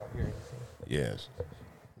Yes.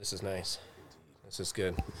 This is nice. This is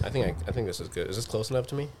good. I think this is good. Is this close enough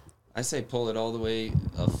to me? I say pull it all the way.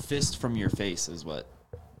 A fist from your face is what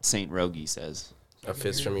Saint Rogie says. A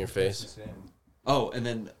fist from your face. Oh, and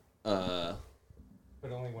then.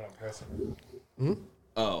 But only when I'm pressing it. Hmm?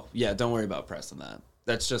 Oh, yeah. Don't worry about pressing that.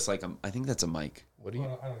 That's just like I think that's a mic. What do you?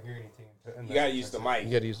 I don't hear anything. You gotta use the mic.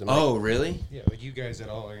 You gotta use the mic. Oh, really? Yeah, but you guys at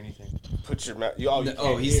all or anything. Put your mouth.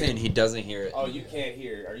 He's saying he doesn't hear it. Oh, you can't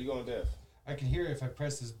hear. Are you going deaf? I can hear it if I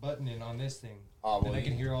press this button in on this thing. Oh, then I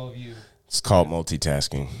can hear all of you. It's called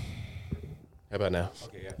multitasking. How about now?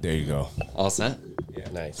 Okay, yeah. There you go. All set? Yeah.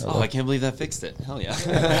 Nice. Oh, I can't believe that fixed it. Hell yeah.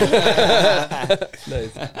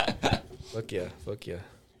 Nice. Fuck yeah. Fuck yeah.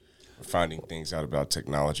 We're finding things out about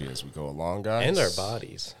technology as we go along, guys. And our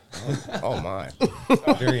bodies. Oh my.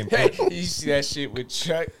 Very important. You see that shit with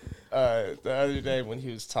Chuck the other day when he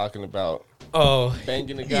was talking about Oh.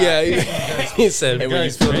 banging a guy? Yeah. He said, Hey, when when you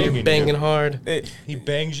you feel banging you're banging you. hard. He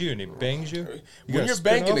bangs you and he bangs you. When gotta you're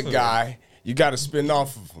spin banging off a of guy, you got to spin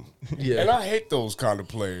off of him. Yeah. And I hate those kind of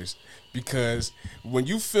players because when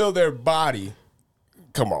you feel their body,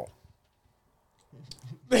 come on.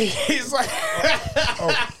 He's like,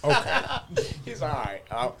 Okay. he's all right.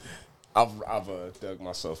 I've dug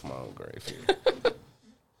myself my own grave here.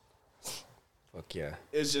 Fuck yeah.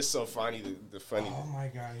 It's just so funny. The funny. Oh my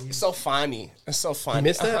God. It's so funny. It's so funny. You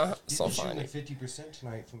missed that? So He's shooting funny. like 50%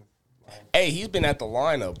 tonight from line. Hey, he's been at the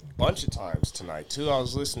line a bunch of times tonight too. I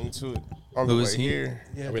was listening to it on the Who way is he? here.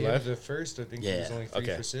 Yeah, Are we at the end live? of the first, I think he Yeah. was only 3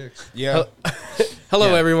 Okay. for 6. Yeah.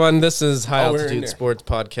 Hello, Yeah. everyone. This is High Oh, we're in Altitude there. Sports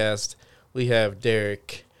Podcast. We have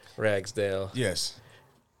Derek Ragsdale, Yes.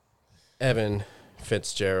 Evan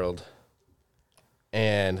Fitzgerald,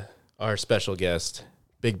 and our special guest,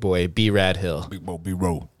 Big Boy B. Radhill. Big Bo B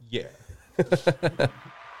roll. Yeah.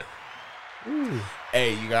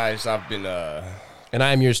 Hey, you guys, I've been And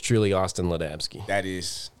I'm yours truly, Austin Ladabsky. that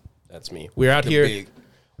is That's me. We're out the here. big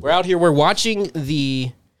We're out here. We're watching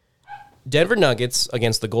the Denver Nuggets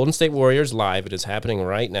against the Golden State Warriors live. It is happening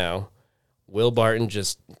right now. Will Barton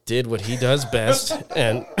just did what he does best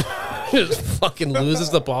and just fucking loses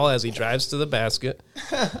the ball as he drives to the basket.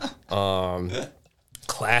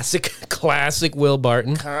 Classic Will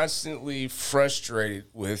Barton. constantly frustrated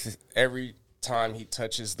with every time he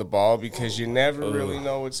touches the ball because you never really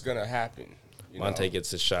know what's gonna happen. You know? Monte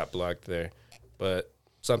gets his shot blocked there, but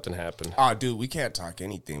something happened. Oh, dude, we can't talk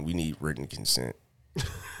anything. We need written consent.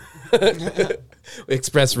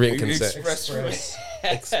 Express written consent. Express.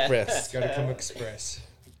 Express. Gotta come express.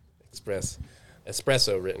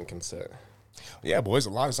 Espresso written consent. Yeah, boys, a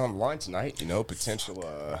lot is on the line tonight. You know, potentially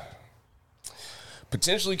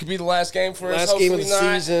could be the last game for us. Last game of the Hopefully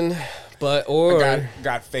not. season, but or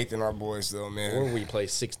Got faith in our boys though, man. or we play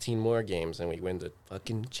 16 more games and we win the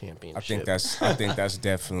fucking championship. I think that's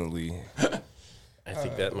definitely. I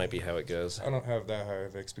think that might be how it goes. I don't have that high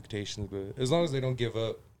of expectations, but as long as they don't give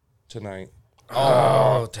up tonight.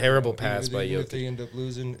 Oh, terrible pass Even by if they Jokic. end up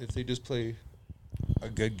losing, if they just play a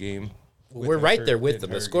good game. with We're right effort there with the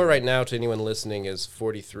them. The entire score game. right now to anyone listening is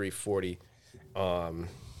 43-40.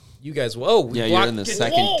 You guys, whoa. we Yeah, you're in the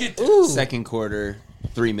blocked- Ooh. second quarter,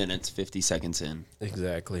 3 minutes, 50 seconds in.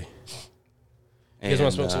 Exactly. You guys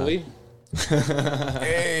want to smoke some weed?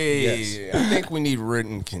 Hey, I think we need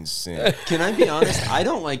written consent. Can I be honest? I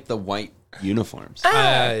don't like the white uniforms.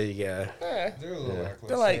 Yeah. They're a little lackluster.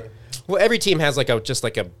 They're like Well, every team has just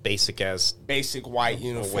a basic ass basic white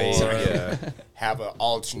uniform. way. Yeah. Have an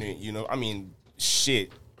alternate, I mean,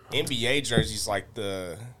 shit. NBA jerseys, like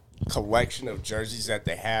the collection of jerseys that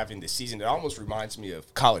they have in the season, it almost reminds me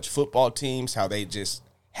of college football teams, how they just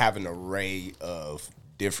have an array of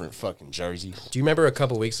different fucking jerseys. Do you remember a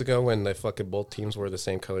couple weeks ago when the fucking both teams wore the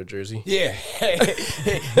same color jersey? Yeah.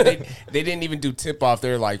 they didn't even do tip-off.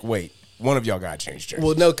 They're like, wait, one of y'all got to change jerseys.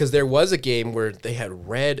 Well, no, because there was a game where they had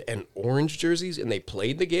red and orange jerseys and they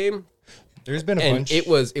played the game. There's been a And bunch. it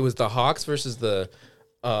was the Hawks versus the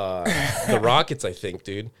Rockets, I think,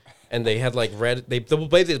 dude. And they had like red. They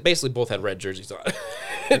basically both had red jerseys on,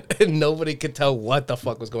 and nobody could tell what the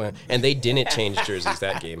fuck was going on. And they didn't change jerseys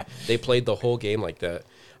that game. They played the whole game like that.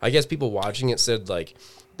 I guess people watching it said like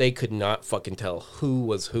they could not fucking tell who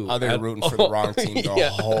was who. Oh, they were rooting for the wrong team the Yeah.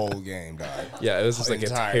 whole game, dog. Yeah, it was just like a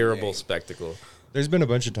Entire terrible game. spectacle. There's been a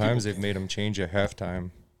bunch of times they've made them change at halftime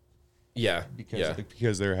Yeah,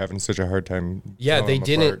 because they're having such a hard time. yeah. telling They them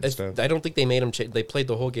didn't. apart and stuff. I don't think they made them. They played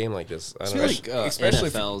the whole game like this. I I don't feel know. like especially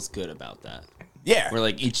if- NFL's good about that. Yeah. Where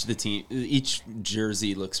like each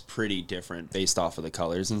jersey looks pretty different based off of the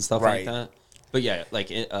colors and stuff Right. like that. But yeah,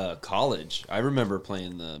 like college, I remember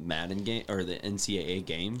playing the Madden game or the NCAA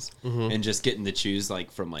games and just getting to choose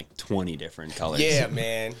like from like 20 different colors. Yeah,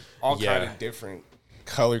 man. All kind Yeah. of different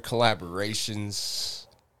color collaborations.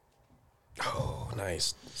 Oh,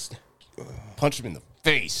 nice. Punch him in the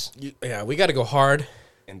face. Yeah, we got to go hard.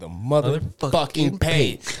 In the motherfucking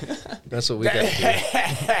paint. That's what we got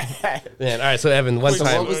to do. Man, all right. So Evan, one So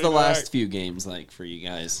time what was the last few games like for you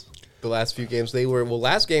guys? the last few games they were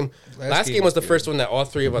last game was the first one that all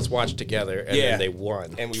three of us watched together, and Yeah. then they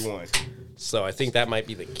won. And we won. So I think that might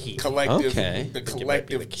be the key. Collective, Okay. the it might be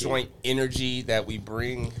collective the key. joint energy that we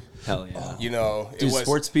bring. Hell yeah. You know, it Dude, was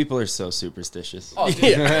sports people are so superstitious. Oh,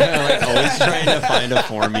 Like always trying to find a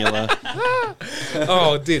formula.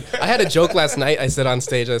 Oh, dude, I had a joke last night. I said on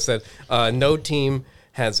stage, I said, no team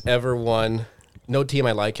I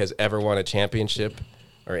like has ever won a championship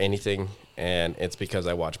or anything, and it's because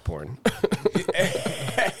I watch porn.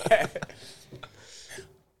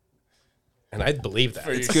 And I believe that.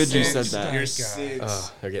 It's good you said that. Your God.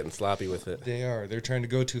 sins. They're getting sloppy with it. They are. They're trying to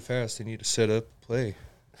go too fast. They need to set up play.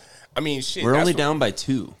 I mean, shit. We're that's only what- down by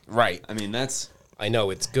 2. Right. I mean, that's I know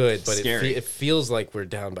it's good, but Scary. it feels like we're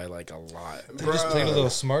down by like a lot. If we just played a little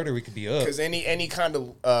smarter, we could be up. Because any kind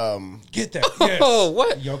of Get that. Yes. Oh,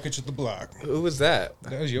 what? Jokic with the block. Who was that?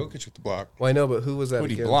 That was Jokic with the block. Well, I know, but who was that? who'd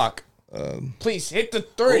he again? block? Please hit the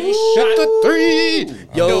three. Ooh, Shot the three.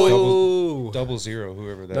 Yo, 0-0,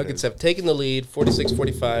 whoever that Nuggets is. have taken the lead,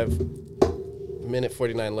 46-45. Minute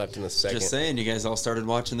 49 left in the second. just saying. You guys all started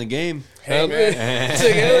watching the game. Hey, man.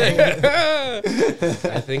 Together.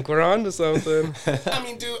 I think we're on to something. I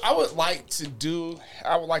mean, dude, I would like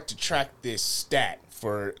to track this stat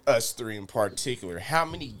for us three in particular. How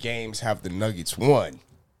many games have the Nuggets won?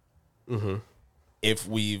 Mm-hmm. If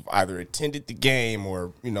we've either attended the game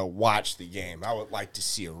or, watched the game, I would like to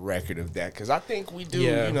see a record of that because I think we do,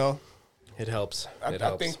 Yeah. It helps. I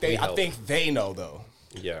helps. think We I help. think they know though.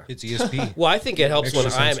 Yeah. It's ESP. Well, I think it helps when I'm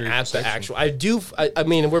Extrasensory at the perception. actual. I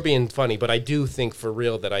mean, we're being funny, but I do think for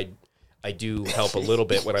real that I do help a little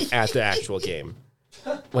bit when I'm at the actual game.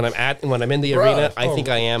 When I'm in the arena, I think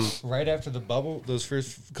I am. Right after the bubble, those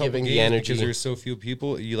first couple Giving the games, energy. because there's so few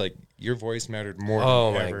people, your voice mattered more. Oh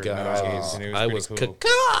than my ever in those games, and it god! I pretty was cool.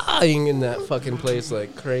 cacaing in that fucking place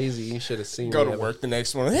like crazy. You should have seen Go me. to work the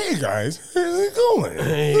next morning. Hey guys, how's it going?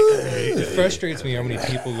 It frustrates me how many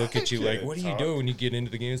people look at you like, "What are you doing?" When you get into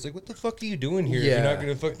the game, it's like, "What the fuck are you doing here? Yeah. You're not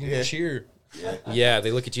gonna fucking cheer." Yeah,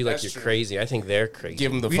 they look at you like That's you're true. crazy. I think they're crazy.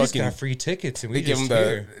 Give them the We just fucking. got free tickets, and we They give just them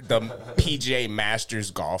here. the PJ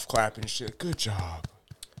Masters golf clap and shit. Good job.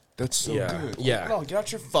 That's so Yeah, good. yeah. No, get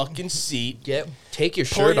out your fucking seat. Take your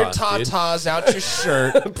Pull shirt your off, dude. tatas out your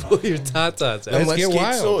shirt. Pull your tatas and out. let's get get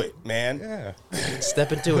wild. to it, man. Yeah,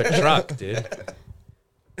 Step into a truck, dude.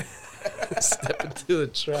 Step into a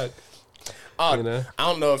truck. You know? I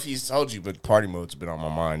don't know if he's told you, but Party Mode's been on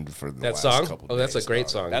my mind for the That last song? couple Oh, that's a days, great dog.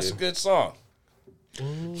 song, That's dude. a good song.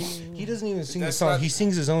 he doesn't even sing the That's song. not- He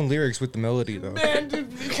sings his own lyrics with the melody, though. Man, dude,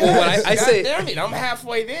 because Well, when I say- damn it, I'm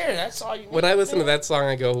halfway there. That's all you need. When I listen to that song,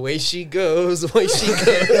 I go, "Way she goes, way she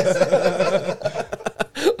goes,"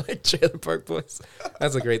 like Trailer Park Boys.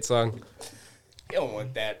 That's a great song. You don't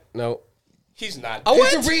want that. No, He's not. Oh,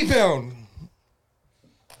 It's a rebound.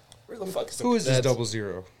 Where the fuck is the Who is this That's-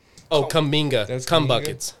 0-0? oh, Kuminga, That's cum Kuminga?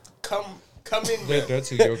 buckets. come in there? That's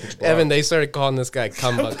who Jokic blocked. Evan, they started calling this guy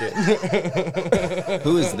cum bucket.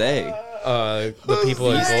 Who is they? The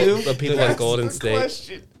people in the people in Golden the State,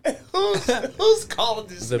 question. Who's calling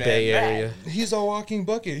this the man Bay that? Area. He's a walking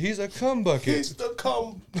bucket. He's a cum bucket. He's the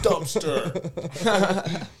cum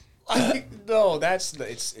dumpster. No,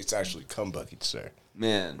 it's actually cum bucket, sir.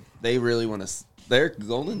 Man, they really want to. They're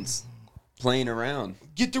Golden's playing around.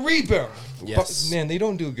 Get the rebound. Yes. Man, they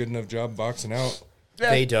don't do a good enough job boxing out.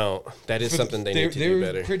 They don't. That is something they need to they do were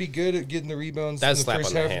better. pretty good at getting the rebounds That's in the slap first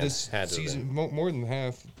on the half hand. of this Had to have season. More than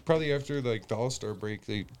half. Probably after like the All-Star break,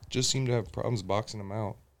 they just seem to have problems boxing them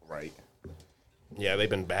out. Right. Yeah, they've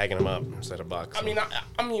been bagging them up instead of boxing.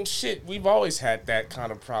 I mean, shit. We've always had that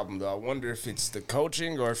kind of problem, though. I wonder if it's the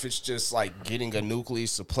coaching or if it's just like getting a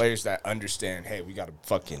nucleus of players that understand. Hey, we got to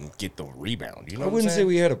fucking get the rebound. You know, I wouldn't say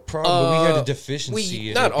we had a problem, but we had a deficiency.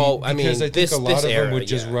 in not it all- I mean, because I think this- a lot this of them era, would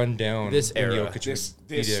just yeah. run down. This when era. Jokic this would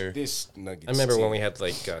be there. this Nuggets. I remember when team. we had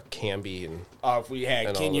like Camby and If we had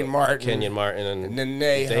all Kenyon the- Martin, Kenyon Martin, and Nene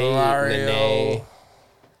they, Hilario. Nene,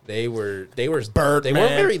 they were Birdman. They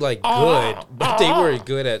weren't very like good, but they were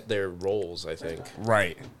good at their roles. I think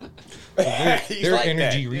Right. They're like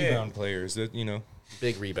energy that, yeah. rebound players. That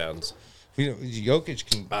big rebounds. Jokic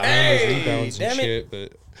can handle those rebounds and damn it. shit,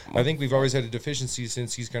 but I think we've always had a deficiency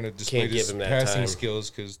since he's kind of displayed give his him that passing time. skills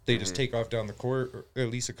because they just take off down the court, or at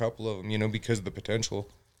least a couple of them, because of the potential.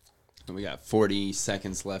 We got 40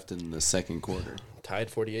 seconds left in the second quarter. Tied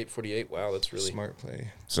 48-48. Wow, that's really Smart play.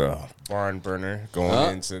 So barn burner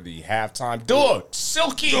going into the halftime. Dude,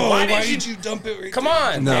 Silky, why did you dump it right come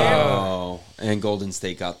on? Man. No. And Golden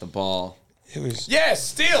State got the ball. It was Yes,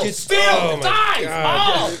 steal, oh my dive.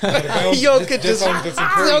 God. Oh. Jokic just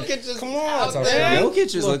Come on, how man.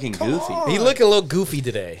 Jokic is looking goofy. He looking a little goofy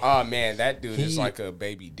today. Oh man, that dude is like a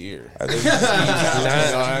baby deer. He's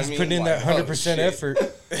putting in that 100% effort.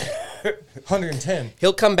 110.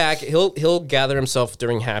 He'll come back. He'll gather himself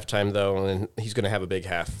during halftime though, and he's gonna have a big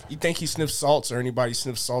half. You think he sniffs salts or anybody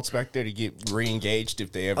sniffs salts back there to get re-engaged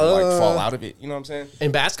if they ever fall out of it? You know what I'm saying?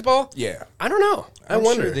 In basketball, Yeah. I don't know. I I'm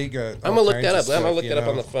wonder. sure they got I'm all gonna look that kinds up. of I'm gonna stuff, look that up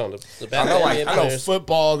on the phone. The I know, NBA I know players.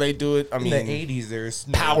 football. They do it. I In mean, the 80s, there's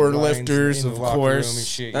power lines lifters, in the of locker course. room and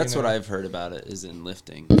shit, That's you know? what I've heard about it, is in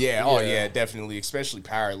lifting. yeah, oh yeah, definitely, especially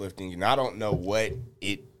powerlifting. And I don't know what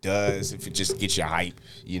it does if it just gets you hype.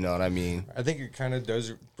 You know what I mean? I think it kind of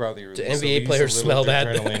does probably release NBA at least players a little smell that.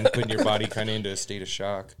 adrenaline, putting your body kind of into a state of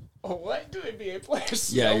shock. Oh, what do NBA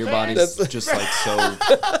players? Yeah, your body's just like so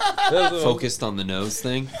focused on the nose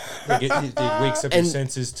thing. Like it wakes up your And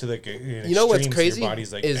senses to like an you know what's extreme, so crazy your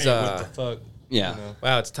body's like, is, hey, what the fuck? Yeah. You know?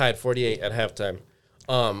 Wow, it's tied 48 at halftime.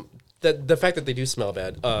 The fact that they do smell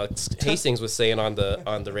bad. Hastings was saying on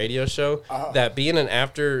the radio show that being an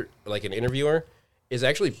interviewer is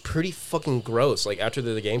actually pretty fucking gross. Like after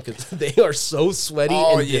the game, because they are so sweaty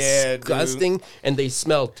and yeah, disgusting, and they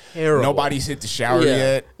smell terrible. Nobody's hit the shower Yeah,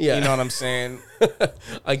 yet. yeah. You know what I'm saying?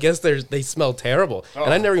 I guess they smell terrible,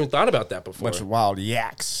 and I never even thought about that before. Bunch of wild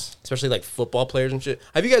yaks. Especially like football players and shit.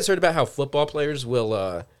 Have you guys heard about how football players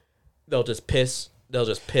will they'll just piss? They'll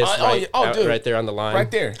just piss dude. right there on the line. Right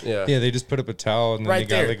there. Yeah. Yeah, they just put up a towel and then Right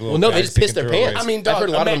they got there. like little. Well, no, they bags just they piss can their throw pants. away. I mean, I've dog, heard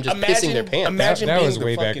a lot of them just pissing their pants. Imagine That being was the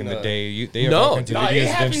way back fucking, in the day. They No, walk into no, the it videos of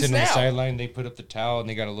them happens sitting on the now. sideline. They put up the towel and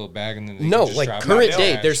they got a little bag and then they No, can just like drop current it.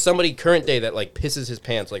 day, trash. there's somebody current day that like pisses his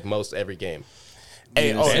pants like most every game.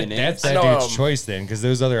 Hey, oh, That- That's I that know, dude's choice then, because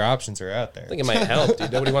those other options are out there. I think it might help, dude.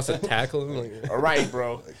 Nobody wants to tackle him. Like, all right,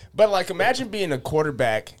 bro. But like, imagine being a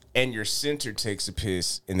quarterback and your center takes a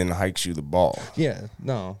piss and then hikes you the ball. Yeah,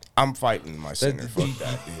 no. I'm fighting my center. Fuck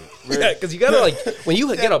that, dude. yeah, because you gotta like when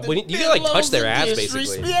you get up, you gotta like touch their ass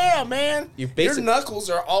basically. Yeah, man. You Your basic- knuckles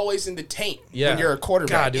are always in the taint Yeah. when you're a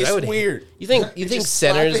quarterback. God, dude, it's I would weird. You think Just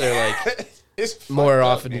centers slap are it. like It's more fucked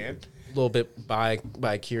up, often man. a little bit bi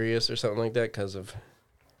curious or something like that because of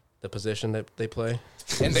the position that they play?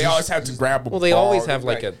 And they always have to grab a Well, they ball. always have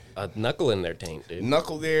like a knuckle in their taint, dude.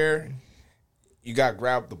 knuckle there. You got to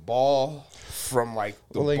grab the ball from like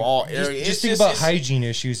the Well, like, ball area. Just It's think about it's- hygiene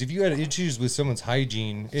issues. If you had issues with someone's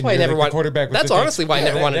hygiene, and That's why I you're never like the want. quarterback. With That's the thing- honestly why I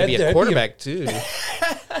never Yeah, wanted to be a that'd quarterback too.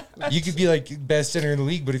 You could be like best center in the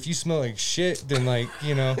league, but if you smell like shit, then like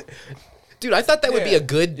Dude, I thought that would be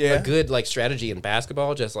Yeah. a good like strategy in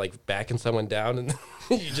basketball, just like backing someone down and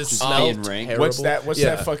you just smell being ranked. terrible. What's that? What's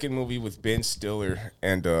Yeah. that fucking movie with Ben Stiller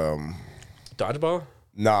and Dodgeball?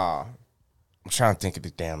 Nah, I'm trying to think of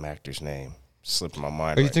the damn actor's name. Slipping my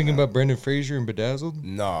mind. Are you right thinking now. about Brendan Fraser and Bedazzled?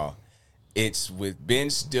 No, it's with Ben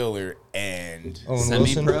Stiller and Owen Wilson.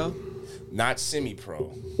 Semi-pro? not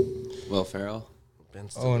semi-pro. Will Ferrell? Ben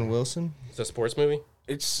Stiller. Owen Wilson. It's a sports movie.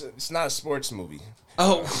 It's not a sports movie,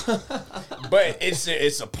 Oh, but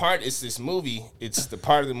it's a part. It's this movie. It's the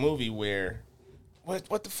part of the movie where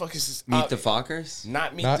what the fuck is this? Meet the Fockers?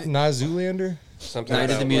 Not meet Not the. Zoolander. Something Night at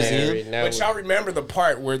about the Museum? Larry. Now But y'all remember the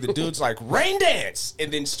part where the dude's like rain dance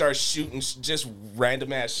and then starts shooting just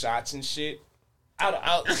random ass shots and shit. man,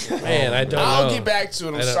 I don't I'll know. get back to it.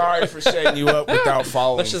 I'm don't- sorry for setting you up without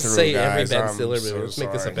following Let's just through, say every guys. Ben I'm Stiller movie. so Let's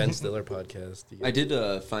make this a sorry. Ben Stiller podcast. I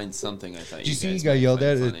did find something I thought Did you see he guys got might yelled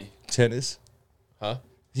find at funny. tennis? Huh?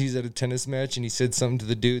 He was at a tennis match and he said something to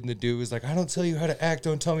the dude, and the dude was like, "I don't tell you how to act.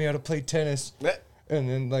 Don't tell me how to play tennis." And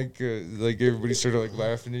then like everybody started like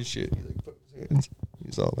laughing and shit. He like put his hands.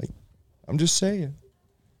 He's all like, "I'm just saying."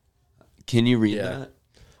 Can you read Yeah.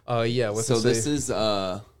 that? Yeah. What's So it this say? is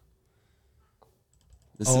Owner?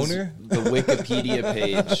 is the Wikipedia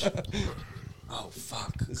page. Oh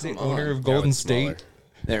fuck! Is the Come owner on. of Golden it's smaller. State?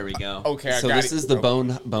 There we go. Okay, I so got this it. is the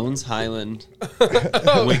Bones Highland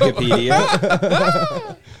Wikipedia.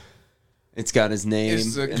 It's got his name,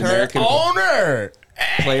 It's the current American owner.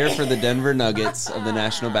 player for the Denver Nuggets of the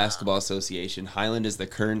National Basketball Association. Highland is the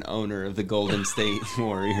current owner of the Golden State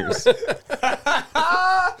Warriors.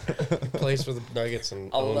 Plays for the Nuggets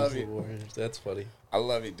and I owns love the it. Warriors. That's funny. I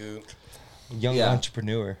love it, dude. Young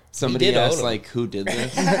entrepreneur. Somebody He did own asked him. like who did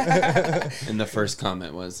this, and the first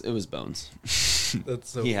comment was it was Bones. That's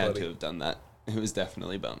so He funny. had to have done that. It was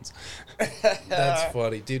definitely Bones. That's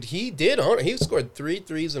funny, dude. He did own it. He scored 3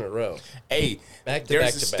 threes in a row. Hey, Back to there's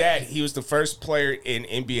back a to stat. back. He was the first player in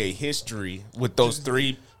NBA history with those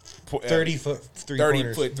 30-foot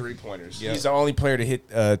 30-foot three-pointers. Yep. He's the only player to hit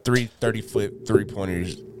 30-foot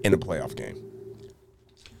three-pointers in a playoff game.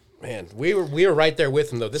 Man, we were right there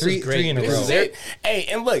with him though. This is great. Three in a This row. is it. Hey,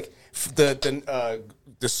 and look,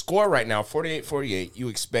 the score right now, 48-48, you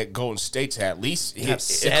expect Golden State to at least hit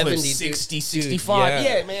 70, eclipse dude. 60, Dude, 65.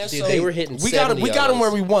 yeah. Yeah, man. Dude, so they were hitting we got 70 we got on them where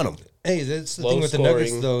us. we want them. Hey, that's the Low thing with the scoring.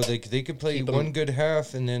 Nuggets, though. They could play Keep one 'em- good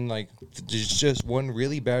half and then, like, there's just one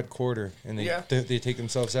really bad quarter, and they Yeah. they take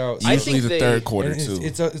themselves out. I Usually think the they- third quarter, And too.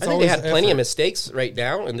 it's I think they always had plenty of effort. mistakes right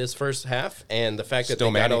now in this first half, and the fact that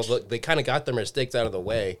Still they got all managed. they kind of got their mistakes out of the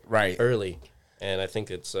way Right. early, and I think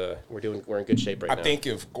it's we're in good shape right I now. think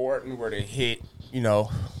if Gordon were to hit,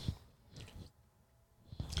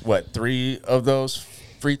 3 of those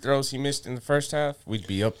free throws he missed in the first half, we'd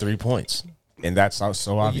be up 3 points. And that's not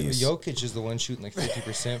so obvious. Jokic is the one shooting like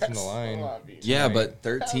 50% from the line. Yeah, but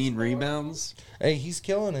 13 rebounds. Hey, he's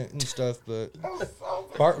killing it and stuff, but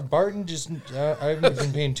Barton just I haven't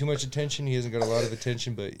been paying too much attention. He hasn't got a lot of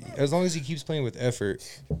attention, but as long as he keeps playing with effort,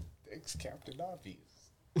 Thanks, Captain Obvious.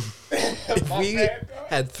 if we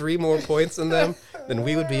had 3 more points than them, then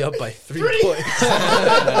we would be up by 3 points.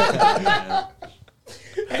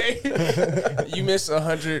 Hey, you miss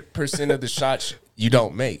 100% of the shots you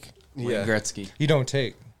don't make. Yeah. Gretzky. you don't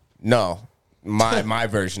take. No, my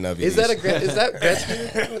version of it Is that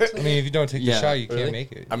Gretzky? I mean, if you don't take the Yeah. shot, you Really? can't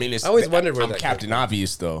make it. I mean, it's, I always wondered where I'm that Captain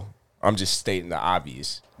Obvious though. I'm just stating the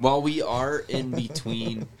obvious. While we are in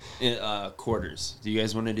between quarters, do you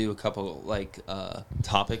guys want to do a couple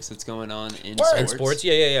topics that's going on in In sports? sports?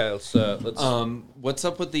 Yeah. Let's What's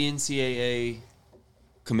up with the NCAA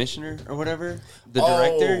commissioner or whatever? The Oh.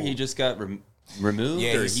 director, he just got removed,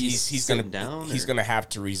 Yeah, or he's sitting gonna down. he's or- gonna have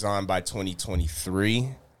to resign by 2023.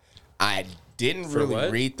 I didn't For really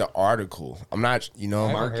what? read the article. I'm not, I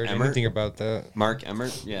Mark haven't heard Emmert? anything about that. Mark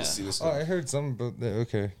Emmert, yeah. see this Oh, I heard something about that.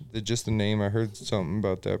 Okay, just the name. I heard something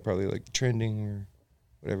about that, probably like trending or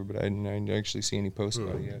whatever. But I didn't actually see any posts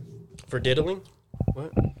about it yet. for diddling.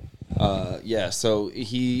 What? Yeah, so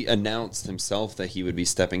he announced himself that he would be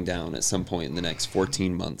stepping down at some point in the next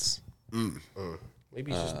 14 months.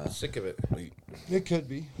 Maybe he's just sick of it. It could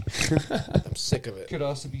be. I'm sick of it. Could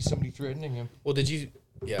also be somebody threatening him. Well, did you?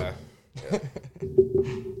 Yeah.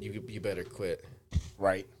 You better quit.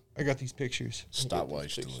 right. I got these pictures. Stop while you're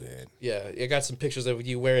still ahead. Yeah, I got some pictures of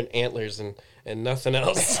you wearing antlers and nothing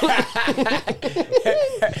else.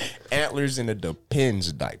 Antlers in a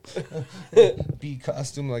Depends diaper. B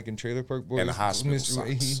costume like in Trailer Park Boys. And a hospital Mr.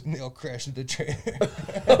 Ray, socks. they all crash into the trailer.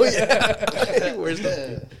 Oh yeah. Where's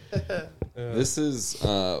the? This is,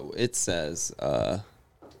 it says,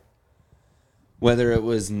 whether it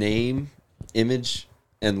was name, image,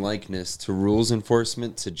 and likeness to rules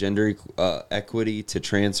enforcement, to gender equity, to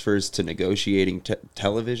transfers, to negotiating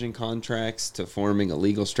television contracts, to forming a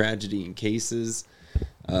legal strategy in cases.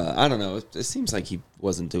 I don't know. It seems like he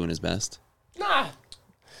wasn't doing his best. Nah.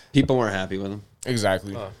 People weren't happy with him.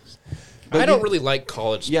 Exactly. I don't really like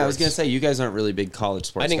college. Sports. Yeah, I was gonna say you guys aren't really big college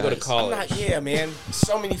sports. I didn't go to guys. I'm college. not, yeah, man.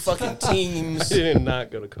 So many fucking I teams. did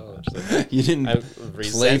not go to college. So You didn't I'm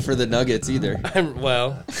play for the Nuggets either.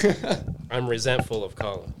 I'm resentful of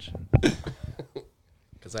college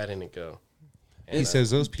because I didn't go. He says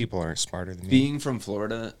those people aren't smarter than me. Being from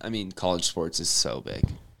Florida, I mean, college sports is so big.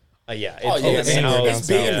 Yeah. Oh, yeah, it's man. anywhere It's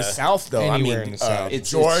down big in the south. South, though. Anywhere I mean, in the South. It's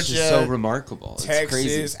Georgia, just so remarkable. It's Texas,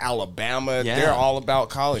 crazy. Alabama, Yeah. they're all about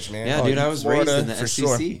college, man. Yeah, dude, I was Florida, raised in the for SEC,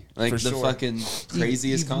 sure. like For the sure. fucking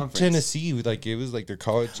craziest Even conference. Tennessee, like it was like their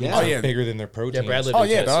college teams Yeah. were Oh, yeah. bigger than their pro Yeah, teams. Brad lived Oh, in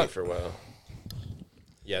yeah, Tennessee dog. for a while.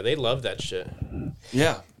 Yeah, they love that shit.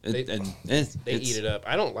 Yeah, They eat it up.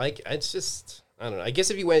 I don't like. It's just I don't know. I guess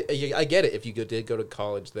if you went, I get it. If you did go to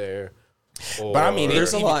college there, or, But I mean,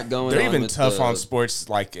 There's a even- lot going They're on even with tough the- on sports,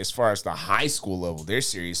 like as far as the high school level. They're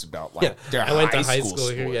serious about like yeah. their I went to high school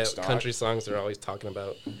sports, here. Yeah, dog. country songs. They're always talking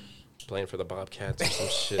about playing for the Bobcats or some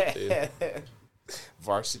shit, dude.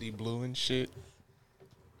 Varsity blue and shit.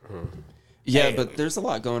 Yeah, Hey. but there's a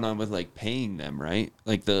lot going on with like paying them, right?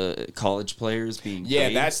 Like the college players being Yeah,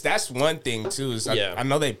 paid. that's one thing too. Is Yeah. I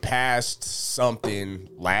know they passed something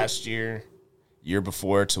last year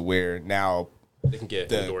before, to where now They can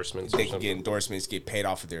get endorsements. They or can something. get endorsements, get paid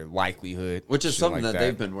off of their likelihood, which is shit something like that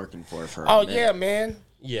they've been working for. Oh a minute. yeah, man.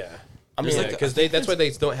 Yeah, I mean, because that's why they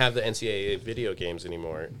don't have the NCAA video games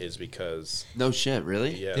anymore. Is because No shit,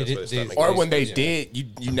 really? yeah, They that's did- why they they- stopped making or those. when they did,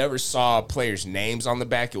 you never saw players' names on the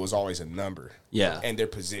back. It was always a number. Yeah. And their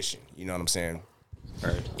position. You know what I'm saying?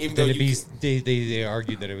 Heard. Even though Then you they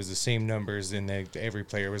argued that it was the same numbers and that every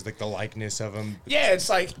player was like the likeness of them. yeah, it's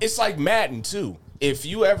like Madden too. If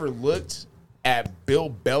you ever looked at Bill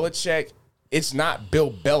Belichick, it's not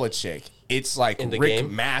Bill Belichick. It's like In the Rick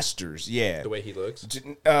game? Masters. Yeah. the way he looks.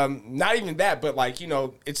 Not even that, but like,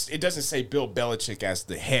 it doesn't say Bill Belichick as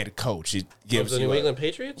the head coach. It Of gives the you New a- England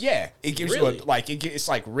Patriots. Yeah, it gives Really? you it's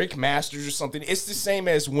like Rick Masters or something. It's the same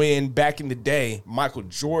as when back in the day Michael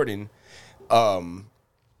Jordan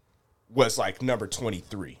was like number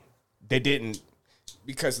 23. They didn't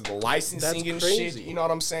because of the licensing and shit. crazy. You know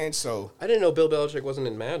what I'm saying? So I didn't know Bill Belichick wasn't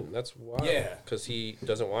in Madden. That's wild. Yeah. because he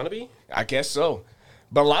doesn't want to be. I guess so.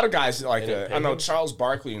 But a lot of guys like didn't pay I know him? Charles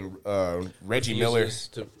Barkley and Reggie Miller.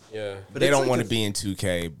 Yeah, They it's don't like want a- to be in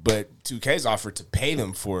 2K, but 2K's offered to pay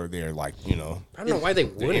them for their I don't know why they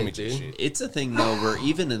wouldn't, image and dude. shit. It's a thing though where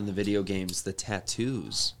even in the video games, the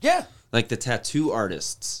tattoos, Yeah. like the tattoo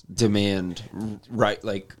artists demand right,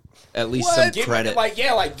 like at least some Get, credit.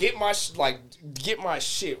 get my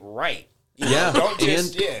shit right. Yeah, Don't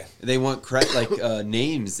just and they want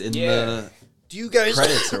names in Yeah. the Do you guys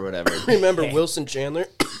credits or whatever. remember Wilson Chandler?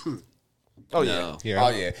 Oh No. yeah. Yeah. Oh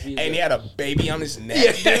yeah. And he had a baby on his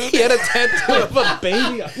neck. he had a tattoo of a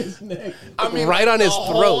baby on his neck. I mean, right on his the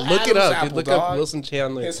whole throat. Look it Adam's up. apple, Dude. Look dog. up Wilson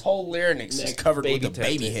Chandler. His whole larynx is Neck covered with a tattoo.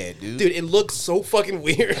 baby head, dude. Dude, it looks so fucking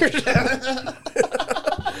weird.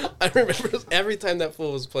 I remember every time that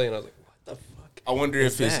fool was playing, I was like, what the fuck? I wonder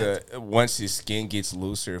if that? once his skin gets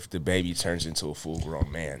looser, if the baby turns into a full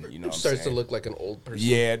grown man. You know, what I'm Starts to saying? look like an old person.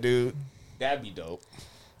 Yeah, dude. That'd be dope.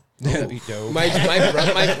 That'd be dope. My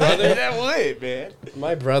brother That would, man.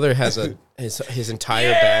 my brother has his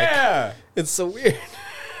entire back. Yeah. It's so weird.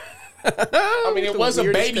 I mean, it The was a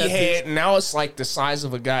weirdest baby tattoos. head, and now it's like the size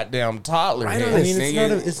of a goddamn toddler Right head. on I mean,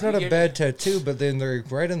 nigga. it's not a bad tattoo, but then they're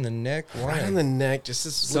right on the neck. Why? Right on the neck,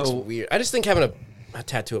 just looks weird. I just think having a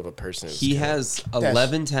tattoo of a person is He has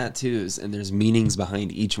 11 tattoos, and there's meanings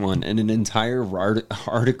behind each one, and an entire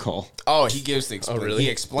article. Oh, he gives the really? He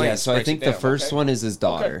explains. Yeah, so I breaks think it the down. first Okay. one is his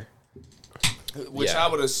daughter. Which Yeah. I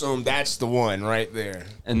would assume that's the one right there.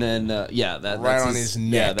 And then, Right that's on his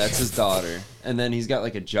neck. Yeah, that's his daughter. And then he's got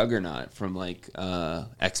like a juggernaut from like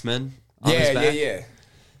X-Men on his Yeah, back. yeah.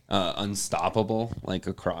 Unstoppable, like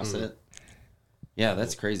across it. Yeah,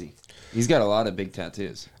 that's crazy. He's got a lot of big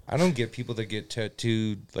tattoos. I don't get people that get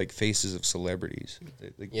tattooed like faces of celebrities.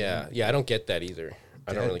 Like, Yeah, I don't get that either.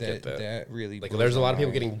 I don't really get that. That really Like, blows there's a my lot of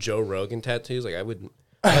people mind. getting Joe Rogan tattoos. Like, I like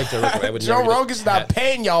Joe Rogan. I would Joe never get a Rogan's not tat-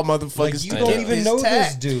 paying y'all motherfuckers. Like, to you get don't even his know tat.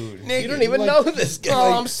 this dude. Nigga, You don't even like- know this guy.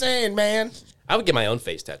 Oh, I'm saying, man. I would get my own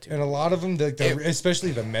face tattoo. And a lot of them,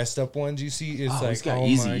 especially the messed up ones you see, it's Oh, like, he's got oh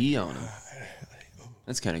Easy my. E on him.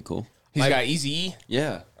 That's kind of cool. He's got Easy E.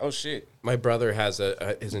 Yeah. Oh shit. My brother has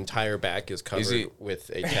his entire back is covered it-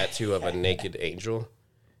 with a tattoo of a naked angel,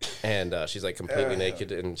 and she's like completely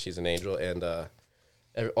naked, and she's an angel. And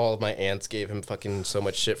all of my aunts gave him fucking so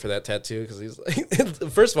much shit for that tattoo because he's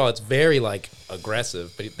like, first of all, it's very like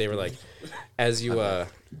aggressive, but they were like, as he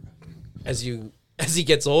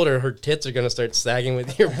gets older, her tits are gonna start sagging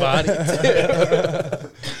with your body. Too.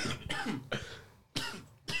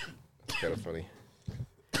 It's kind of funny.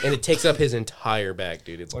 And it takes up his entire back,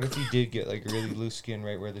 dude. It's What if he did get like really loose skin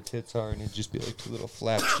right where the tits are, and it'd just be like two little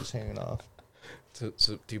flaps just hanging off? to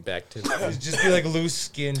do back to It'd just be like loose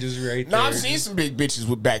skin just right No, there. I've seen some big bitches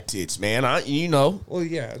with back tits, man. You know. Well,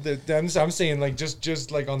 yeah, I'm saying like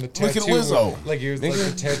just like on the Look tattoo. at Lizzo. Like it was like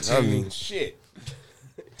a tattoo. I mean, shit.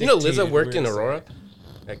 You know, Lizzo dictated worked in where it's Aurora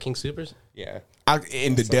at King Supers. yeah.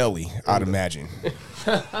 In the deli, I'd imagine.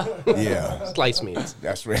 Yeah, Slice meats.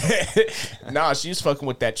 that's right. Nah, she was fucking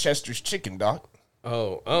with that Chester's chicken, dog.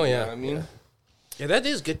 Oh yeah. You know what I mean, Yeah, that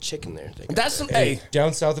is good chicken there. They got that's some. Hey, Hey,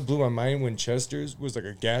 down south it blew my mind when Chester's was like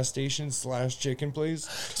a gas station / chicken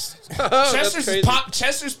place.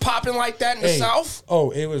 Chester's popping like that in the Hey, South.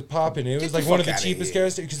 Oh, it was popping. It was the like one of fuck the outta cheapest here.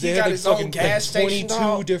 gas stations because He they got had like his own fucking gas station, 22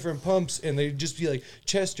 dog? different pumps, and they'd just be like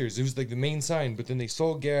Chester's. It was like the main sign, but then they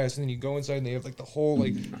sold gas, and then you go inside and they have like the whole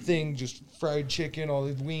like thing, just fried chicken, all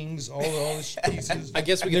the wings, all the pieces. I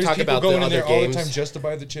guess we And can there's talk people about the going in other there all the games. time just to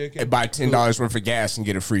buy the chicken. And buy $10 worth of gas and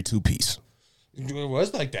get a free 2-piece. It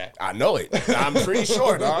was like that. I know it. I'm pretty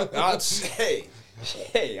sure, dog.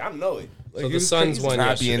 Hey, I know it. So the Suns won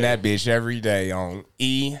I be in yesterday. that bitch every day on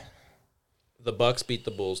E. The Bucks beat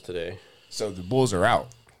the Bulls today. So the Bulls are out.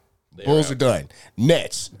 They Bulls are are done.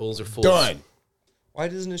 Nets Bulls are full. done. Why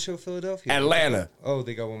doesn't it show Philadelphia? Atlanta. Oh,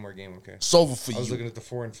 they got one more game. Okay. It's over for I was you. looking at the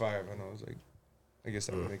 4 and 5, and I was like, I guess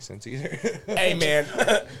that would make sense either. Hey, man.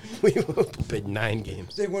 We played 9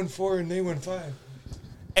 games. They won 4 and they won 5.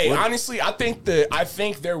 Hey, honestly, I think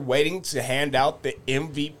they're waiting to hand out the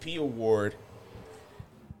MVP award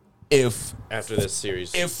if After this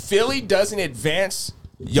series. Philly doesn't advance.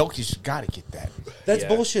 Jokic got to get that. That's Yeah.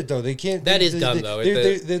 bullshit, though. They can't. That is dumb, though.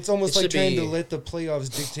 It's almost it like should trying to be- let the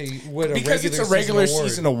playoffs dictate what a Because it's a regular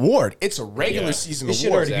season award. It's a regular Yeah. season It should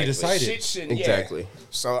award. already be decided. Shit shouldn't- yeah. Exactly.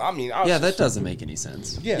 So, I mean, Yeah, that doesn't make any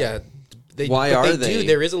sense. Yeah. Yeah. Why but are do. they-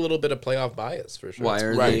 There is a little bit of playoff bias for sure. Why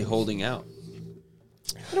are Right. they holding out?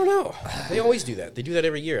 I don't know. They always do that. They do that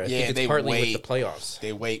every year. I Yeah, think they it's partly wait. with the playoffs.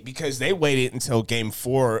 They wait because they waited until game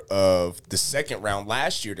 4 of the second round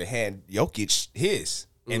last year to hand Jokic his.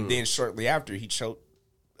 And then shortly after, he choked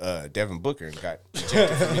Devin Booker and got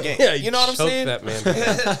ejected from the game. Yeah, you know what I'm choke saying? That man.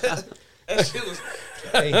 That shit was-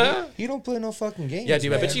 Hey, he don't play no fucking games. Yeah,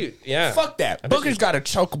 dude. I man. bet you. Yeah. Fuck that. Booker's got a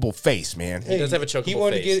chokeable face, man. Hey, does have a chokeable He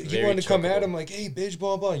wanted face. to get. He Very wanted to come at chokeable. him like, "Hey, bitch,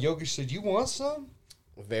 blah blah." Jokic said, "You want some?"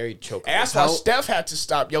 Very chokeable. And that's why Steph had to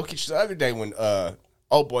stop Jokic the other day when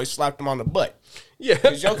old boy slapped him on the butt. Yeah.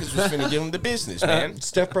 Because Jokic was finna give him the business, man.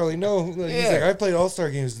 Steph probably know. Like, He's Yeah. like, I played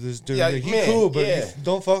All-Star games with this dude. Yeah, Like, he man, cool, but yeah.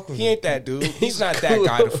 don't fuck with He him. ain't that dude. He's not that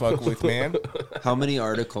guy to fuck with, man. How many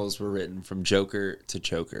articles were written from Joker to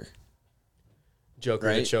Choker? Joker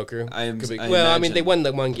Right? to choker. I Could be- I well, I mean, imagine. they won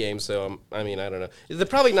the one game, so I mean, I don't know. They're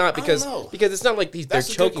probably not because know. it's not like they're That's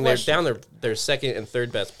a good choking. They're question. down their second and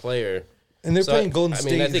third best player. And they're So, playing Golden I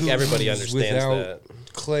State. mean, I think everybody who's understands without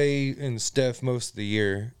Clay and Steph most of the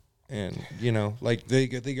year, and like they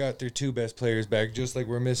got their 2 best players back, just like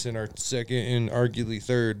we're missing our second and arguably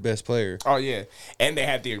third best player. Oh, yeah. And they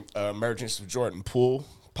had the emergence of Jordan Poole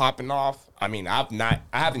popping off. I mean, I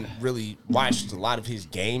haven't really watched a lot of his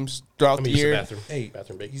games throughout I the mean, use the year. bathroom. Hey,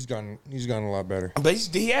 Bathroom break. he's gotten a lot better. But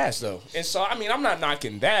he has, though. And so, I mean, I'm not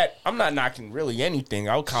knocking that. I'm not knocking really anything.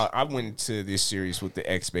 I went into this series with the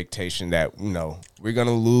expectation that, we're going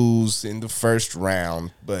to lose in the first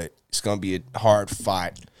round, but it's going to be a hard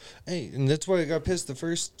fight. Hey, and that's why I got pissed the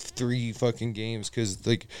first 3 fucking games, because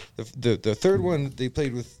like the third one they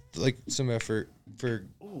played with like some effort for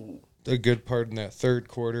a good part in that third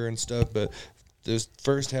quarter and stuff, but this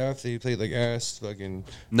first half they played like ass. Fucking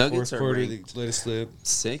Nuggets fourth are quarter they ranked let it slip.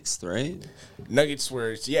 6th, right? Nuggets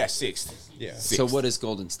were, 6th. Yeah. So what is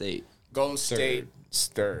Golden State? Golden State's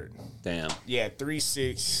third. Damn. Yeah,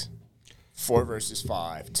 3-6, 4 versus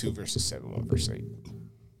 5, 2 versus 7, 1 versus 8.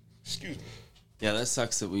 Excuse me. Yeah, that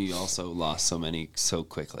sucks that we also lost so many so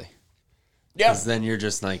quickly. Yeah, Because then you're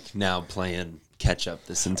just like now playing catch up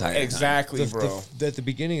this entire time. exactly, bro. At the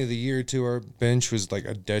beginning of the year, too, our bench was like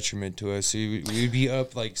a detriment to us. So we'd be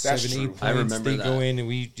up like That's 7, 8 true. points. I remember they go that. in and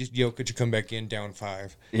we just Jokic would come back in down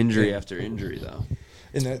 5. Injury after injury, though.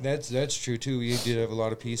 And that's true too. We did have a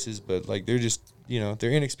lot of pieces, but like they're just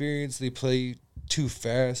they're inexperienced. They play too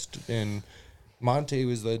fast, and Monte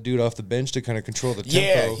was the dude off the bench to kind of control the tempo.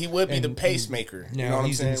 Yeah, he would be the And pacemaker. Now You know what I'm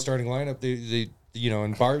he's in saying? the starting lineup. They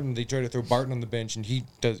and Barton, they try to throw Barton on the bench, and he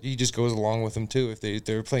just goes along with them too. If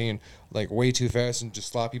they're playing like way too fast and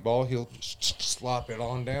just sloppy ball, he'll slop it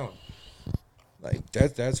on down. Like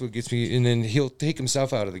that's what gets me. And then he'll take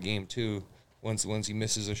himself out of the game too. Once he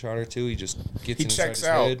misses a shot or two, he just gets He inside checks his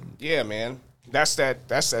out. head. Yeah, man. That's that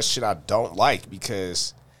shit I don't like,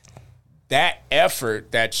 because that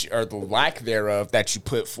effort or the lack thereof that you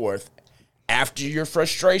put forth after your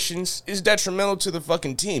frustrations is detrimental to the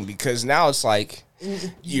fucking team, because now it's like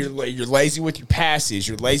you're lazy with your passes,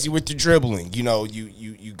 you're lazy with your dribbling.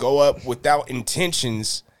 You go up without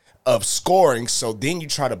intentions of scoring, so then you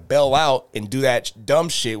try to bail out and do that dumb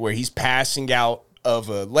shit where he's passing out of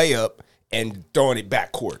a layup and throwing it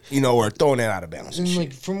backcourt, or throwing it out of bounds. And And shit.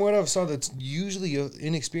 like from what I've saw, that's usually a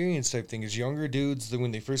inexperienced type thing. Is younger dudes that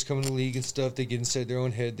when they first come in the league and stuff, they get inside their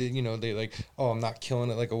own head. They like, oh, I'm not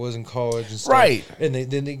killing it like I was in college and stuff. Right. And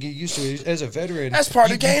then they get used to it. As a veteran, That's part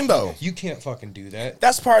of the game, though. You can't fucking do that.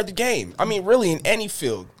 That's part of the game. I mean, really, in any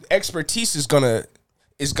field, expertise is gonna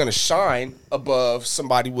shine above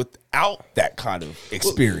somebody without that kind of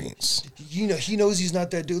experience. He knows he's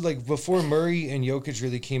not that dude. Like before Murray and Jokic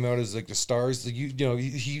really came out as like the stars, like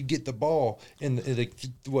he'd get the ball and like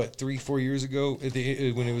 3-4 years ago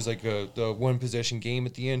when it was like the 1 possession game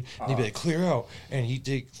at the end, and he'd be like clear out, and he'd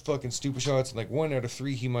take fucking stupid shots, and like 1 out of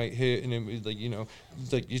 3 he might hit, and it was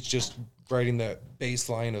like it's just riding that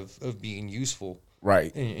baseline of being useful.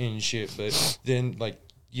 Right. And shit. But then like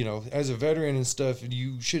as a veteran and stuff,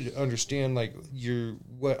 you should understand like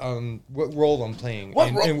what role I'm playing,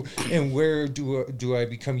 and where do I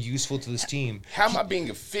become useful to this team? How am I being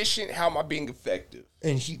efficient? How am I being effective?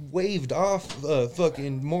 And he waved off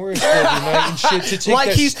fucking Morris the other night and shit to take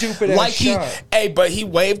that stupid ass shot. But he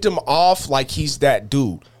waved him off like he's that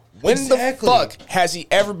dude. When Exactly. the fuck has he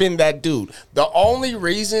ever been that dude? The only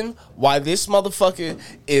reason why this motherfucker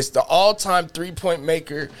is the all-time three-point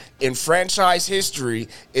maker in franchise history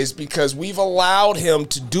is because we've allowed him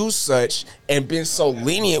to do such and been so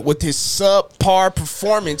lenient with his subpar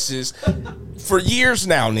performances for years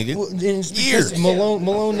now, nigga. Well, and it's Years. because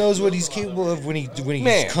Malone knows what he's capable of when he's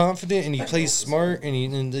Man. confident and he plays smart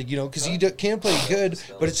and because he can play good,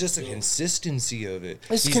 but it's just the consistency of it.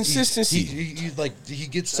 It's consistency. He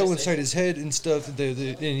gets so inside his head and stuff.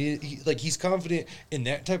 And he's confident in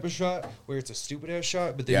that type of shot where it's a stupid ass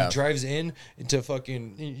shot, but then he drives in into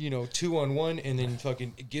fucking 2-on-1 and then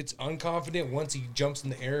fucking gets unconfident once he jumps in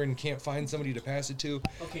the air and can't find somebody to pass it to.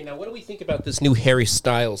 Okay, now what do we think about this new Harry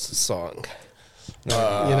Styles song?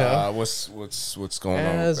 What's going on?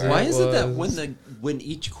 As with that? Why is it that was- when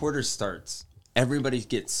each quarter starts, everybody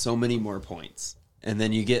gets so many more points, and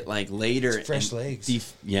then you get like later It's fresh and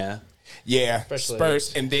legs. Yeah, Especially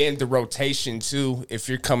Spurs, and then the rotation too. If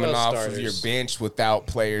you're coming No off of starters. your bench without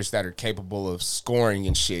players that are capable of scoring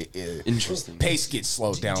and shit, Interesting. pace gets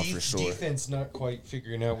slowed down for sure. Defense not quite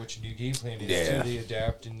figuring out what your new game plan is. Yeah. So they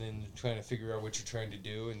adapt and then trying to figure out what you're trying to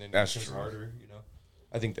do, and then That's it becomes true. harder.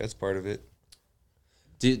 I think that's part of it.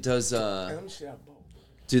 Do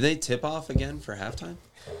they tip off again for halftime?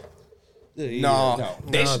 No,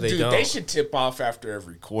 they don't. They should tip off after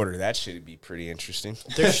every quarter. That should be pretty interesting.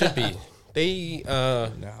 There should be. They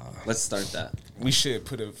Let's start that. We should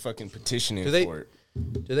put a fucking petition in they- for it.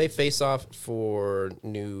 do they face off for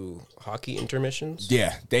new hockey intermissions?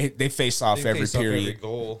 Yeah, they face off They every face off period, every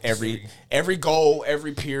goal. every goal,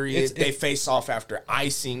 every period. It's- they face off after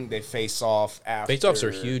icing. They face off after. Face-offs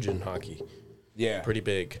are huge in hockey. Yeah, Pretty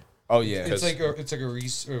big. Oh yeah, It's like a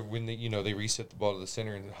when they reset the ball to the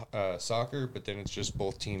center in soccer, but then it's just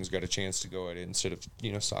both teams got a chance to go at it instead of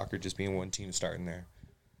soccer just being one team starting there.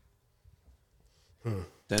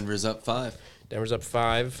 Denver's up 5. Denver's up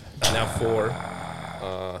 5, now 4.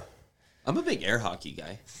 I'm a big air hockey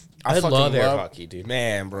guy. I fucking love air hockey, dude.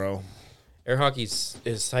 Man, bro. Air hockey's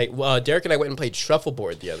is tight. Derek and I went and played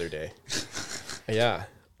shuffleboard the other day. Yeah.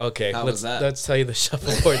 Okay. How was that? Let's tell you the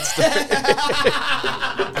shuffleboard story.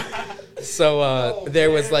 So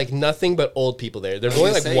there was like nothing but old people there. There's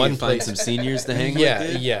only like one you find place. some seniors to hang Yeah,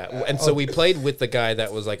 with. Dude? yeah. And so we played with the guy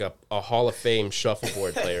that was like a Hall of Fame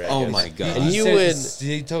shuffleboard player. I Oh guess. my god. And you would,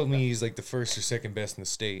 They told me he's like the first or second best in the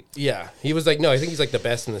state. yeah. He was like, no, I think he's like the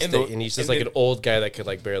best in the And state, the- and he's just and like the- an old guy that could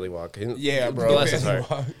like barely walk. Yeah, bro. Bless his heart.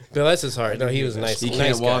 Bless his heart. No, he was nice. He nice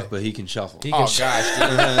can't walk, guy. but he can shuffle. He can Oh sh- gosh,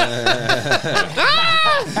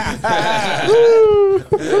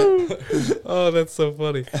 Oh, that's so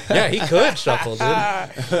funny. Yeah, he could shuffle, dude.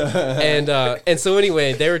 And so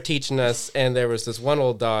anyway, they were teaching us, and there was this one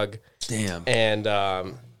old dog, Damn. and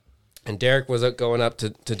Derek was going up to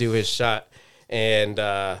do his shot, and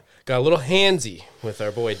got a little handsy with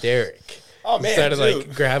our boy Derek. Oh, man, started like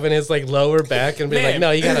dude. grabbing his like lower back and being like, Man. "No,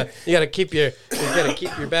 you gotta keep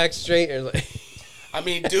your back straight." Or like, I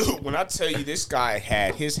mean, dude, when I tell you this guy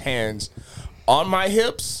had his hands on my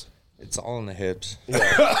hips, It's all in the hips.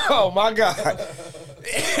 oh my god!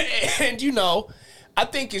 And I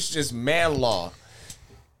think it's just man law.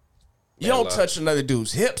 You don't law. touch another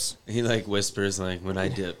dude's hips. He like whispers like, "When I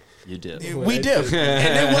dip, you dip." We dip,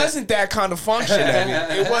 and it wasn't that kind of function.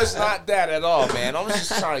 It was not that at all, man. I was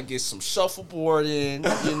just trying to get some shuffleboard in.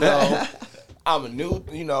 I'm a new,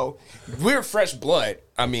 we're fresh blood.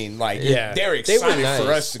 I mean, like, Yeah. they're They were excited for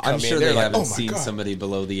nice. us to come I'm sure in. they They're like, haven't oh my seen god. somebody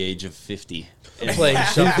below the age of 50. playing They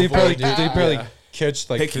shuffleboard, probably dude. catch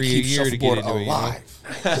like They could 3 a keep year to get shuffleboard into it. alive.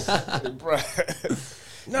 Bruh.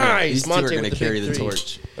 Nice. These two are Monte going with to carry big the three.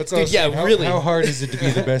 torch. That's what I was Dude, yeah, saying. How, really. How hard is it to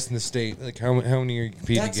be the best in the state? Like how many are you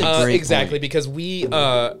competing That's against? a great Exactly, point. because we,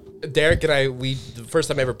 Derek and I, the first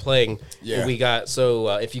time ever playing, Yeah. we got,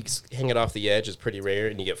 if you hang it off the edge, it's pretty rare,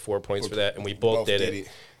 and you get 4 points for that, and we both did it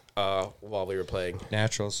while we were playing.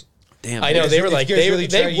 Naturals. Damn. I know, they were If like, you guys they really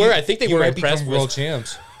try, were, I think they you were might impressed become world with,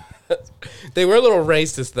 champs. they were a little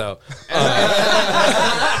racist, though.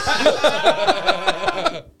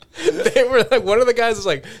 They were like, one of the guys was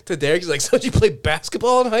like, to Derek, he's like, so did you play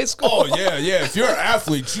basketball in high school? Oh, yeah. If you're an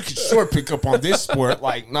athlete, you can sure pick up on this sport.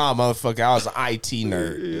 Like, nah, motherfucker, I was an IT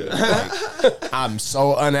nerd. Like, I'm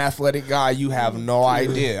so unathletic guy, you have no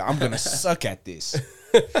idea. I'm going to suck at this.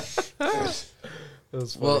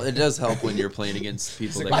 was funny. Well, it does help when you're playing against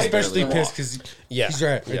people that I'm you especially barely pissed because Yeah. he's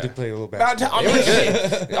right. I Yeah. did play a little Not- basketball. I mean,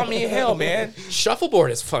 shit. I mean, hell, man.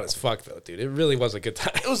 Shuffleboard is fun as fuck, though, dude. It really was a good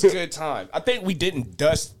time. It was a good time. I think we didn't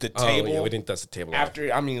dust the table. Oh, yeah, we didn't dust the table off.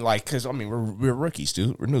 after. I mean, like, because I mean, we're rookies,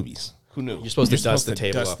 dude. We're newbies. Who knew? You're supposed to dust the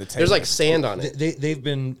table off. the There's like sand on it. They've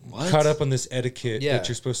been caught up on this etiquette Yeah. that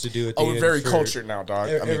you're supposed to do at the Oh, end. we're very for- cultured now, dog.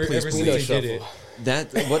 I mean, Ever, please, ever please. since they did it.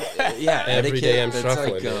 That what? Yeah, Every etiquette. day I'm that's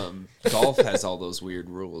shuffling, like man. golf has all those weird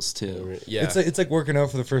rules too. Yeah. It's like working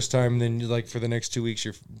out for the first time, then you like for the next 2 weeks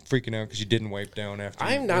you're freaking out because you didn't wipe down after.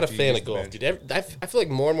 I'm not a after you fan used of the golf, bench. dude. I feel like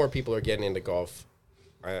more and more people are getting into golf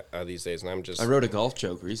these days, and I'm just. I wrote a golf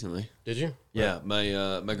joke recently. Did you? Yeah,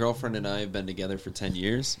 my girlfriend and I have been together for 10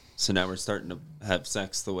 years, so now we're starting to have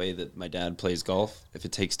sex the way that my dad plays golf. If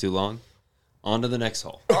it takes too long, on to the next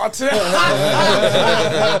hole.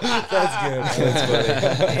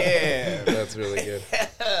 Yeah. That's really good.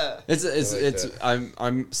 It's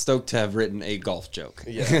I'm stoked to have written a golf joke.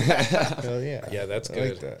 Yeah. Hell yeah. Yeah, that's I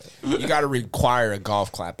good. like that. You got to require a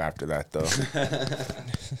golf clap after that, though.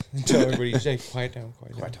 Tell everybody, hey, quiet down,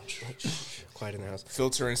 quiet down. Quiet in the house.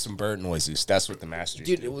 Filter in some bird noises. That's what the Masters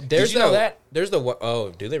do. Dude, there's Did you know that? There's the one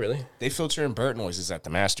oh, do they really? They filter in bird noises at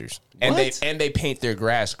the Masters, and What? they paint their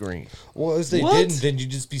grass green. Well, if they What? didn't, then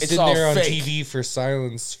you'd just be It's sitting all there on fake. TV for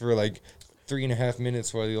silence for like 3.5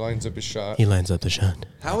 minutes while he lines up his shot. lines up the shot.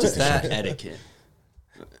 How is that etiquette?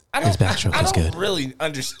 I don't, backstroke I was don't good. really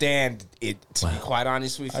understand it, to be quite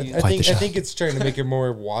honest with you. I think it's trying to make it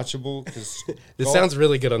more watchable because This sounds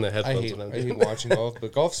really good on the I headphones. hate, when I'm I hate doing watching golf,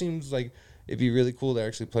 but golf seems like it'd be really cool to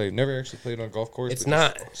actually play. Never actually played on a golf course. It's but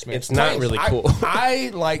not. just smash It's the not ball. really cool.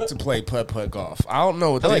 I like to play putt-putt golf. I don't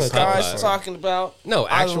know what I like this putt-putt. guy's talking about. No,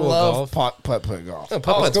 actual I love golf. putt-putt golf. No,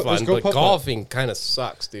 putt-putt's let's fun, go but putt-putt. golfing kind of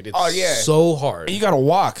sucks, dude. It's Oh, yeah. so hard. You got to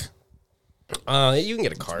walk. You can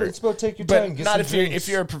get a It's cart. about take your But time. Get not some if you're drinks. if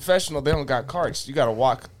you're a professional. They don't got carts. You got to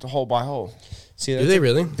walk the hole by hole. See, Do that's they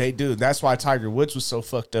really? They do. That's why Tiger Woods was so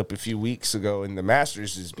fucked up a few weeks ago in the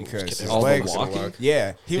Masters, is because his All the legs. walking?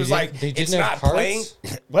 Yeah, he was didn't- like, they didn't it's have not carts? playing.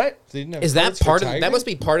 What? They didn't have Is that carts for part of Tiger? that? Must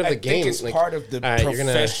be part of the I game. think it's like- part of the All right, you're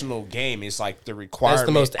gonna- professional game. Is like the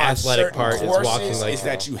requirement. most on athletic certain part is courses walking, like, is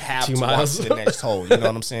that you have 2 to miles. walk to the next hole. You know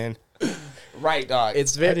what I'm saying? Right, dog.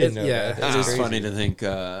 It's very. didn't know yeah. that. It's just crazy. funny to think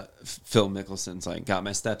Phil Mickelson's like got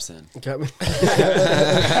my steps in. Got me.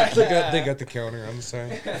 they got the counter on the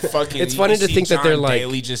side. fucking. It's you funny to see think that John they're, like,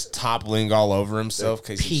 Daly just toppling all over himself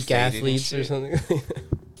because Peak athletes or something.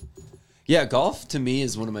 Yeah, golf to me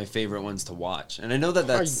is one of my favorite ones to watch, and I know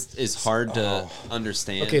that is hard to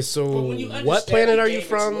understand. Okay, so what planet are you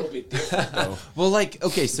from? Well, like,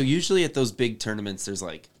 okay, so usually at those big tournaments, there's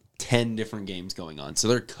like 10 different games going on, so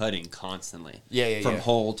they're cutting constantly. Yeah, from yeah.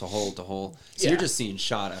 hole to hole to hole. So Yeah. you're just seeing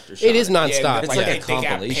shot after shot. It is nonstop. Yeah, It's like like they, a they got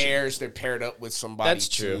compilation. pairs. They're paired up with somebody. That's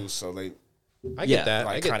true. Too, so they I Yeah, get that.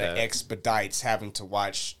 I like get kind of that. expedites having to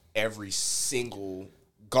watch every single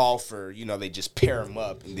golfer. You know, they just pair them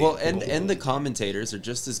up. And then, Well, and the commentators are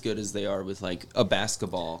just as good as they are with like a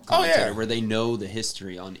basketball Oh, yeah. commentator, where they know the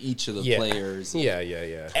history on each of the Yeah. players. Yeah.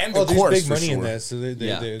 and the Oh, there's course big for money in sure. that, so they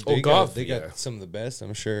Yeah. Oh, golf, They got yeah. some of the best,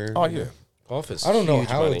 I'm sure. Oh yeah, Golf is. I don't know huge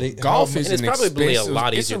how money. they golf how- is And it's an probably a expensive-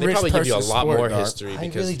 lot it's a easier. They rich probably give you a person's lot sport, more dog. history I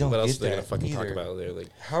because really don't what else get are they gonna that fucking talk either. about there? Like,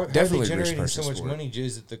 How are they Definitely rich generating so person's much sport. money?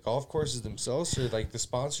 Is it the golf courses themselves or like the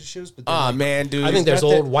sponsorships? But then, Ah like, man, dude. I think there's not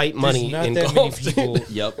that- old white there's money not in that golf. many people.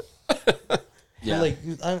 Yep. Yeah. Like,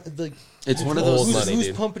 like It's one of Old those. money, who's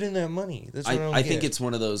dude. pumping in that money? That's what I don't I think get. it's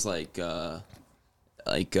one of those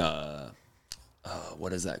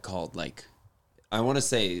what is that called? Like, I want to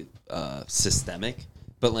say systemic,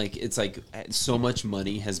 but like it's like so much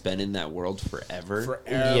money has been in that world forever.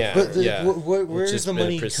 yeah, But yeah. where's just the been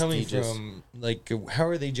money coming prestigious. from? Like, how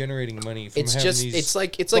are they generating money from It's having just these it's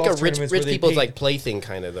like a golf rich tournaments where they people's pay- like plaything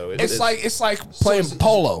kind of though. it's like playing is it-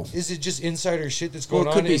 polo. Is it just insider shit that's Well, going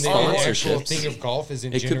it could on? be and the actual sponsorships. thing of golf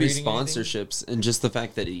isn't It could be generating anything? sponsorships and just the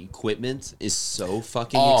fact that equipment is so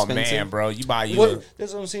fucking Oh expensive. man, bro, you buy you. What-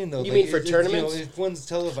 That's what I'm saying though. You mean for tournaments? if one's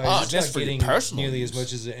televised, Oh, it's just not for getting personal nearly use. as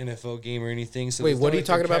much as an NFL game or anything. So Wait, it's what not are you like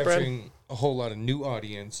they're talking about, Brad? capturing a whole lot of new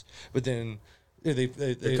audience, but then they Here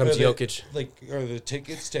comes are they- Jokic. Like, are the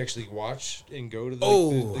tickets to actually watch and go to the,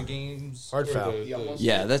 Oh. the games? Hard or foul.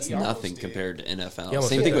 Yeah, that's He almost nothing did. compared to NFL. He almost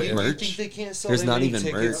Same did thing that, with yeah. You merch. think they can't sell There's that not many even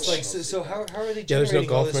tickets? merch. Like, so how are they there's no generating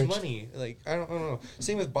all golf this merch. money? Like, I don't know.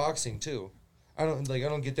 Same with boxing too. I don't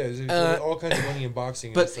get that. There's all kinds of money in boxing.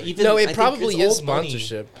 and But it's like, even No, I it think probably it's is old money.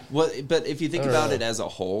 sponsorship. Well, but if you think I don't about know. it as a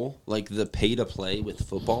whole, like the pay to play with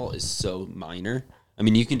football is so minor. I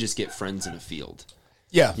mean, you can just get friends in a field.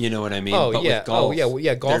 Yeah. You know what I mean? Oh, But yeah. with golf, Oh, yeah. Well,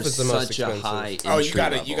 yeah, golf there's is the most such a expensive. high Oh, you entry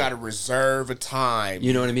gotta level. reserve a time.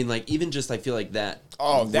 You know what I mean? Like even just I feel like that.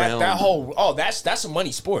 Oh, that realm- whole that's a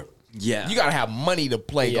money sport. Yeah. You gotta have money to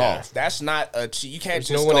play Yeah. golf. That's not a you can't There's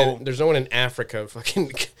just no one. go. There's no one in Africa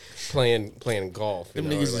fucking playing golf. You Them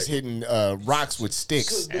know, niggas or is like- hitting rocks with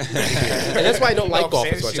sticks. and that's why I don't like I'm golf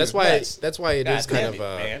saying? as much. Shit That's is why. nuts. That's why it God is kind damn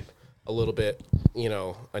of it, man. a little bit,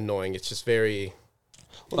 annoying. It's just very.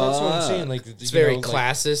 Well, that's what I'm saying. Like, It's very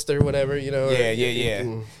classist or whatever. You know. Yeah, or yeah, you yeah.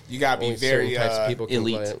 can- You gotta be only very certain types of people can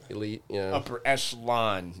elite. play it. Elite. Yeah. upper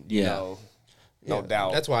echelon. You Yeah. know, no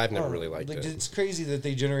doubt. That's why I've never really liked like, it. It's crazy that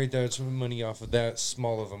they generate that much money off of that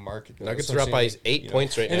small of a market. though. Nuggets That's are what up I'm by saying. 8 You know.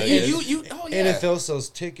 points right now. And yeah. you oh yeah. NFL sells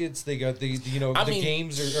tickets. They got the I the mean-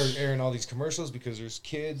 games are airing all these commercials because there's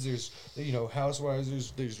kids, there's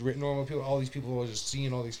housewives, there's normal people. All these people are just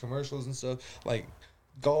seeing all these commercials and stuff. Like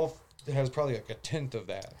golf has probably like a tenth of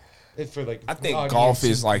that. For like, I think audience golf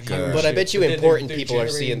is and like a- viewership. But I bet you But then important they're people are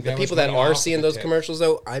generating seeing the that people much that money are off seeing the those tip. commercials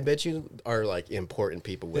though. I bet you are like important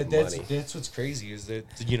people with That's money. what's crazy is that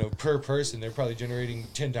per person they're probably generating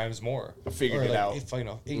 10 times more. I figured Or it like, out. If,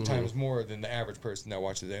 8 times more than the average person that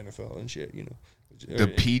watches the NFL and shit. The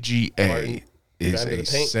PGA Martin, is Drive to a the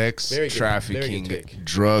Paint. sex Very good trafficking, take.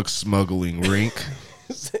 drug smuggling rink.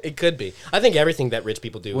 It could be. I think everything that rich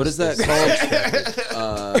people do. What is that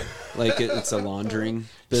called? Like it's a laundering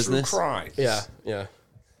business. True crime. Yeah, yeah.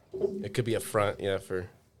 It could be a front, yeah, for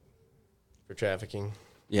trafficking.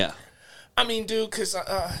 Yeah. I mean, dude, because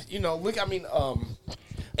look, I mean, all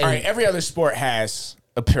right, every other sport has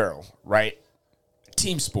apparel, right?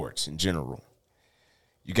 Team sports in general.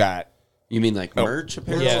 You got You mean like merch?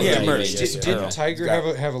 Apparently. Yeah, yeah, yeah, merch. yeah, Just yeah. apparel. Didn't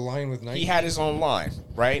Tiger have a line with Nike? He had his own line,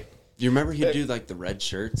 right? You remember he'd do like the red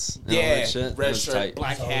shirts? And all Yeah, that shit? That red was shirt, tight.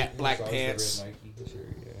 black hat, black It's always the red pants. Nike shirt,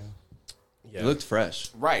 yeah. He Yeah. looked fresh.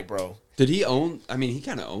 Right, bro. Did he own? I mean, he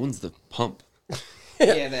kind of owns the pump.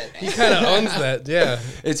 Yeah, that. He kind of owns that, yeah.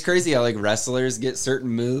 It's crazy how like wrestlers get certain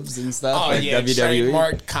moves and stuff. Oh like yeah, WWE.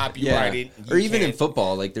 trademark, Yeah. copyrighted. Or You even in can't-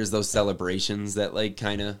 football, like there's those celebrations that like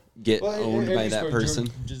kind of get owned by that person.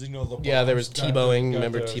 Yeah, there was Tebowing. Got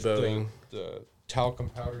Remember the- Tebowing? The talcum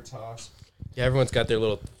powder toss. Yeah, everyone's got their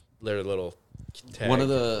little tag.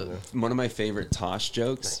 One of my favorite Tosh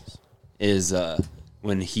jokes is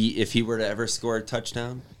when if he were to ever score a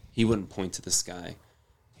touchdown, he wouldn't point to the sky.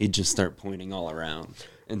 He'd just start pointing all around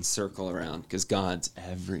and circle around because God's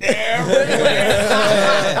everywhere.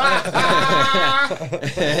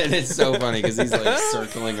 And it's so funny because he's like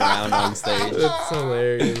circling around on stage. That's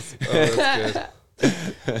hilarious. Oh, that's good.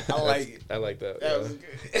 I like it. I like that. That yeah.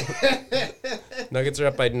 was good. Nuggets are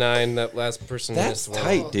up by 9. That last person That's missed one.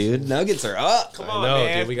 tight, dude. Nuggets are up. Come I on, know,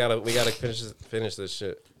 man. dude. We gotta finish this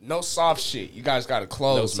shit. No soft shit. You guys got to No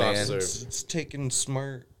close, soft man. serve. It's taking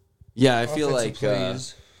smart. Yeah, I feel offensive like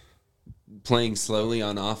plays. playing slowly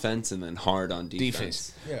on offense and then hard on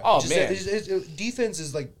defense. Defense. Yeah. Oh, Just man. defense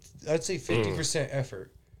is like I'd say 50%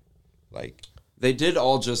 effort. Like They did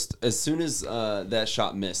all just as soon as that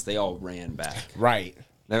shot missed, they all ran back. Right.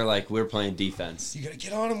 They're like, we're playing defense. you gotta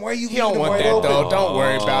get on him. Why are you He leaving don't him want wide that open? though. Don't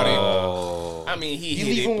worry about it. I mean, he You hit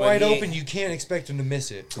leave it, him but wide he open, ain't- you can't expect him to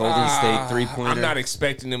miss it. Golden State 3-pointer. I'm not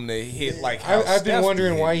expecting him to hit like how I've been Steph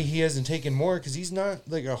wondering did. why he hasn't taken more because he's not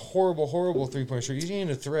like a horrible 3-point shooter. He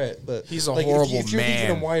ain't a threat, but He's a like, horrible if you're leaving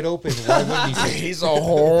man. him wide open, why wouldn't he? take it? He's a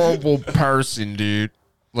horrible person, dude.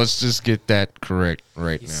 Let's just get that correct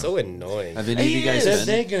right He's now. so annoying. Have any of you guys That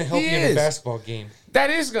been? ain't gonna help He you in is. a basketball game. That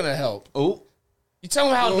is gonna help. Oh, You tell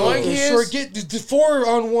him how annoying he Sure, is. get the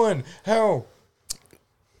 4-on-1. How?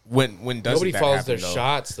 When does Nobody that follows happen, their though?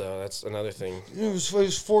 shots though. That's another thing. It was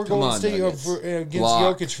 4 Come Golden on, State Nuggets. against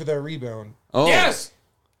Block. Jokic for that rebound. oh, Yes.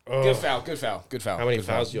 Good foul. Good foul. Good foul. How many good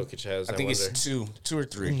foul. fouls Jokic has? I think wonder. it's two or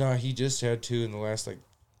three. Nah, he just had 2 in the last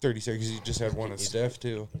 30 seconds. He just had one on Steph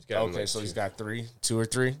too. He's got Okay, so he's got 2 or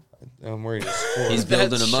 3. I'm worried it's 4. He's That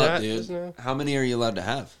building them up, shot dude. just now? How many are you allowed to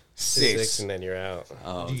have? 6 and then you're out.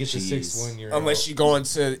 Oh, you get the jeez. 6th one, you're Unless out. you go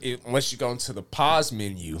into the pause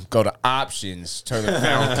menu, go to options, turn the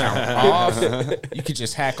foul count off. You could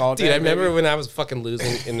just hack all day. Dude, I remember baby. when I was fucking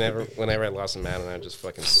losing and whenever I lost a Madden, I would just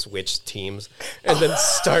fucking switch teams and then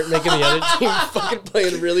start making the other team fucking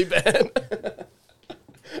playing really bad.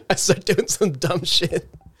 I started doing some dumb shit.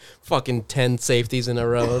 Fucking 10 safeties in a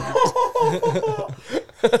row.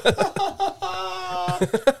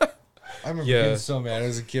 I remember Yeah. getting so mad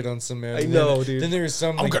as a kid on some Madden. I know, Then- dude. Then there was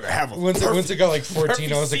some. I'm Like, gonna have a once it got like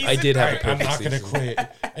 14, I was like, perfect I did have a "Alright, I'm perfect not gonna season.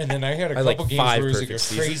 quit. And then I had a I had, like, couple games 5 where it was like a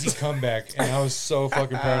perfect crazy seasons. comeback, and I was so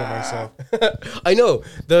fucking proud of myself. I know.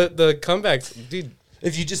 The comebacks, dude.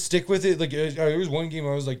 If you just stick with it, like there was one game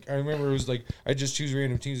I was like, I remember it was like I just choose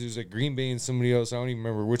random teams. It was like Green Bay and somebody else. I don't even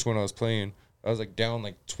remember which one I was playing. I was like down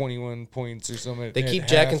like 21 points or something. They at keep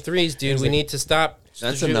half. jacking threes, dude. We like- need to stop.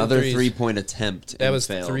 That's shooting another threes. 3-point attempt. That and was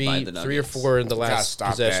fail three, by the three or Nuggets. four in the last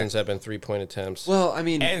stop possessions that. have been 3-point attempts. Well, I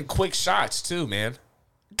mean, And quick shots too, man.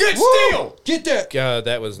 Good Woo! steal. Get that. God,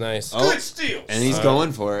 that was nice. Oh. Good steal. and he's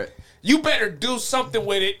going for it. You better do something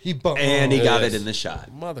with it, He bumped. And he Oh, got yes. it in the shot.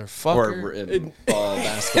 motherfucker. Or ball,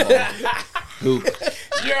 basketball, hoop.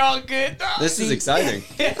 You're all good. Dog. This is exciting.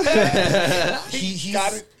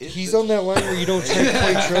 He's on that line where you don't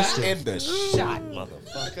quite trust him. in the shot,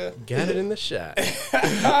 motherfucker. Got it in the shot.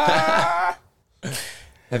 Have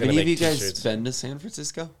gonna any of make you guys t-shirts. been to San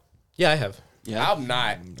Francisco? Yeah, I have. Yeah. I'm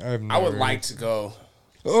not. I've I would never- like to go.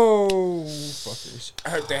 Oh, fuckers. I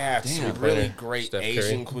heard they have some Damn. really great Steph Curry.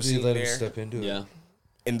 Asian They cuisine let him there step into it. Yeah.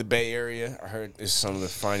 in the Bay Area. I heard it's some of the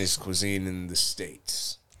finest cuisine in the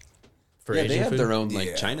states. For Yeah, Asian they have food. their own like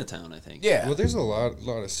Yeah. Chinatown, I think. Yeah. Well, there's a lot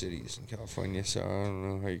of cities in California, so I don't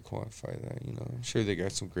know how you quantify that. You know, I'm sure they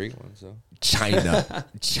got some great ones though. China.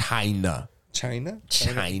 China. China.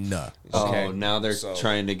 Oh, now they're So-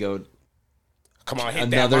 trying to go Come on, hit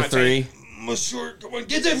another that, Monte. 3. Monsieur, come on,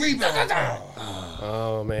 get that rebound.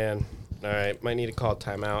 Oh man. All right, might need to call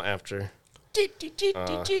timeout after.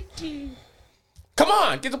 Come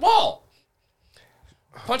on, get the ball.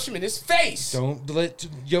 Punch him in his face. Don't let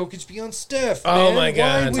Jokic be on Steph. Oh man. my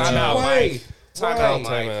God, Why would you? timeout, Why? Mike. Timeout,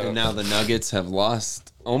 Mike. And now the Nuggets have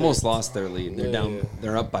almost lost their lead. They're down.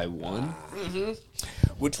 They're up by 1.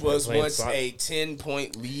 Which was Playing once soft. a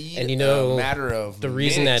 10-point lead. And you know, a matter of the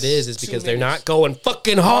reason minutes, that is 2 because they're minutes. not going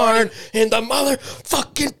fucking hard in the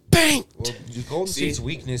motherfucking paint. Well, the Golden See? State's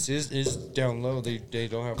weakness is down low. They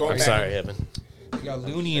don't have. Go I'm back. sorry, Evan. They got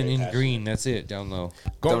Looney and in green. That's it. Down low.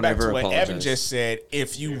 Going Don't back ever to what Evan apologize. just said,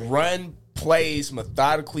 if you run plays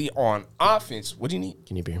methodically on offense, what do you need?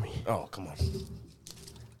 Can you beer me? Oh, come on.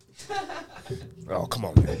 Oh, come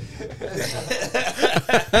on, man.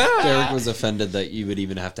 Derek was offended that you would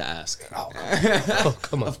even have to ask. Oh,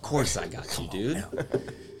 come on. Of course I got you, dude.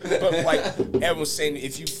 But like Evan was saying,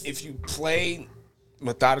 if you play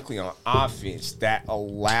methodically on offense, that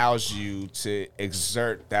allows you to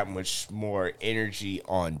exert that much more energy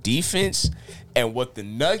on defense. And what the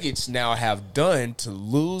Nuggets now have done to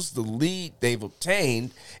lose the lead they've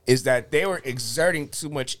obtained is that they were exerting too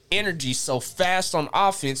much energy so fast on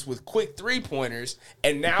offense with quick 3-pointers,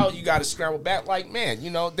 and now you got to scramble back. Like, man, you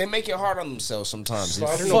know, they make it hard on themselves sometimes. It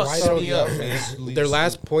I don't know why fucks they don't me up, man. Their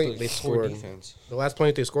last point they Poor scored. defense. The last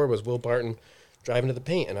point they scored was Will Barton driving to the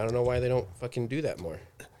paint, and I don't know why they don't fucking do that more.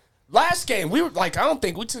 Last game, we were like, I don't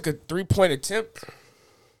think we took a 3-point attempt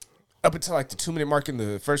up until like the 2-minute mark in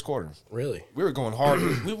the first quarter. Really? We were going hard.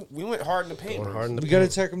 we went hard in the paint. Going hard in the We got to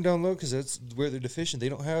attack them down low because that's where they're deficient. They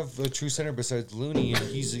don't have a true center besides Looney, and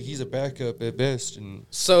he's a backup at best. And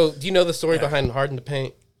So, do you know the story behind hard in the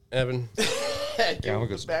paint, Evan? Gamma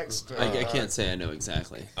goes. I can't say I know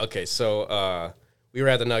exactly. Okay, so we were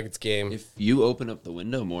at the Nuggets game. If you open up the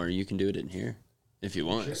window more, you can do it in here if you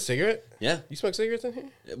want. Cigarette? Yeah, You smoke cigarettes in here?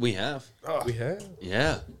 we have. We have.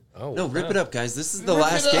 Yeah. Oh, No, rip wow. it up, guys. This is the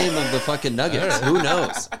last game of the fucking Nuggets. Who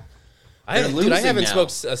knows? I They're dude, I losing haven't now.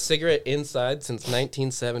 smoked a cigarette inside since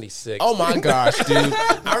 1976. Oh my gosh, dude!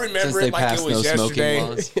 I Since remember they it like passed it was no smoking yesterday.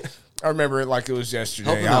 laws. I remember it like it was yesterday.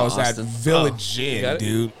 Help him I out, was Austin. at Village got Inn, it?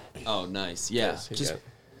 dude. Oh, nice. Yeah. Yes, you Just got it.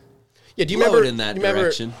 Yeah, do you blow remember it in that you remember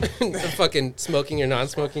direction. the fucking smoking or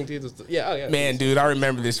non-smoking dude? Yeah, oh yeah. Man, dude, I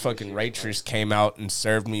remember this fucking waitress came out and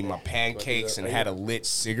served me my pancakes and had a lit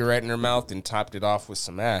cigarette in her mouth and topped it off with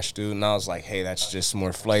some ash, dude. And I was like, hey, that's just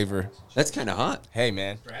more flavor. That's kind of hot. Hey,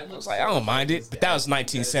 man. I was like, I don't mind it. But that was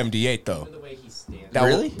 1978, though. The way he stands.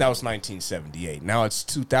 Really? That was 1978. Now it's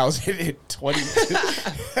 2022.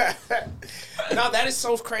 No, that is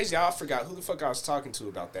so crazy. I forgot who the fuck I was talking to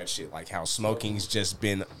about that shit. Like how smoking's just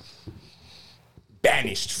been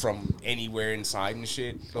banished from anywhere inside and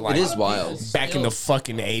shit. But like, It is wild. Back in the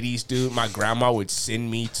fucking 80s, dude, my grandma would send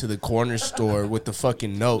me to the corner store with the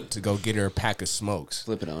fucking note to go get her a pack of smokes.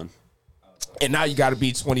 Flip it on. And now you got to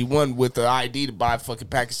be 21 with the ID to buy a fucking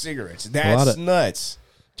pack of cigarettes. That's nuts.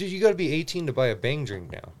 Dude, you got to be 18 to buy a bang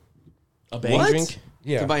drink now. A bang What? drink?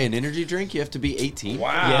 Yeah. To buy an energy drink, you have to be 18.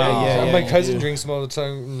 Yeah, My you cousin do. drinks them all the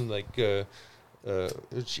time. And like, I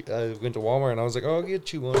went to Walmart and I was like, "Oh, I'll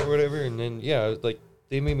get you one or whatever." And then like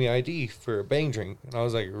they made me ID for a bang drink, and I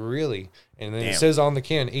was like, "Really?" And then Damn. it says on the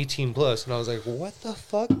can 18 plus, and I was like, "What the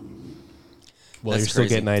fuck?" Well, That's you're still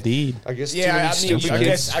crazy. getting ID'd. I guess Yeah, too many I mean, stupid I kids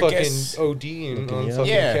guess- I fucking guess- ODing on yeah.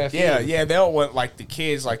 fucking Yeah, caffeine. yeah. They don't want like the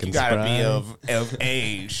kids. Like you gotta be Sprite. of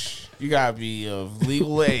age. You gotta be of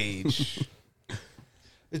legal age.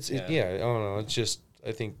 Yeah, I don't know. It's just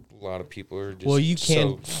I think a lot of people are just. Well, you so-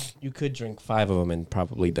 can. You could drink 5 of them and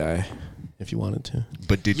probably die if you wanted to.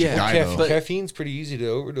 But did Yeah, you die caf- though? but- caffeine's pretty easy to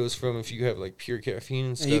overdose from if you have like pure caffeine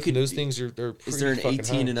and stuff. you could- and those things are pretty Is there an fucking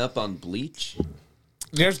 18 high. and up on bleach?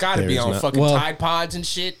 There's got to be There's on not- fucking well- Tide Pods and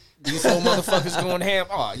shit. These little motherfuckers going ham.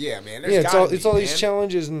 Oh yeah, man. There's Yeah, gotta it's all be, these man.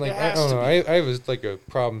 challenges and like There I has don't to know. be. I have like a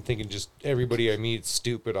problem thinking just everybody I meet is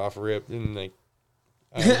stupid off rip and like.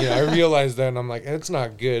 I realize that and I'm like it's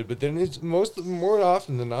not good, but then it's more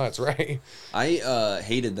often than not it's right. I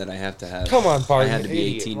hated that I have to have. Come on, I Barton, had to be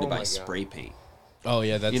idiot. 18 Oh to my buy God. spray paint. Oh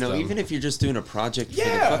yeah, that's dumb. Even if you're just doing a project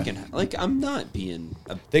Yeah. for the fucking like, I'm not being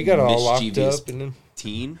a They got all locked mischievous up and then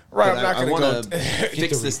teen. Right, but I'm not I gonna wanna go-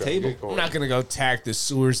 fix this table. I'm not gonna go tag the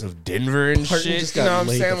sewers of Denver and Barton shit. just You got know what I'm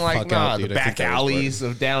laid saying? the Like, fuck nah, out, the dude. I think back that was alleys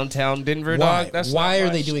of downtown Denver. Why? Dog. That's Why not are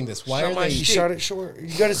my they shit. doing this? Why Not are my they? you shit. shot it short.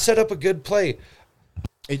 You got to set up a good play.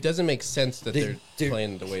 It doesn't make sense that They- they're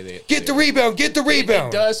playing the way they Get the rebound. Get the It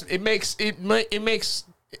rebound. does. It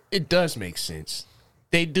does make sense.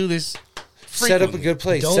 They do this. Set up a frequently. good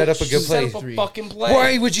play. Don't Set up a good Set play. up a fucking play.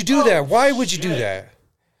 Why would you do that? Why would you do shit. that?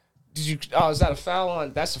 Did you? Oh, is that a foul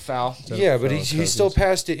on? That's a foul. Yeah, but Fellow he still Cousins.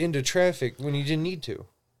 passed it into traffic when he didn't need to.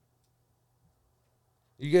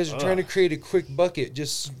 You guys are trying to create a quick bucket.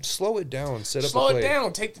 Just slow it down. Set up Slow a play. it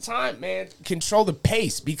down. Take the time, man. Control the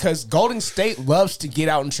pace because Golden State loves to get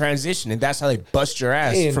out in transition, and that's how they bust your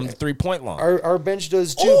ass And from the 3-point line. Our bench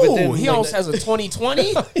does too, Ooh, but then he like, almost has a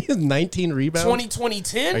 20-20, He has 19 rebounds.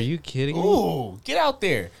 20-20-10. Are you kidding me? Ooh, get out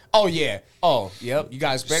there. Oh, yeah. Oh, yep. You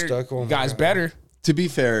guys better. Stuck, oh You my guys God. better. To be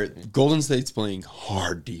fair, Golden State's playing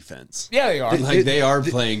hard defense. Yeah, they are. Like they are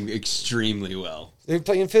playing extremely well. they're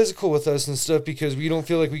playing physical with us and stuff because we don't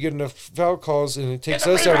feel like we get enough foul calls, and it takes Get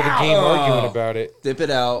the us out of the game rebound. arguing about it. Dip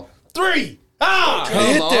it out. 3. Ah! Come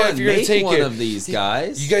hit that on, if you're gonna make take one it. of these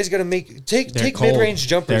guys. You guys got to take They're mid cold. range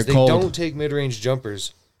jumpers. They're They cold. don't take mid range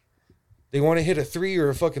jumpers. They want to hit a 3 or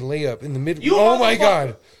a fucking layup in the mid. You Oh my motherfucker.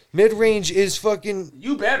 god, mid range is fucking.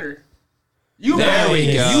 You better. You There better. we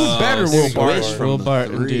go. You better, Will Switch Barton. from Will the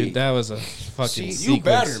Barton, three. dude, that was a fucking See, You sequence.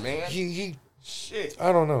 better, man. He Shit.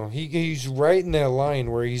 I don't know. He's right in that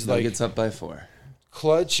line where he's like Nuggets up by 4.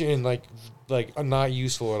 clutch and like not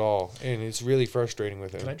useful at all, and it's really frustrating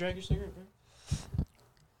with Can I him. drag your cigarette, bro?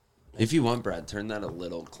 If you want, Brad, turn that a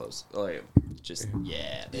little close. Oh, yeah. Just,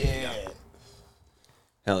 yeah. There you go. Yeah.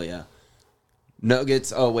 Hell yeah.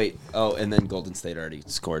 Nuggets. Oh, wait. Oh, and then Golden State already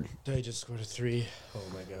scored. They just scored a 3. Oh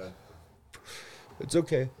my god. It's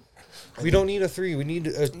okay. We don't need a 3. We need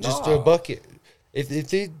just a bucket. If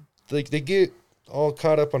they they get all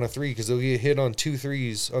caught up on a 3 because they'll get hit on 2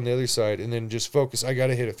 threes on the other side, and then just focus. I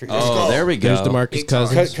gotta hit a 3. Oh, there we go. There's DeMarcus Big time.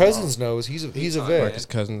 Cousins. Cousins knows he's a vet. DeMarcus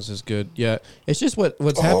Cousins is good. Yeah, it's just what's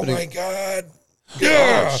Oh happening. my god.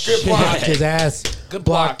 Good block. Blocked his ass. Good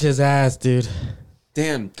Blocked block. his ass, dude.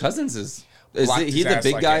 Damn, Cousins is Blocked he his the ass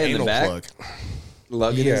big like guy an in the anal back? plug.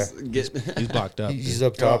 Lugging Yeah. his, get, He's blocked up. He's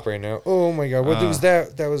up top right now. Oh my god. What was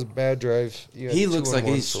that? That was a bad drive. You had he 2 looks on like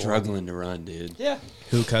 1 he's for 1. struggling to run, dude. Yeah.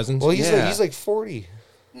 Who Cousins? Well, Yeah. he's like 40.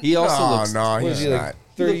 He also looks. no, What is he's he not. like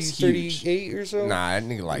 30, looks huge. 38 or so? Nah, that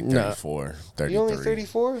nigga like Nah. 34, He only 33.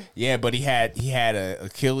 34? Yeah, but he had a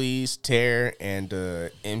Achilles tear and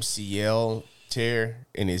a MCL tear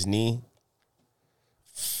in his knee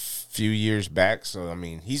few years back. So I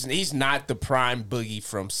mean, he's not the prime boogie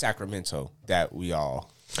from Sacramento that we all.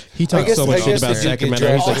 He talks guess- so I much shit guess about they did get Sacramento.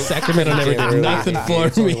 He's like, drafted. Sacramento never Yeah, did really. nothing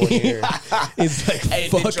It's for only 1 me. year. He's like, Hey,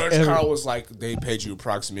 fuck then George every- Karl was like, they paid you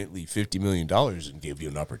approximately $50 million and gave you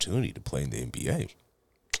an opportunity to play in the NBA.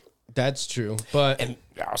 That's true, but And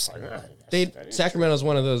I was like, Sacramento's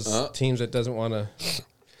one of those teams that doesn't want to.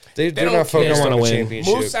 They're don't not care. focused They on don't a wanna win.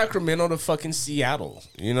 championship. move Sacramento to fucking Seattle,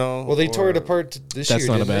 you know? Well, they tore it Or- apart this That's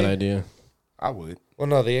year. not a didn't bad they? idea. I would. Well,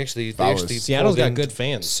 no, they actually I was- Seattle's pulled got in good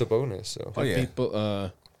fans. Sabonis. So Oh, yeah.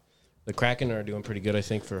 People, the Kraken are doing pretty good, I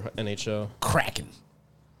think, for NHL. Cracking.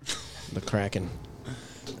 The Kraken.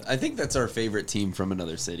 I think that's our favorite team from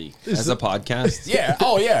another city as a podcast. Yeah.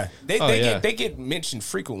 Oh, yeah. They yeah. get mentioned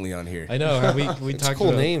frequently on here. I know. We it's a talked cool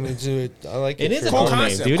about name. I like it. It is a for cool them. name,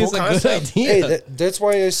 concept, dude. cool It's a concept. good Hey, idea. that's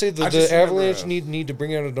why I say I the just remember, Avalanche need to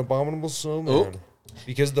bring out an abominable snowman.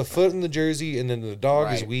 Because the foot in the jersey and then the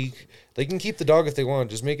dog is Right. weak. They can keep the dog if they want.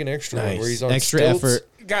 Just make an extra one where Nice. he's on Extra stilts.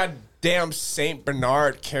 effort. Goddamn Saint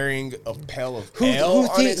Bernard carrying a pail of Who- ale who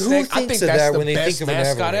on think- its who neck. I thinks think of that's that the when they best think of an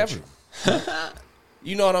mascot avalanche? ever.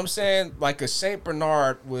 You know what I'm saying? Like a Saint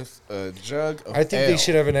Bernard with a jug of I think ale. they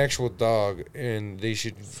should have an actual dog, and they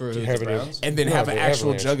should For who, have the an Browns? and then No, have an the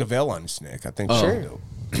actual Avalanche. jug of ale on his neck. I think Sure. so.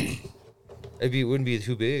 It wouldn't be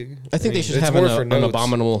too big. I think they should it's have more an for notes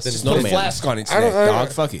abominable than- Put a snowman. flask on its I neck, don't- I- dog.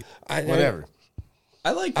 Fuck it. I- Whatever.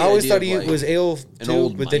 I like. The I always idea thought of, he like, was ale an too,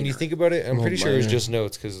 old but then you miner. think about it, I'm pretty sure it was just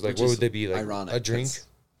notes because like Which what is would they be like? ironic, A drink? that's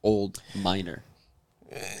old minor.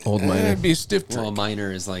 Old miner. It'd be a stiff drink. Well, a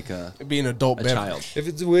minor is like a It'd be an adult beverage. child. If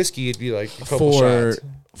it's a whiskey, it'd be like a couple For shots.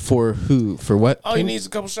 for who? For what? All he needs is a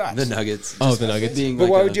couple shots. The Nuggets. Oh, the Nuggets. Being But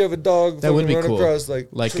like why a- would you have a dog That would fucking be run cool. across like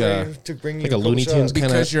Like terrain to bring you like a couple Looney Tunes shots? kinda-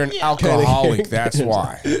 Because you're an alcoholic, that's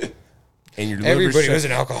why. And your liver Everybody was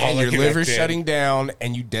an alcoholic And your back liver's then. shutting down,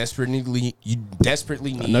 and you desperately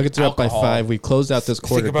need Nuggets are up by alcohol. 5. We closed out this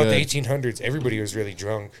quarter. Think about good. the 1800s. Everybody was really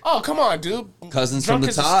drunk. Oh, come on, dude. Cousins Drunk from the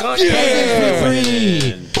as a top. skunk.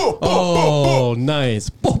 Oh, nice.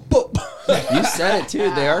 Boop, boop. You said it too.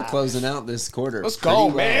 They are closing out this quarter. Let's pretty go,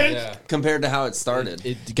 well man. Compared to how it started.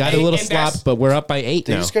 It got a little And slop, that's- but we're up by 8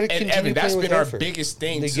 They now. just got to And continue Evan, that's playing with been our effort. biggest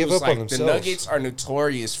thing. They too, give is up on like, the themselves. Nuggets are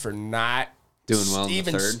notorious for not Doing well in the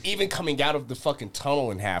even third. even coming out of the fucking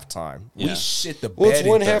tunnel in halftime. Yeah. We shit the bed. Well, it's in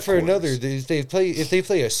one third half or quarters. another. They play if they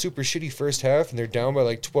play a super shitty first half and they're down by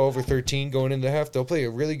like 12 or 13 going into half. They'll play a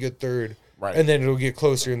really good third, Right. and then it'll get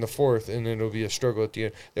closer in the fourth, and then it'll be a struggle at the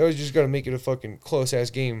end. They always just got to make it a fucking close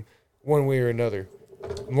ass game, one way or another.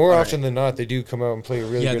 More often than not, they do come out and play a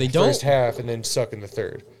really Yeah, good they don't- first half and then suck in the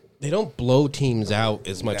third. They don't blow teams out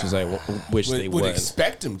as much as I wish they would would.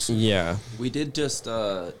 expect them to. Yeah. We did just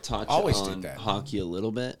touch Always on did that. hockey a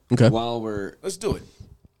little bit. Okay. While we're Let's do it.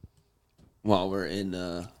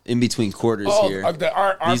 in between quarters Oh, here. our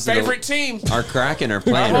These are the- favorite team. Our Kraken are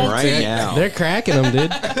playing Our home right team. now. They're cracking them,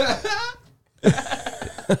 dude.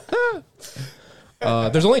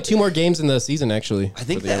 There's only 2 more games in the season, actually. I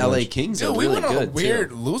think for the LA Avalanche. Kings Dude, are we really went on a good weird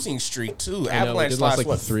too. losing streak too. I know, we Avalanche did lost like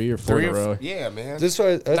what 3 or 4 in a row. Yeah, man. That's why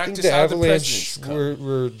I Knocked think us the out of the Avalanche President's Cup.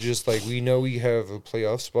 were just like we know we have a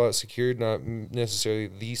playoff spot secured, not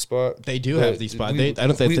necessarily the spot. They do but have the spot. we- I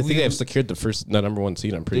don't think. we- I think we- they have secured the number 1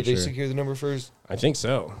 seed. I'm pretty Did they sure. secure the number first I think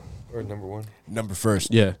so. or number one? Number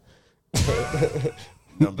first. Yeah.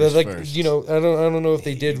 But like first. I don't know if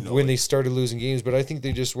they did when they started losing games, but I think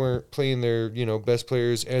they just weren't playing their best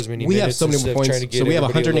players as many. We have minutes so many instead of points. trying to get So we have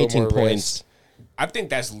everybody a little 118 more points. rest. I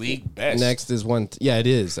think that's league best. Next is one. Yeah, it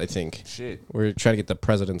is. I think. Shit. We're trying to get the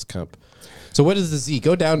President's Cup. So what is the Z?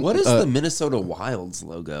 Go down. What is the Minnesota Wilds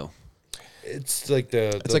logo? It's like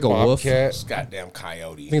it's like a wolf. Bobcat. This goddamn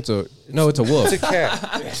coyote. I think it's a no. It's a wolf. It's a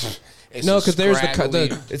cat. It's No, a because there's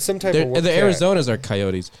scraggly- It's some type of wolf the cat. Arizonas are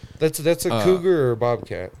coyotes. That's a cougar or a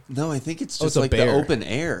bobcat. No, I think it's Oh, just it's a like the bear. open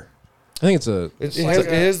air. I think it's a. It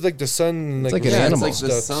has like the sun, like like an reflecting animal. It's like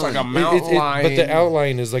the stuff. sun. It's like a It- mountain lion. but the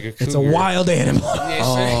outline is like a cougar. It's a wild animal.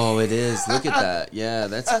 Oh, it is. Look at that. Yeah,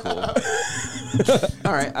 that's cool.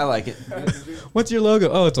 All right, I like it. What's your logo?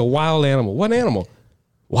 Oh, it's a wild animal. What animal?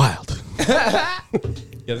 Wild. Yeah,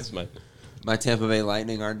 this is mine. My Tampa Bay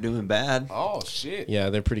Lightning aren't doing bad. Oh shit. Yeah,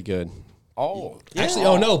 they're pretty good. Oh. Actually,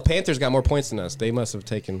 oh no, Panthers got more points than us. They must have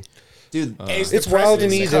taken. Dude, It's wild to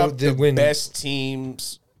me Cup, that the when- best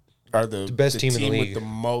teams are the best team in the league. with the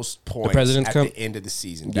most points President's at Cup? the end of the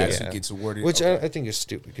season. That's Yeah. who gets awarded. Which Okay. I think is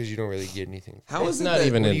stupid because you don't really get anything. how It's is it not that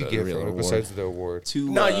even What in do you the get real from it award. besides the award? to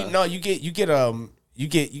No, you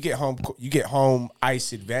get home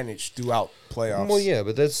ice advantage throughout playoffs. Well, yeah,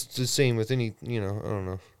 but that's the same with any. I don't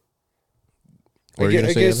know. What I were you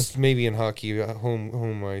guess, gonna say, maybe in hockey,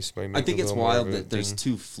 home ice might make I think it a it's little more wild of a that there's thing,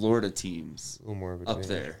 2 Florida teams a little more of a up thing.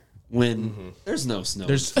 there when there's no snow.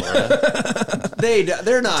 There's- in Florida.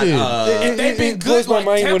 they're not. Dude. And they've been It good. blows my Like,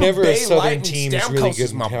 mind Tampa whenever a Bay Southern Lightning, team is Stamkos really good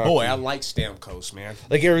is in my hockey. boy. I like Stamkos, man.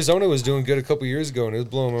 Like Arizona was doing good a couple years ago, and it was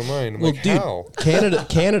blowing my mind. I'm Well, like, dude, how?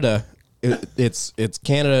 Canada. It's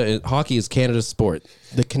Canada. Hockey is Canada's sport.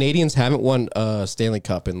 The Canadians haven't won a Stanley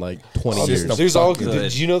Cup in like 20 years. There's all. good.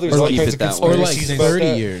 Did you know there's Or all keep kinds it of that way. or like conspiracies about 30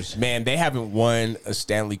 that? years. Man, they haven't won a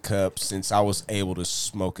Stanley Cup since I was able to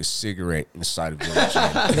smoke a cigarette inside of Village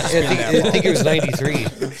Inn. I think it was '93.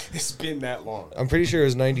 It's been that long. I'm pretty sure it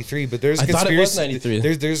was '93, but there's a I thought it was conspiracy.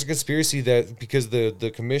 93. There's a conspiracy that because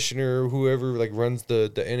the commissioner, whoever like runs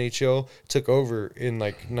the NHL, took over in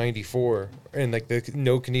like '94, and like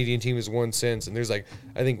no Canadian team has won since. And there's like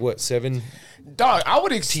I think 7 Dog, I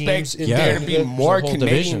would expect Teams in there to Canada. be There's more a whole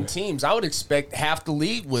Canadian division. teams. I would expect half the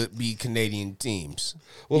league would be Canadian teams.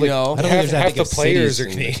 Well, you like, know? I don't think half, there's that half big the of players cities are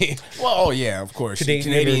in- Canadian. Well, oh yeah, of course.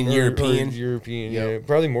 Canadian, or European. European, Yep. yeah,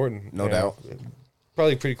 probably more than No half. doubt.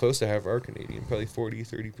 Probably pretty close to half are Canadian, probably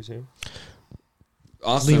 40-30%.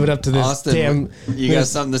 Austin, Leave it up to this Austin, damn- You got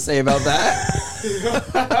something to say about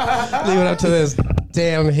that? Leave it up to this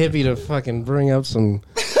damn hippie to fucking bring up some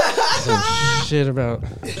shit about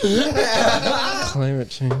climate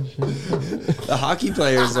change. The hockey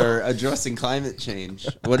players are addressing climate change.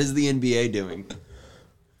 What is the NBA doing?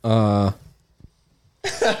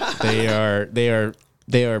 They are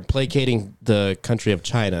they are placating the country of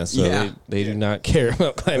China, so Yeah. they do not care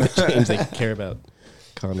about climate change. They care about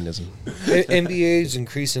communism. NBA is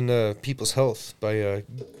increasing people's health by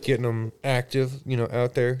getting them active,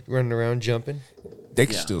 out there running around, jumping. They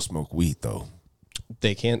can Yeah. still smoke weed though.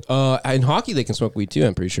 They can't. In hockey, they can smoke weed too.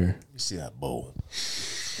 I'm pretty sure. You see that bowl?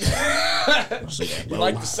 You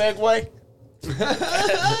like the segue?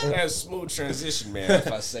 That's a smooth transition, man.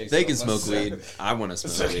 If I say They so can smoke myself. weed. I want to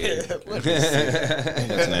smoke weed.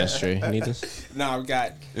 That's an ashtray. You need this? No, I've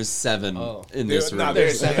got. There's 7 in There- this nah, room.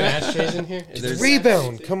 there's- 7 ashtrays in here. There's-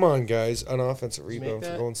 Rebound. Come on, guys. An offensive rebound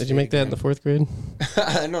for Golden State. Did you make that in the 4th grade?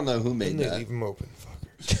 I don't know who made They that. leave them open.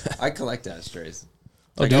 Fuckers. I collect ashtrays.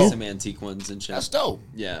 Oh, I do got you? some antique ones and shit. That's dope.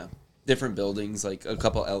 Yeah. Different buildings, like a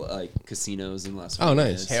couple casinos in Las Vegas. Oh,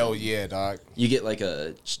 nice. Hell yeah, dog. You get like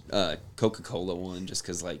a Coca-Cola one just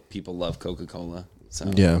because like people love Coca-Cola.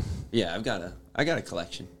 So Yeah. yeah, I got a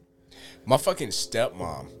collection. My fucking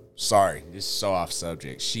stepmom. Sorry, this is so off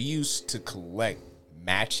subject. She used to collect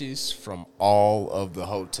matches from all of the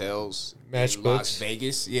hotels in Las Matchbooks?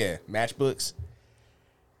 Vegas. Yeah, matchbooks.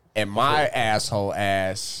 And my asshole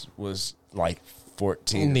ass was like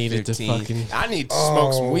 14, Needed to 15. fucking- I need to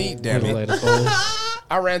smoke some weed, damn it. Light a bowl.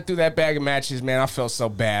 I ran through that bag of matches, man. I felt so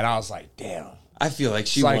bad. I was like, damn. I feel like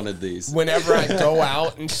she It's like, wanted these. Whenever I go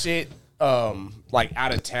out and shit, like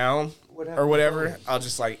out of town or whatever, I'll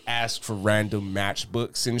just like ask for random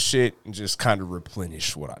matchbooks and shit and just kind of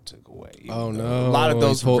replenish what I took away. You Oh know? no! A lot of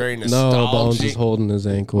those He's were very No, Bones is nostalgic. holding his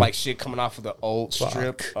ankle. Like shit coming off of the old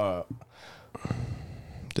strip.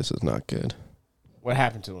 This is not good. What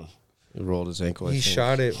happened to him? He rolled his ankle. I He think.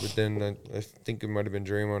 shot it, but then I think it might have been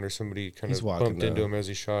Draymond or somebody kind He's of walking bumped into now. him as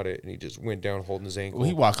he shot it, and he just went down holding his ankle. Well,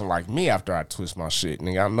 he walking like me after I twist my shit,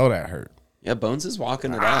 nigga. I know that hurt. Yeah, Bones is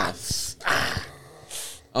walking it off.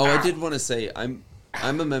 Oh, I did want to say I'm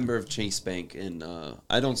a member of Chase Bank, and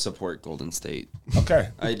I don't support Golden State. Okay.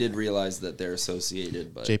 I did realize that they're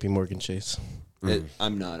associated, but J.P. Morgan Chase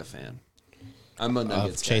I'm not a fan. I'm a of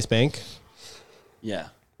Nuggets Chase guy. Bank, Yeah.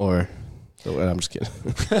 or I'm just kidding.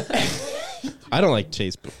 I don't like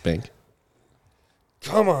Chase Bank.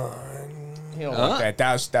 Come on. He don't like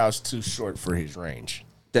that. That was too short for his range.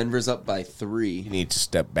 Denver's up by You 3. need to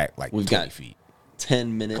step back like We've 20 got feet.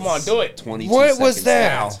 10 minutes. Come on, do it. 22 What was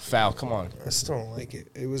seconds. that? Foul. Come on. I still don't like it.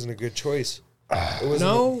 It wasn't a good choice. It wasn't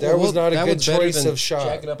No, that was not a that good was better choice than of shot.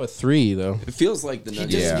 jacking up a 3 though. It feels like the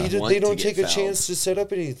Nuggets Yeah. want They don't to take get a fouled. chance to set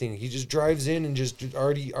up anything. He just drives in and just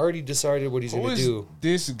already decided what he's Who going to is do.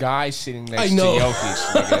 this guy sitting next I to know. Jokic?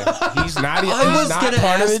 Nigga? He's not. I was not going to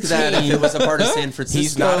part of ask the that if team. it was a part of San Francisco.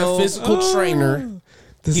 He's not a physical trainer.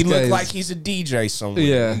 This He looked guy's- like he's a DJ somewhere.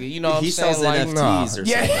 Yeah. nigga. You know what He I'm saying? sells Like, NFTs or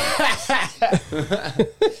Yeah.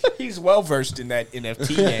 He's well versed in that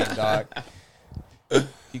NFT game, dog.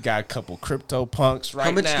 You got a couple crypto punks right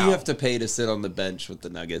How much now. do you have to pay to sit on the bench with the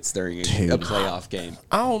Nuggets during a playoff game?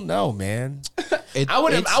 I don't know, man. It- I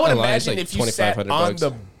would it's a lot. It's imagine like if you sat on $2,500.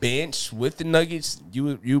 the bench with the Nuggets,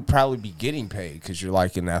 you'd probably be getting paid because you're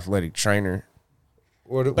like an athletic trainer.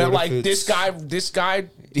 What But if like it's- this guy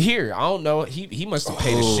here, I don't know. He must have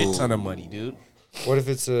paid a shit ton of money, dude. What if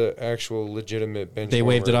it's a actual legitimate bench? They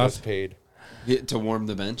waved warmer it that's off? Paid. To warm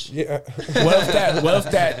the bench? Yeah.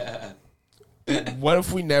 What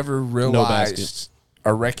if we never realized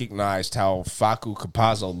or recognized how Facu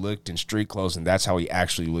Campazzo looked in street clothes, and that's how he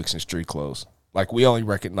actually looks in street clothes? Like we only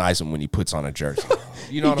recognize him when he puts on a jersey.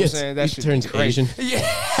 You know what I'm saying? That he should turns be crazy. Asian.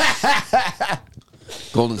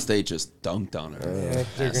 Golden State just dunked on her. Yeah,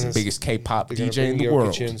 they're gonna, Biggest K-pop they're gonna DJ in bring the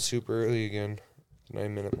world. Jokic in super early again.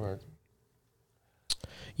 9-minute mark.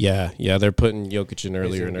 Yeah, they're putting Jokic in He's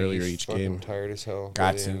earlier and gonna be earlier each fucking game. Tired as hell.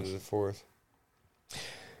 Got by the to. end of the fourth.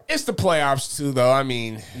 It's the playoffs too, though. I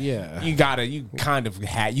mean, Yeah. you kind of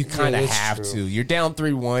that's have true. to. You're down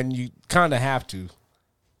 3-1. You kind of have to.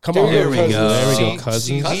 Come There on, we There we Cousins. go. There we See- go,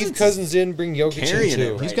 Cousins. Leave Cousins in, bring Jokic Carrying in it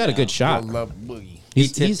too. right He's got a now. good I shot. love Boogie. He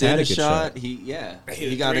He's tipped had in a a good shot. shot.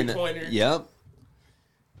 He got in. three-pointer. Yep.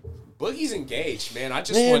 Boogie's engaged, man. I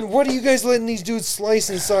just Man, want. what are you guys letting these dudes slice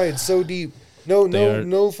inside so deep? No, They are-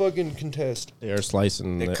 no fucking contest. They are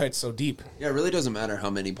slicing. They the- cut so deep. Yeah, it really doesn't matter how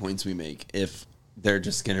many points we make if they're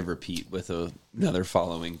just going to repeat with another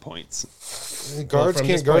following points. The Well, guards from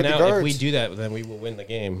can't this guard point the out, guards. If we do that, then we will win the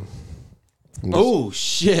game. Oh,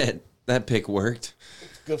 shit. That pick worked.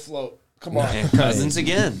 Good float. Come on, And Cousins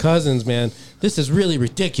again. Cousins, man, this is really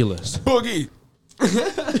ridiculous. Boogie.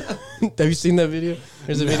 Have you seen that video?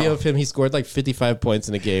 There's a video of him. He scored like 55 points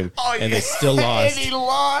in a game, and they still lost. And he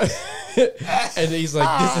lost. And he's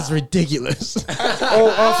like, this is ridiculous. Oh,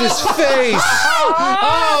 off his face.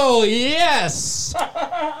 Oh, yes.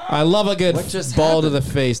 I love a good just ball to the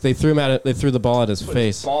face. They threw him at it. They threw the ball at his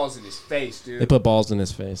face. Balls in his face, They dude. put balls in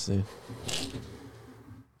his face, dude.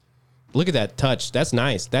 Look at that touch. That's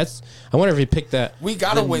nice. I wonder if he picked that. We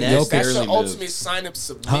gotta The win net this. That's the barely moved. ultimate sign of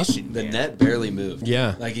submission. The man. net barely moved.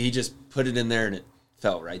 Yeah. Like he just put it in there and it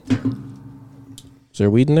fell right there. Is there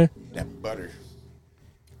weed in there? That butter.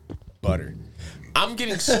 I'm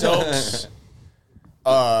getting stoked.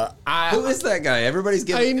 Who is that guy? Everybody's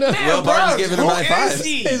giving. I know. Will Barton's giving him Who high is fives.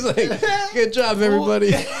 he? He's like, good job, everybody.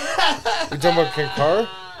 You talking about Ken Carr?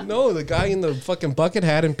 No, the guy in the fucking bucket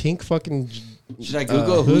hat and pink fucking. Should I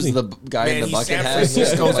Google who's hoodie. the guy Man, in the he's bucket San hat?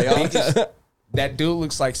 Francisco's Playoffs? biggest. That dude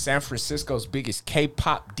looks like San Francisco's biggest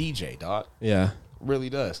K-pop DJ, dog. Yeah. Really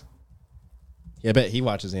does. Yeah, I bet he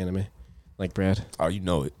watches anime. Like Brad. Oh, you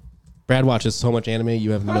know it. Brad watches so much anime,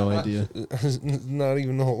 you have no idea. Not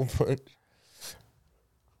even the whole bunch.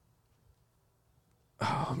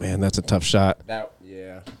 Oh, man, that's a tough shot.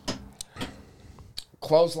 Yeah.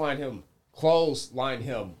 Clothesline him. Oh,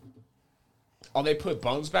 they put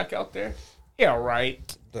Bones back out there? Yeah,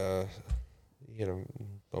 right. You know,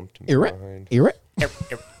 bumped him You're right. behind. You're right.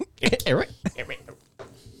 You're right.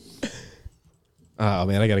 Oh,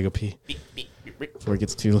 man, I got to go pee before it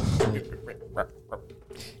gets too late.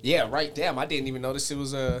 Yeah, right. Damn, I didn't even notice it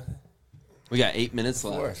was a. We got 8 minutes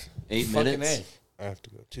left. Fourth. 8 Fucking minutes. I have to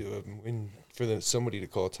go too. I've been waiting for somebody to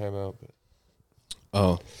call a timeout, but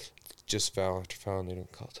Oh. just foul after foul, and they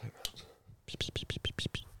don't call timeouts.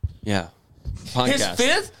 Yeah. His Podcast.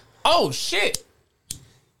 fifth? Oh, shit.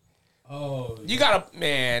 Oh. You got to.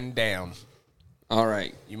 Man, damn. All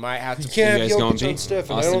right. You might have to. You can't You have guys going Jokic on pee? Steph,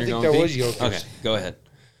 and I Austin, don't you're think going that was pee? Jokic. Okay, go ahead.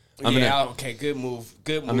 Yeah, okay, good move.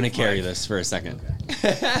 Good move. I'm gonna carry Mike. this for a second.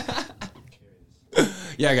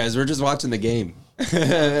 Yeah, guys, we're just watching the game.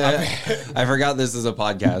 I forgot this is a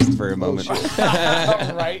podcast for a moment.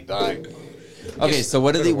 Right, dog. Okay, so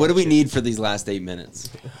what do we need for these last 8 minutes?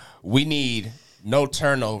 We need no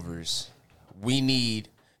turnovers. We need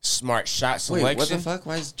smart shot selection. Wait, what the fuck?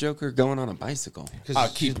 Why is Joker going on a bicycle?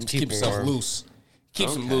 Keep himself warm. loose.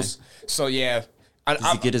 Keeps him Okay. loose. So yeah,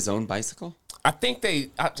 Does he get his own bicycle? I think I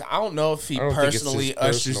don't know if he I don't think it's personally his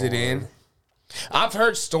ushers it personal in. one. I've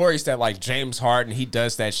heard stories that like James Harden, he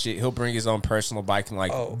does that shit. He'll bring his own personal bike and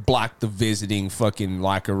like block the visiting fucking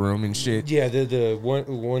locker room and shit. Yeah, the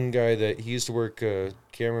one guy that he used to work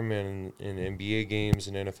cameraman in NBA games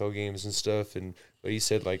and NFL games and stuff, and but he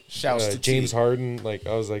said like Shouts to James T. Harden, like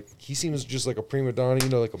I was like he seems just like a prima donna,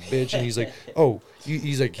 you know, like a bitch, and he's like, oh,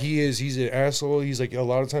 he's like he's an asshole. He's like a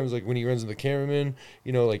lot of times like when he runs into the cameraman,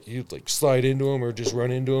 you know, like you like slide into him or just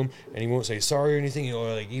run into him, and he won't say sorry or anything, you know,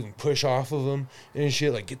 or like even push off of him and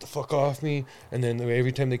shit, like get the fuck off me. And then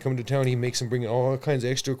every time they come to town, he makes them bring all kinds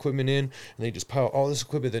of extra equipment in, and they just pile all this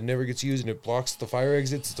equipment that never gets used, and it blocks the fire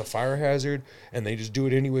exits. It's a fire hazard, and they just do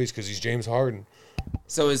it anyways because he's James Harden.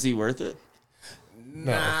 So is he worth it?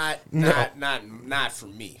 Not for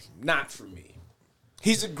me. Not for me.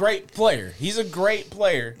 He's a great player. He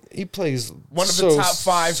plays One of the top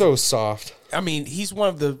five. so soft. I mean, he's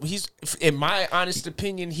in my honest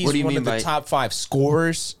opinion, he's What do you one mean of the by- top 5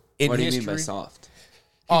 scorers in What do you history. mean by soft?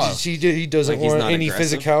 He doesn't Like he's want not any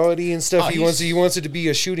aggressive? physicality and stuff. Oh, He wants it to be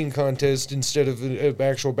a shooting contest instead of an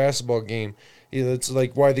actual basketball game. Yeah, that's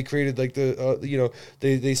like why they created like the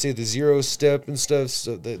they say the 0 step and stuff.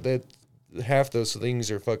 So that half those things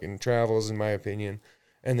are fucking travels in my opinion.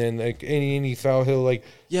 And then like any foul, he'll like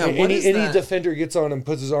what is any that? defender gets on him,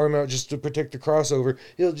 puts his arm out just to protect the crossover.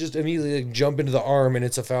 He'll just immediately like, jump into the arm and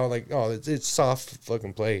it's a foul. Like it's soft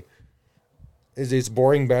fucking play. It's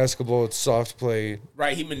boring basketball. It's soft play.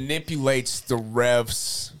 Right, he manipulates the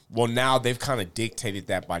refs. Well, now they've kind of dictated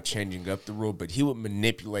that by changing up the rule, but he would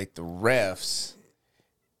manipulate the refs,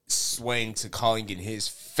 swaying to calling in his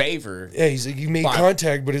favor. Yeah, he's like, you made But-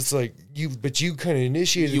 contact, but it's like you kind of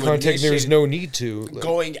initiated You the contact. And there was initiated- no need to. Like,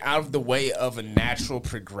 Going out of the way of a natural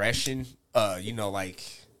progression. Like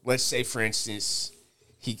let's say for instance,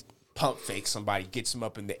 he pump fakes somebody, gets him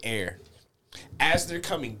up in the air. As they're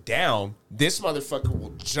coming down, this motherfucker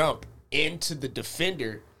will jump into the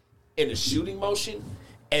defender in a shooting motion,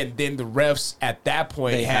 and then the refs at that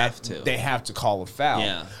point They have to call a foul.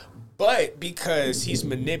 Yeah. But because he's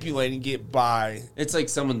manipulating it by It's like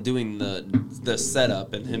someone doing the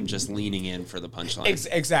setup and him just leaning in for the punchline.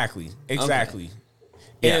 exactly.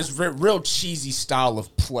 Yeah. It is real cheesy style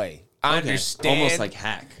of play. I Okay. understand. Almost like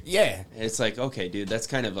hack. Yeah. It's like, okay, dude, that's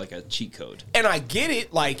kind of like a cheat code. And I get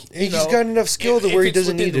it, like He's got enough skill to where he it's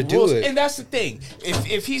doesn't within need the to do rules. it. And that's the thing.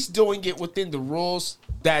 If he's doing it within the rules,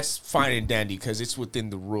 that's fine and dandy because it's within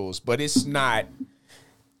the rules, but it's not.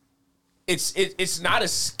 It's not a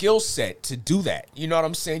skill set to do that. You know what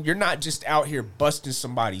I'm saying? You're not just out here busting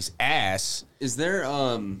somebody's ass. Is there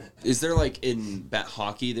like in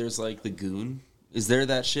hockey? There's like the goon. Is there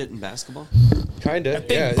that shit in basketball? Kinda. I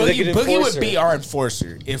think Boogie would be our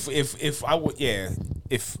enforcer. If I would,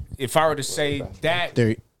 if I were to say that,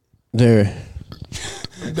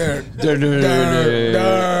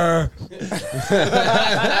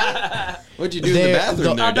 What'd you do in the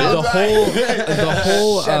bathroom there, dude? The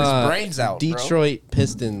whole Shut his brains out, bro. Detroit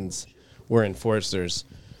Pistons were enforcers.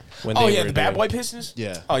 When Oh they yeah, were the Bad doing- Boy Pistons.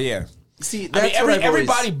 Yeah. Oh yeah. See, I mean, that's what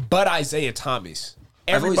everybody but Isaiah Thomas.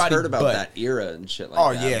 I've always Everybody heard about but. that era and shit like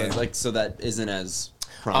Oh, that. yeah. But like, so that isn't as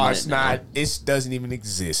Oh, prominent. it's now. not. It doesn't even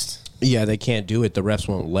exist. Yeah, they can't do it. The refs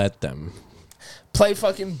won't let them. Play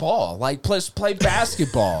fucking ball. Like play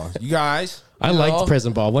basketball. You guys. I you liked know?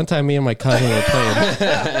 prison ball. One time, me and my cousin were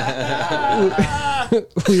playing.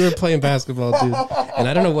 We were playing basketball, dude. And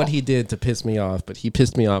I don't know what he did to piss me off, but he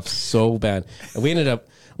pissed me off so bad. And we ended up,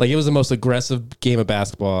 like, it was the most aggressive game of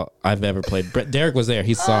basketball I've ever played. Derek was there.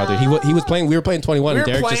 He saw it, dude. He was playing. We were playing 21, and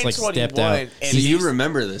Derek just, like, stepped out. And So you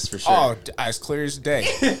remember this for sure? Oh, as clear as day.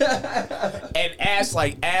 And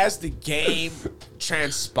as the game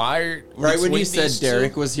transpired, right when you between said these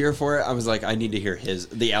Derek two, was here for it, I was like, I need to hear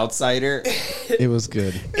the outsider. It was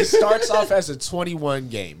good. it starts off as a 21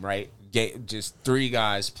 game, right? Just three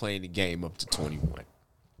guys playing the game up to 21.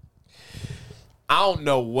 I don't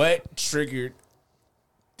know what triggered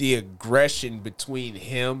the aggression between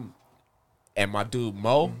him and my dude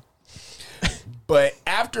Mo, but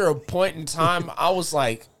after a point in time, I was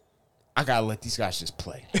like, I gotta let these guys just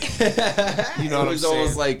play. You know what It I'm was saying?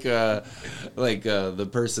 almost like the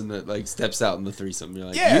person that like steps out in the threesome. You're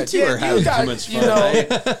like, Yeah, you two yeah, are you having got- too much you fun. know-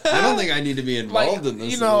 I don't think I need to be involved in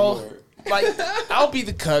this anymore. like I'll be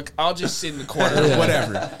the cuck. I'll just sit in the corner,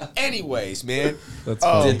 whatever. Anyways, man, That's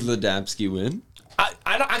funny. Did Ladapsky win?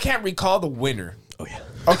 I can't recall the winner. Oh, yeah.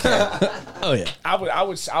 Okay, Oh, yeah.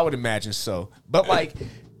 I would imagine so. But like,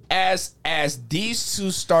 as these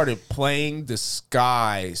two started playing, the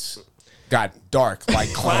skies got dark.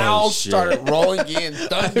 Like clouds shit. started rolling in,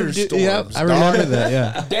 thunderstorms. Yep, I remember that,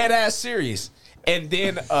 yeah. Dead ass serious. And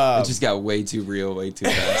then It just got way too real, way too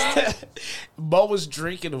fast. Mo was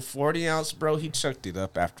drinking a 40-ounce, bro. He chucked it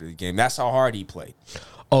up after the game. That's how hard he played.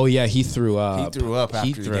 Oh, yeah, he threw up. He threw up after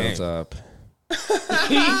He the throws game. up.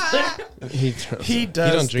 He throws He up.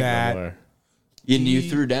 does He don't drink that. no more. And you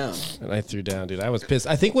threw down. And I threw down, dude. I was pissed.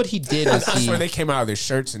 I think what he did was I swear he... they came out of their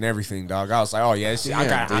shirts and everything, dog. I was like, oh yeah, I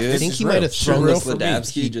got. dude. This I think is he real. might have Too thrown real this for me.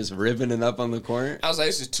 Ladapsky just ribbing it up on the corner. I was like,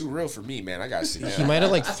 this is too real for me, man. I gotta see that. He might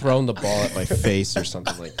have, like, thrown the ball at my face or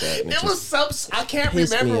something like that. And It was some. I can't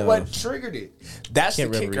pissed remember me what off. triggered it. That's the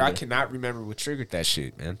Can't remember kicker. I either. cannot remember what triggered that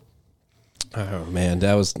shit, man. Oh, man.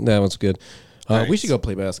 That was good. We should go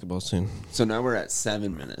play basketball soon. So now we're at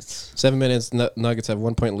 7 minutes. 7 minutes. Nuggets have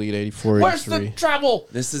 1 point lead, 84 Where's 83. the travel?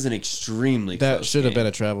 This is an extremely That close should have game. been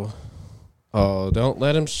a travel. Oh, don't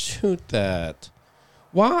let him shoot that.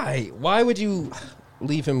 Why? Why would you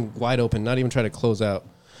leave him wide open, not even try to close out?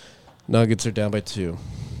 Nuggets are down by 2.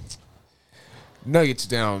 Nuggets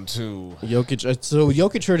down to. Jokic. So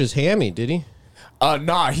Jokic hurt his hammy, did he?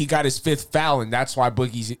 Nah, he got his 5th foul, and that's why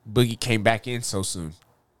Boogie came back in so soon.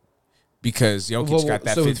 Because Jokic got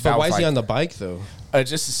that 5th foul. But why is he fight. on the bike though?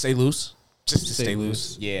 Just to stay loose. Just to Stay stay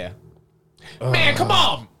loose. loose. Yeah. Man, come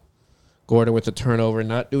on. Gordon with the turnover,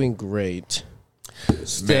 not doing great.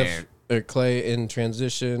 Steph Man. or Clay in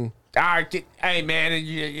transition. All right, hey, man,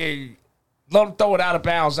 you let him throw it out of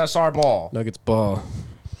bounds. That's our ball. Nuggets ball.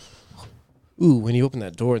 Ooh, when you open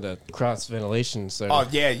that door, that cross ventilation started. Oh,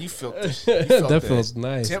 yeah, you felt that. That feels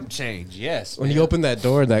nice. Temp change, yes. When man. you open that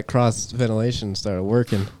door, that cross ventilation started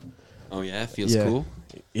working. Oh, yeah? It feels Yeah. cool?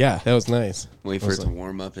 Yeah, that was nice. Wait I for was it to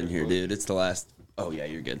warm up in here, dude. It's the last... Oh, yeah,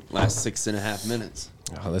 you're good. Last 6.5 minutes.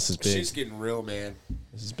 Oh, this is big. Shit's getting real, man.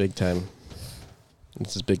 This is big time.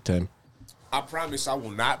 This is big time. I promise I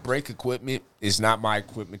will not break equipment. It's not my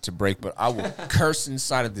equipment to break, but I will curse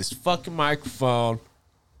inside of this fucking microphone.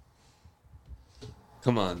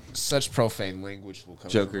 Come on. Such profane language will come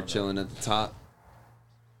out Joker of my mouth. chilling at the top.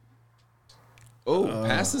 Oh,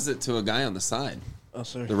 passes it to a guy on the side. Oh,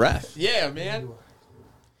 sorry. The ref. Yeah, man.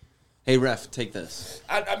 Hey, ref, take this.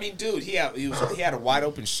 I mean, dude, he had a wide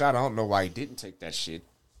open shot. I don't know why he didn't take that shit.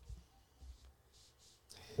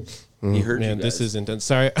 He heard Man, you this guys. is intense.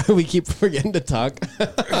 Sorry, we keep forgetting to talk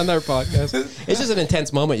on our podcast. It's just an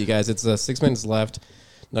intense moment, you guys. It's 6 minutes left.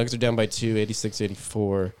 Nuggets are down by 2,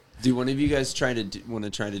 86-84. Do one of you guys want to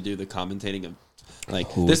try to do the commentating of Like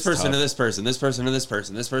this person to this person, this person to this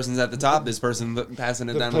person. This person's at the top. This person passing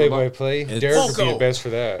it down. Play the by ball. play. Derek would be the best for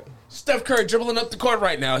that. Steph Curry dribbling up the court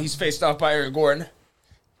right now. He's faced off by Eric Gordon.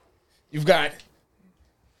 You've got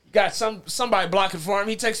somebody blocking for him.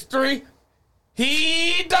 He takes a three.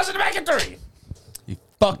 He doesn't make a three. He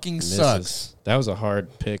fucking sucks. That was a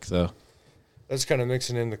hard pick, though. That's kind of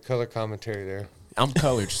mixing in the color commentary there. I'm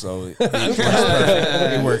colored, so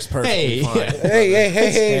it works perfectly fine.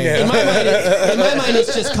 Hey. In my mind,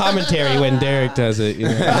 it's just commentary when Derek does it. You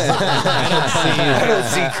know? I don't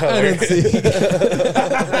see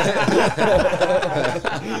color.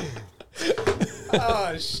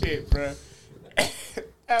 Oh shit, bro.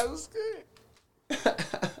 That was good.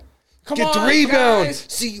 Come Get the on, rebound. guys.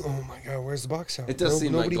 See, oh my God, where's the box out? It does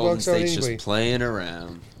seem like Nobody Golden box out State's anyway. just playing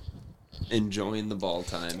around, enjoying the ball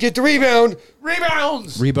time. Get the rebound.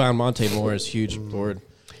 Rebounds. Rebound Monte Morris, huge board.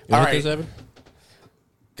 You All hit right. those, Evan?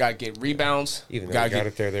 Gotta get rebounds. Even though Gotta I got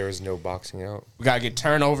get, it there was no boxing out. we gotta get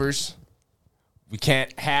turnovers. We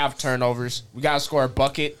can't have turnovers. We gotta score a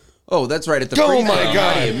bucket. Oh, that's right at the Oh free my throw.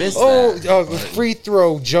 God. You missed Oh, that. free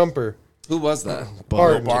throw jumper. Who was that?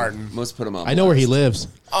 Barton. Must put him on. I know where he blast. lives.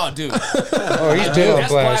 Oh, dude. Oh, he's been on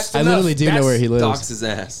That's blast. blast I enough. literally do know where he lives. Docks his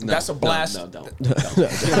ass. No, That's a blast. No, don't.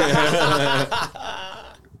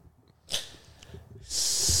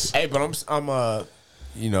 Hey, but I'm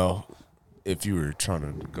you know, if you were trying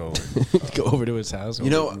to go Go over to his house. You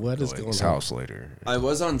know, what is to going his on? house later. I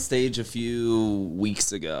was on stage a few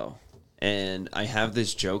weeks ago, and I have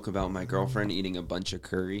this joke about my girlfriend eating a bunch of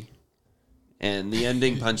curry. And the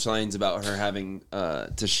ending punchline's about her having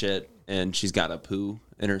to shit, and she's got a poo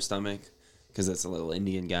in her stomach, because that's a little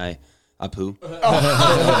Indian guy. A poo.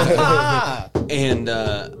 And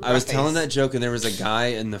I was telling that joke, and there was a guy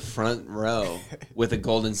in the front row with a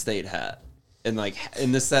Golden State hat. And, like,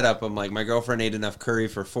 in the setup, I'm like, my girlfriend ate enough curry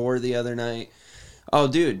for 4 the other night. Oh,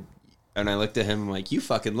 dude. And I looked at him, I'm like, you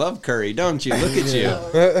fucking love curry, don't you? Look at you.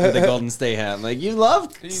 With the Golden State hat. I'm like, you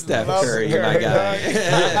love Steph Curry, my guy.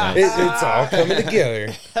 It's all coming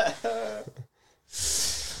together.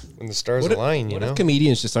 When the stars align, you What know? if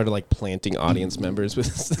comedians just started like planting audience members with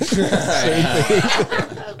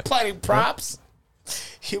Planting props.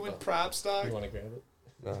 Human props, dog. You want to grab it?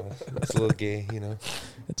 It's a little gay, you know?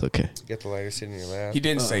 It's okay. Get the lighter sitting in your lap. He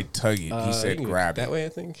didn't say tug it. He said You can grab that it. way, I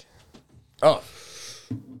think. Oh.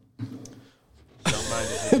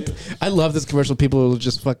 I love this commercial. People are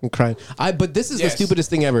just fucking crying. But this is Yes. the stupidest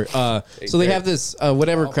thing ever. So they have this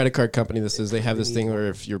whatever credit card company this is. They have this thing where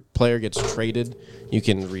if your player gets traded, you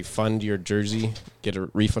can refund your jersey, get a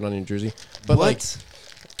refund on your jersey. But like,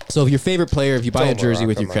 so if your favorite player, if you buy a Don't jersey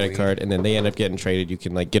with rock your on my credit weed. card and then they end up getting traded, you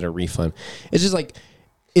can like get a refund. It's just like.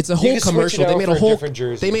 It's a whole can switch commercial. it They out made for a a whole. different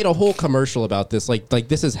jersey. They made a whole commercial about this. Like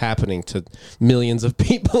this is happening to millions of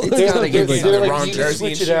people. gotta get Like, They're the like, wrong you can jersey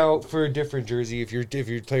switch and it shit. out for a different jersey if your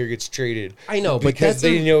player gets traded. I know, but because that's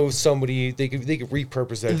they a- know somebody they could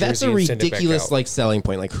repurpose that. That's jersey a and send it back ridiculous out. like selling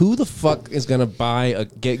point. Like, who the fuck is gonna buy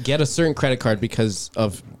get a certain credit card because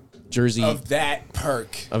of jersey Of that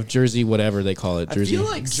perk. of jersey whatever they call it I jersey feel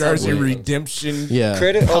like Jersey Subway- redemption. yeah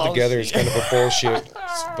Credit Policy. altogether is kind of a bullshit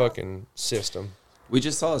fucking system. We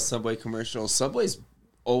just saw a Subway commercial. Subway's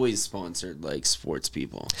always sponsored like sports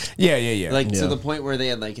people, Yeah. like Yeah. to the point where they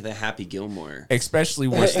had like the Happy Gilmore, Especially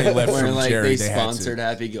once they left where from like Jerry, they they had sponsored to.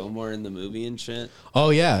 Happy Gilmore in the movie and shit. oh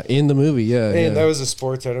yeah in the movie yeah, And yeah. that was a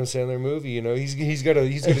sports Adam Sandler movie. You know, he's got a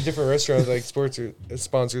different restaurant like sports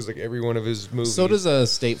sponsors like every one of his movies. So does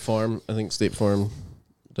State Farm. I think State Farm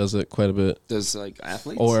does it quite a bit. Does like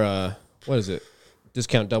athletes Or what is it,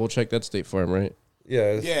 Discount Double Check? That's State Farm, right?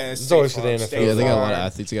 yeah, Yeah, it's State always for the Farm, NFL. State Yeah, they got a lot of Farm.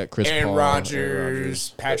 athletes. They got Chris Aaron Paul, Rodgers,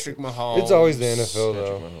 Patrick Mahomes. It's always the NFL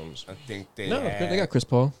though. Mahomes. I think they No, had- they got Chris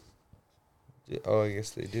Paul. Oh, I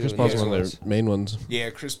guess they do. Chris in Paul's these one of ones. their main ones. Yeah,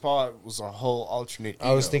 Chris Paul was a whole alternate.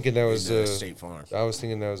 I was ego thinking that was in, State Farm. I was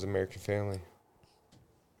thinking that was American Family.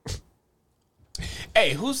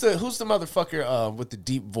 Hey, who's the motherfucker with the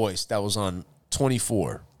deep voice that was on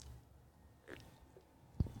 24?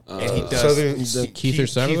 And he does. Kiefer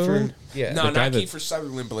Sutherland? Yeah. No, the guy not that- Kiefer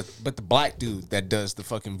Sutherland, but the black dude that does the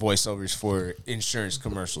fucking voiceovers for insurance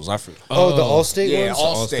commercials. I forget. Oh, the Allstate Yeah, ones?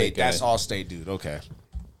 Allstate. guy. That's Allstate, dude. Okay.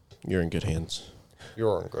 You're in good hands.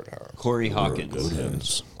 You're on good house. Corey Hawkins.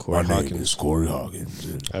 Corey Hawkins. Corey Hawkins.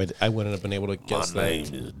 And I wouldn't have been able to guess that.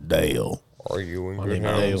 is Dale. Are you in My good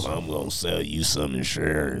name is house? Dale. I'm gonna sell you some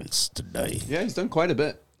insurance today. Yeah, he's done quite a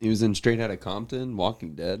bit. He was in Straight Outta Compton,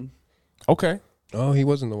 Walking Dead, Okay. Oh, he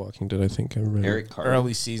was in The Walking Dead. I think I remember. Eric Carter.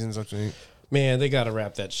 Early seasons, I think. Man, they got to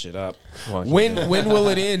wrap that shit up. When will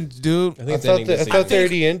it end, dude? I I think it's thought, ending this I thought season. they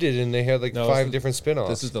already ended and they had like No, 5 this- different spinoffs.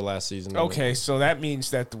 This is the last season. Okay, so that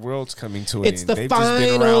means that the world's coming to an It's end. the They've just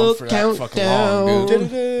been final around for that fucking long, dude.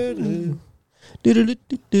 countdown.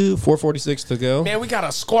 4:46 to go. Man, we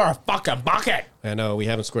gotta score a fucking bucket. I know we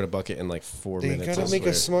haven't scored a bucket in like 4 They minutes. gotta I make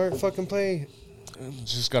a swear. smart fucking play.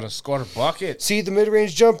 Just gotta score a bucket. See the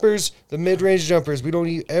mid-range jumpers. We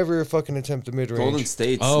don't ever fucking attempt the mid-range. Golden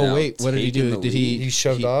State's Oh now wait, what did he taking do? the Did lead. He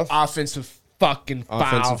shoved off. Offensive fucking foul.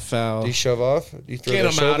 offensive foul? Did he shove off? Did he throw Get the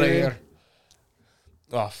him shoulder out of in? here.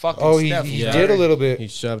 Oh, fucking Oh, he Steph. did a little bit. He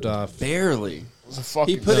shoved off. Barely. It's a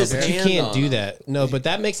fucking He put his dumb- You hand can't on do him. that. No, but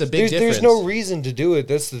that makes a big There's difference. no reason to do it.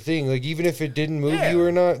 That's the thing. Like even if it didn't move Yeah. you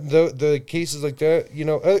or not, the cases like that,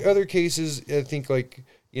 other cases, I think like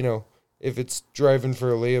if it's driving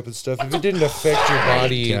for a layup and stuff, if it didn't affect your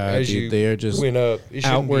body God, as dude, you they are just went up, it shouldn't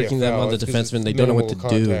outworking be a them foul. on the It's 'cause it's defenseman. They don't know what minimal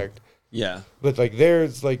to do. contact. Yeah. But like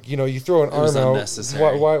there's like you throw an was arm out.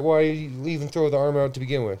 unnecessary. Why you even throw the arm out to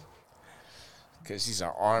begin with? Because he's an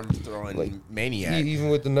arm throwing maniac. Even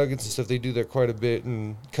with the Nuggets and stuff, they do that quite a bit,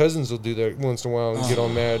 and Cousins will do that once in a while and get all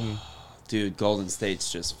mad. And Dude, Golden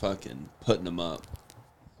State's just fucking putting them up.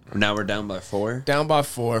 Now we're down by 4. Down by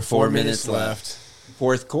 4. 4 minutes left.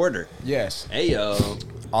 Fourth quarter. Yes. Hey, yo.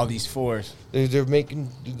 All these 4s. they're making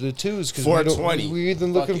the twos because 420. we're either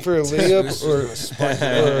looking Fuck for a it. layup This or is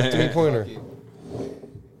a 3-pointer.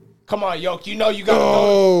 Come on, Yoke. You know you gotta go.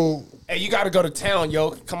 Oh, Hey, you gotta go to town,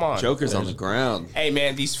 Yoke. Come on. Joker's on the ground. Hey,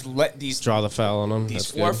 man, these Draw the foul on him. these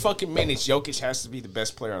That's 4 good. fucking minutes, Jokic has to be the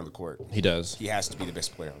best player on the court. He does. He has to be the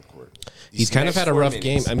best player on the court. He's These kind of next had a 4 rough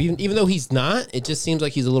minutes- game. I mean, even though he's not, it just seems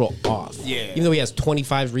like he's a little off. Yeah. Even though he has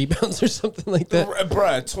 25 rebounds or something like that.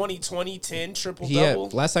 Bruh, 20, 10, triple He had, double.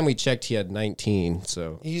 last time we checked, he had 19.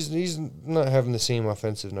 So he's not having the same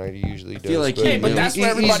offensive night he usually does. feel like he but knew. that's where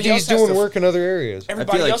everybody he's else has doing to- work in other areas.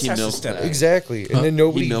 Everybody like else he has to milked step that. up. Exactly, and then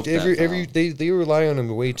nobody milked that foul. they rely on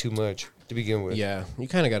him way too much to begin with. yeah, you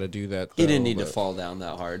kind of got to do that. He though, didn't need to but- fall down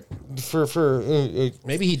that hard. For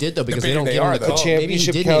Maybe he did though because they bigger don't they give him are, the though. call. Maybe he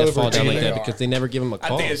Championship did need to caliber fall down team. like They that are. because they never give him a I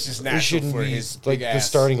call. think it's just it natural shouldn't for be his like big the ass.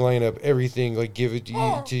 starting lineup, everything like give it to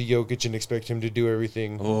Jokic and expect him to do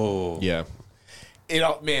everything. Oh. Yeah. It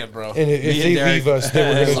all, man, bro. And if Me and they Derek- leave us,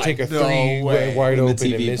 then we're gonna Like, take a no 3 way. wide When the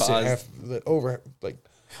open and TV miss paused. it over like.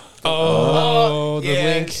 Oh, the yeah,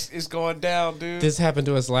 link. it's going down, dude. This happened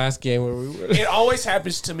to us last game where we were. It always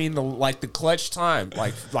happens to me in the clutch time,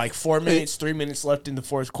 like 4 minutes, 3 minutes left in the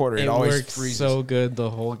fourth quarter. It, It always worked freezes. so good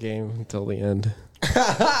the whole game until the end.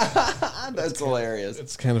 That's hilarious.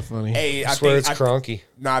 It's kind of funny. Hey, I swear it's Kroenke.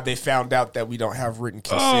 they found out that we don't have written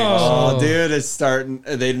consent. Oh, dude, it's starting.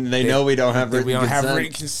 They know we don't have That written we don't have consent.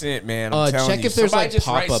 written consent, man. I'm telling check you. if there's, Somebody like, just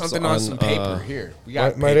write pop-ups something on on, some paper. Here, we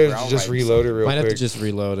got Might paper. have I'll just write reload it real Might have quick. to just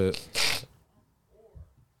reload it.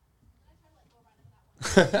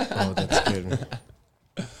 Oh, that's good.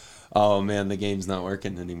 Oh man, the game's not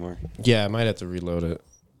working anymore. Yeah, I might have to reload it.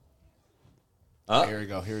 Oh, Here we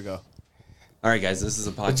go. Here we go. all right, guys, this is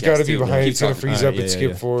a podcast. It's got to be too. behind. Keep It's gonna talking. freeze All up right, and yeah,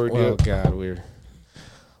 skip yeah. forward. Oh Yeah. God,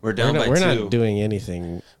 we're down by we're 2. not doing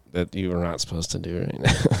anything that you are not supposed to do right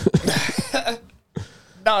now.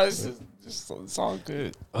 No, it's all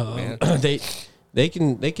good, man. they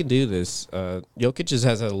can do this. Jokic just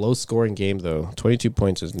has a low scoring game though. 22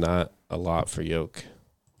 points is not a lot for Jokic.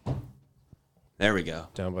 There we go.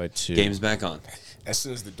 Down by 2. Game's back on. As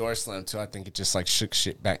soon as the door slammed too, I think it just like shook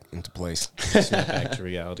shit back into place. Back to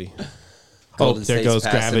reality. Golden there State's goes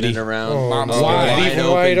passing gravity. it around. Oh, Mama's my wide God.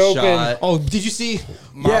 Even wide open. shot. Oh, did you see?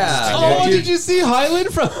 Yeah. Oh, dude, did you see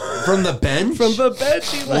Highland from from the bench? from the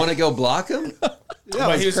bench? He Want to go block him? Yeah,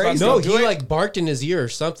 But he was about to no, do he it? like barked in his ear or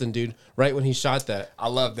something, dude. Right when he shot that. I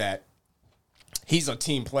love that. He's a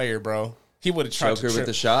team player, bro. He would have tried Joker to with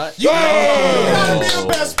the shot. You gotta be the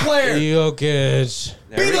best player. Jokic.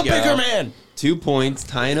 There Be we the go. bigger man. 2 points,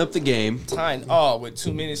 tying up the game. Time. Oh, with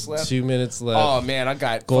 2 minutes left. 2 minutes left. Oh man, I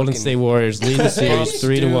got Golden fucking State Warriors lead the series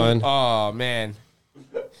 3-1. Oh man.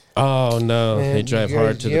 Oh no, Man, they drive you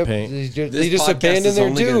hard guys- to yep, the paint. This They just podcast abandon is their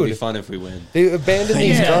only going to be dude. fun if we win. They abandon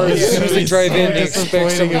these Yeah. guards as soon as they It's drive so in. They expect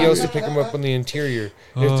disappointing. somebody else to pick them up on the interior.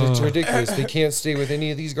 It's ridiculous. They can't stay with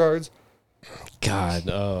any of these guards. God,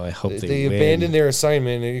 oh, I hope they, They win. abandon their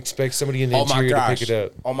assignment and expect somebody in the Oh my interior to gosh. pick it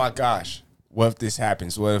up. Oh my gosh. What if this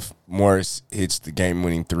happens? What if Morris hits the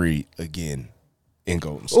game-winning 3 again in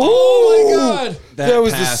Golden State? Oh my God! That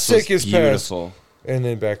was the pass sickest pass. beautiful. And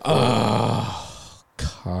then back.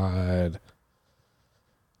 God.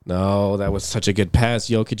 No, that was such a good pass.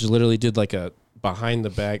 Jokic literally did like a behind the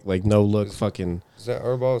back, like no look fucking. Is that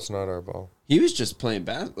our ball? It's not our ball. He was just playing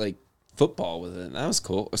like football with it. That was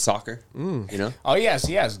cool. Or soccer, you know. Oh yes,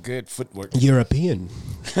 he has good footwork. European.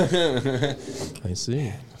 I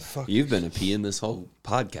see. You've been a peeing this whole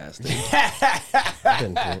podcast.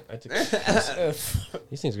 Dude.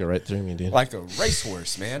 These things go right through me, dude. Like a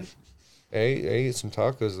racehorse, man. I ate some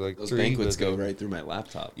tacos like Those 3. banquets but go right through my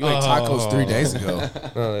laptop. You ate tacos 3 days ago.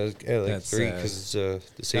 No, like That's 3 sad. because it's the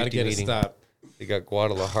Gotta safety get a meeting. stop. They got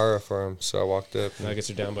Guadalajara for him, so I walked up. Nuggets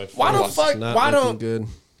are down by 4. Why the It's fuck- not why looking don't- good?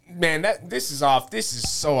 Man, this is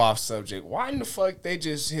so off subject. Why in the fuck they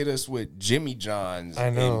just hit us with Jimmy John's I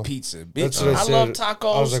know. and pizza? Bitch, That's what I love said.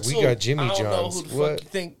 tacos. I was like, we too. got Jimmy I don't know John's. who the What? fuck you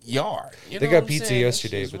think you are. You They know got what I'm pizza saying?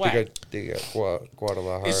 yesterday, This is but whack. they got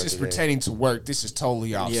Guadalajara. It's just today. pertaining to work. This is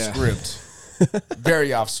totally off Yeah. script.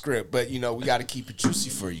 Very off script, but you know we got to keep it juicy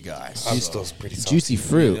for you guys. I'm So, still pretty salty. Juicy you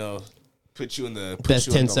fruit. know, put you in the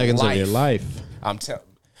Best 10 seconds of your life. I'm telling,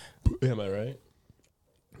 Am I right?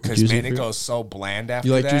 because Juicy man, it fruit? goes so bland after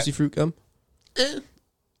You like that. juicy fruit gum? If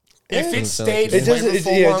it stayed It doesn't.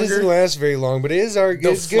 flavorful It longer, doesn't last very long, but it is.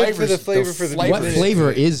 It's good for the flavor for the. flavor- What Flavor is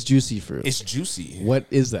flavor is juicy fruit? it's juicy. What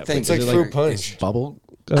is that? Thanks. Is It's it like fruit punch. bubble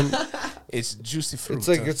gum? It's juicy fruit.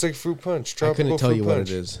 It's like fruit punch. I Tropical couldn't tell fruit you punch. what it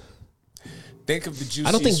is. Think of the juicy.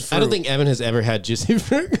 I don't think Evan has ever had juicy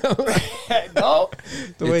fruit gum. No,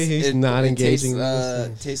 The way he's not engaging.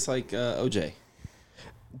 Tastes like OJ.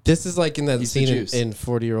 This is like in that Piece of scene juice. in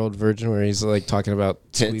 40-Year-Old Virgin where he's like talking about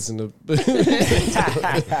Tits. squeezing the.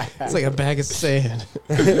 It's like a bag of sand.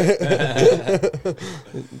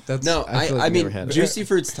 That's No, I, feel like I I've mean, never had it. Juicy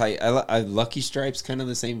Fruit's tight. Lucky Stripes kind of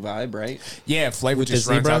the same vibe, right? yeah, flavor With the just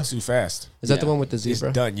runs zebra? out too fast. Is that the Yeah. one with the It's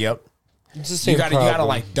zebra? done. Yep. It's the same You gotta problem.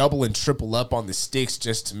 like double and triple up on the sticks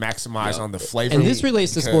just to maximize on the flavor. And this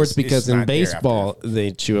relates to sports because it's in not there after baseball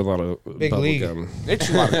they chew a lot of Big bubble league. gum. that. They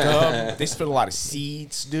chew a lot of gum. They spit a lot of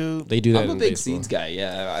seeds, dude. They do that I'm a in big baseball. seeds guy.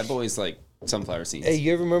 Yeah, I've always liked sunflower seeds. Hey,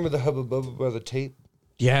 you ever remember the Hubba Bubba by the tape?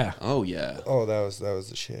 Yeah, Oh yeah. Oh, that was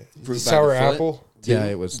the shit. Fruit by Sour the foot? apple. yeah,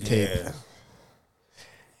 it was tape. Yeah.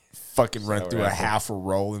 Fucking run Sour through a apple. half a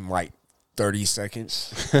roll in like 30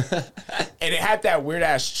 seconds. And it had that weird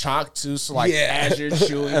ass chalk too. So like as you're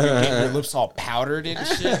chewing, you're getting your lips all powdered and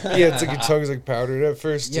shit. Yeah, it's like your tongue's like powdered at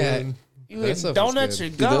first. Yeah. and You That eating stuff is donuts good. or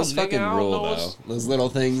Dude, gum? those fucking nigga, I don't rule know though. what's- Those little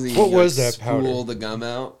things. That What you was like that powder? Spool the gum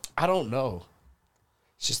out. I don't know.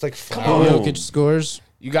 It's just like Come flour. on. Jokic scores.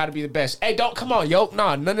 You got to be the best. Hey, don't come on, yo.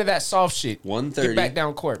 Nah, none of that soft shit. 1:30. Get back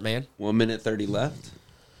down court, man. 1 minute 30 left.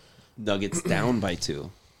 Nuggets down by 2.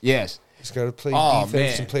 Yes. Just got to play Oh, defense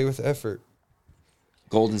man. and play with effort.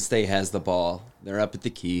 Golden State has the ball. They're up at the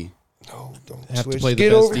key. No, don't Have to switch. play the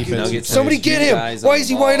Get best over. defense. Nuggets Somebody have get two him. guys Why on is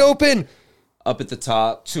the he wide ball. open? Up at the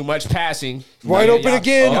top. Too much passing. Wide open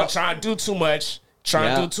again. Y'all trying to do too much. Trying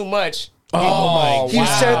Yeah. to do too much. Oh, He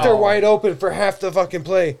sat there wide open for half the fucking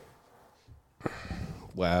play.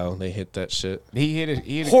 Wow, they hit that shit. He hit it.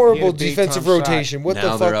 He hit Horrible a big defensive time rotation. What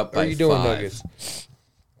Now the they're up fuck by are you doing, 5. Nuggets?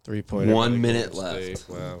 3-pointer. 1 by minute Golden left. State.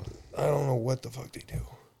 Wow. I don't know what the fuck they do.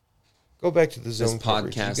 Go back to the This zone.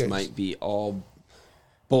 coverage. You podcast guys- might be all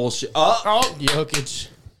bullshit. Oh, Oh, Jokic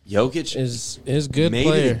Jokic is good made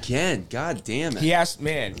player. it again. God damn it. he asked,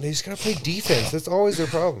 man. They just gotta play defense. That's always their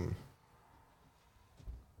problem.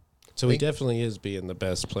 So he definitely is being the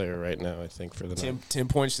best player right now, I think, for the night. 10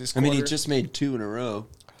 points this I quarter. mean, he just made 2 in a row.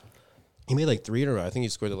 He made like 3 in a row. I think he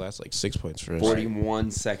scored the last like 6 points for us. 41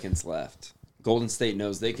 seconds left. Golden State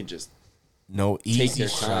knows they can just no take easy their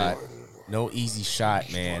shot. time. No easy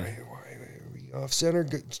shot, man. Off center.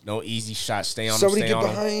 Good. No easy shot. Stay on Somebody him. get Stay on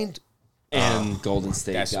him. behind. And Golden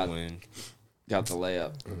State That's got when. the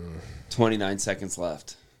layup. 29 seconds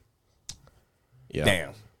left. Yeah.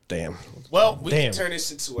 Damn. Damn. Well, we Damn. can turn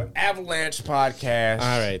this into an Avalanche podcast.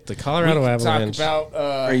 All right, the We Colorado can Avalanche. talk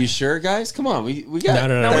about. Are you sure, guys? Come on. We got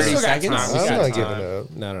No, 30 we still got seconds. time. We I'm got not time.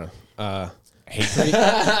 giving up. No.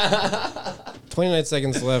 29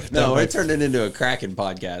 seconds left. No, down by it turned it into a Kraken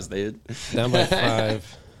podcast, dude. Down by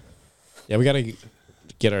 5. Yeah, we got to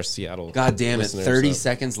get our Seattle. God damn it. listeners 30 up.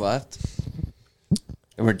 seconds left.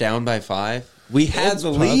 And we're down by 5. We had It's the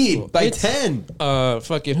possible. lead by It's- 10.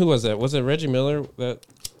 Fucking, who was that? Was it Reggie Miller that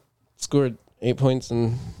scored 8 points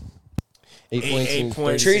and 8 points? Eight and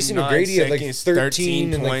points. Tracy in 9 McGrady had, like, seconds,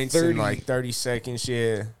 13 and, like, points 30. in like 30 seconds.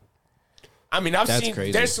 Yeah. I mean, I've That's seen.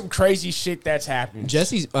 crazy. There's some crazy shit that's happened.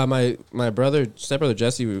 Jesse's my brother, stepbrother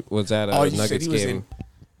Jesse was at a Oh, you said Nuggets he was game, in-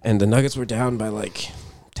 and the Nuggets were down by like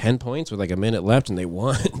 10 points with like a minute left, and they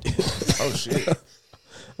won. Oh shit.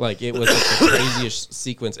 Like it was like the craziest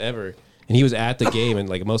sequence ever. And he was at the game, and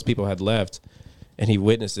like most people had left, and he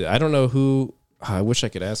witnessed it. I don't know who. I wish I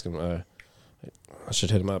could ask him. I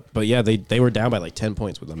should hit him up. But yeah, they were down by like 10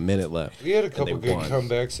 points with a minute left. We had a and couple they good won.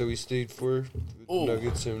 comebacks that we stayed for. Ooh.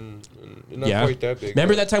 Nuggets and not Yeah. quite that big.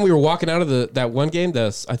 Remember but- that time we were walking out of that one game?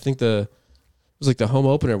 I think it was like the home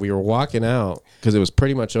opener. We were walking out because it was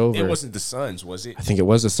pretty much over. It wasn't the Suns, was it? I think it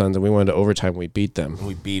was the Suns, and we went to overtime. We beat them.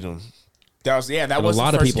 We beat them. That was that But was a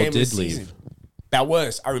lot the of first people game of the did season. leave. That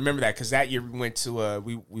was. I remember that because that year we went to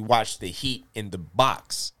we watched the Heat in the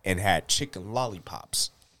box and had chicken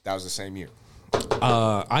lollipops. That was the same year.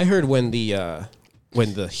 I heard when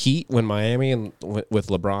Miami and with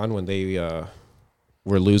LeBron when they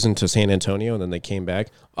were losing to San Antonio and then they came back,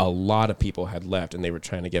 a lot of people had left and they were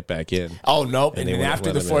trying to get back in. Oh nope! And they then wouldn't after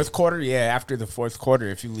let the them fourth in. quarter, after the fourth quarter,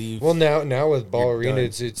 if you leave, Well, now with Ball You're Arena,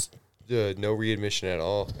 done. it's no readmission at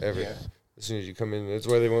all ever. Yeah. As soon as you come in, that's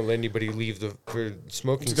why they won't let anybody leave for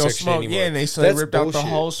smoking to go section smoke, anymore. and they That's ripped out the bullshit.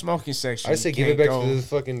 whole smoking section. I say You give it can't back go- to the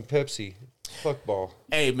fucking Pepsi. Fuck Ball.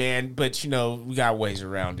 Hey man, but we got ways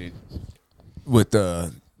around it with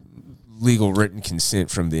the legal written consent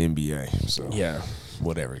from the NBA. So Yeah,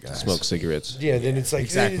 whatever, guys. smoke cigarettes. Yeah, then it's like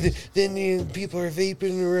exactly. then people are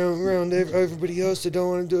vaping around everybody else that don't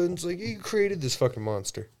want to do it. And it's like you created this fucking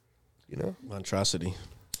monster, you know.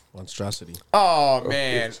 Monstrosity. Oh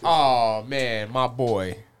man, my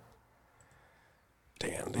boy,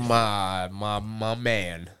 Damn. my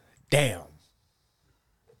man, damn.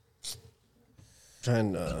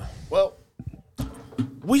 Trying Well,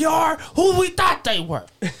 we are who we thought they were.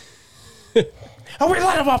 And we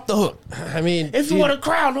let them off the hook. I mean, If you dude, want to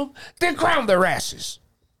crown them, then crown their asses.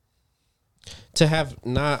 to have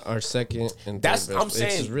not our second and That's- third best, I'm it's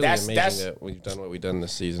saying, just really that's- amazing that we've done what we've done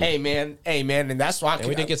this season. Hey man, and that's why I and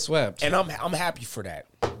we didn't get swept. and I'm happy for that.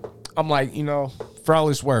 I'm like, for all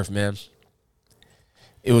it's worth, man.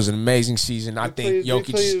 It was an amazing season. I think they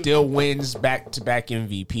Jokic played- still wins back-to-back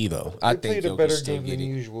MVP though. I They think played a Jokic better still game get than it.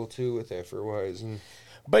 usual too, with effort wise, and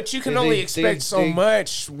But you can They- only they- expect so they-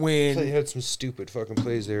 much they when had some stupid fucking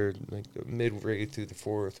plays there, like midway through the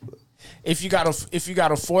fourth. But if you got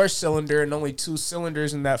a 4-cylinder and only 2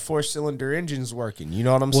 cylinders and that 4-cylinder engine's working. You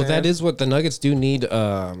know what I'm Well, saying? that is what the Nuggets do need.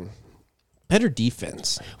 Better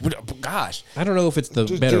defense. Gosh. I don't know if it's the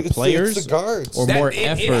Dude, better it's the players guards. or more It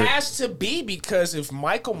effort. has to be because if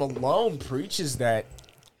Michael Malone preaches that,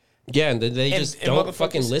 Yeah, and then they just and don't motherfuckers-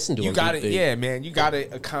 fucking listen to you him. Got it, They- yeah, man. You got to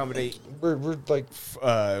accommodate we're like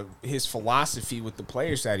his philosophy with the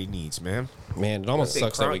players that he needs, man. Man, it almost I think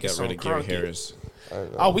sucks that we Kroenke- got rid of Gary Kroenke- Harris.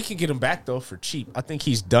 Oh, we can get him back though for cheap. I think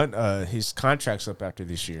he's done. His contract's up after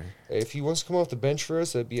this year. if he wants to come off the bench for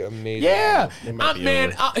us, that'd be amazing. Yeah, It might be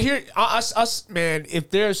man. over. Us, man.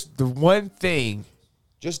 If there's the one thing,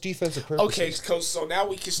 Just defensive purposes. okay, coach. So now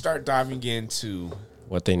we can start diving into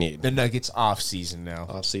What they need. the Nuggets off season now.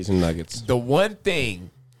 Off-season Nuggets. The one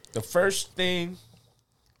thing, the first thing,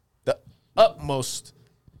 the utmost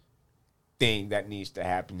thing that needs to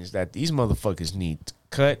happen is that these motherfuckers need to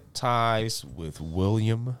cut ties with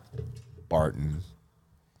William Barton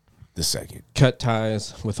II. Cut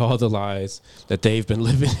ties with all the lies that they've been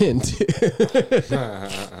living into.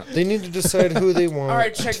 They need to decide who they want. All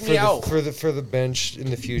right, check for me out. for the bench in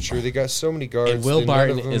the future. They got so many guards. And Will that none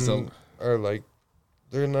Barton of them is a- are like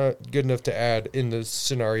they're not good enough to add in the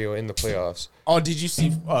scenario in the playoffs. Oh, did you see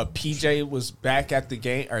PJ was back at the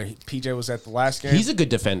game, or PJ was at the last game? He's a good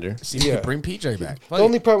defender. See, we Yeah. could bring PJ back. The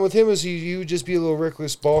only problem with him is he would just be a little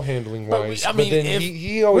reckless ball handling But wise. I But, mean, then if-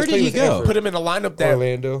 he always where did played he with go? effort. Put him in a lineup that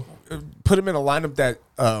Orlando.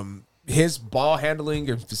 His ball handling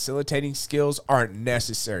and facilitating skills aren't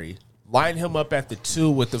necessary. Line him up at the 2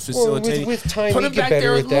 with the facilitating. with time, Put he him get back better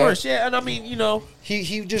there with with that. Morris. Yeah, and I mean,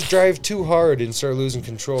 He just drive too hard and start losing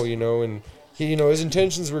control, and his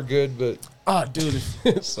intentions were good, but oh, dude,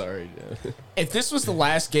 Sorry. if this was the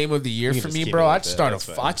last game of the year You for just me, keep bro, it like I'd that. start That's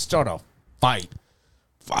fine. I'd start a fight.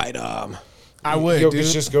 Fight I would, Jokic dude.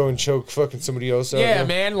 just go and choke fucking somebody else out. Yeah, now.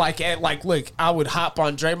 man. Look, I would hop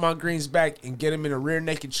on Draymond Green's back and get him in a rear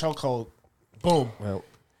naked chokehold. Boom. Well,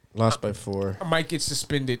 lost by 4. I might get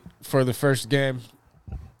suspended for the first game.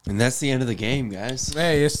 And that's the end of the game, guys.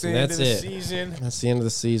 Hey, it's the end That's of the it. season. That's the end of the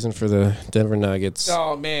season for the Denver Nuggets.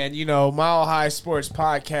 Oh man, Mile High Sports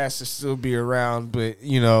Podcast will still be around, but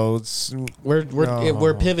it's We're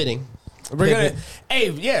No. pivoting. we're gonna. Pivot. Hey,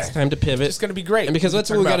 yeah, Time to pivot. it's gonna be great. And because that's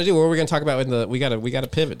what Talk we got to about- do. What we're going to talk about we got to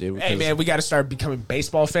pivot, dude. Hey because man, we got to start becoming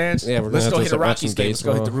baseball fans. Yeah, we're gonna Let's have go to hit a start Rockies watching game. Let's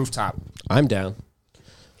go hit the baseball. rooftop. I'm down.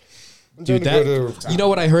 I'm Dude, trying to that, go to the- you know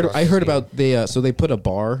what I heard? I heard about so they put a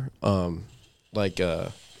bar,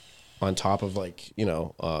 on top of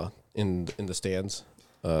in the stands,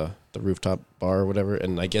 the rooftop bar or whatever,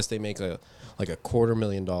 and I guess they make a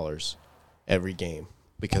 $250,000 every game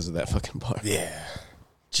because of that fucking bar. Yeah,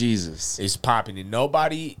 Jesus. is popping, and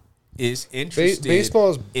nobody is interested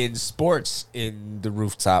baseball's- in sports in the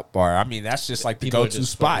rooftop bar. I mean, that's just like the People are go-to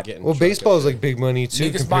just spot. fucking getting Well, drunk baseball up is like big money too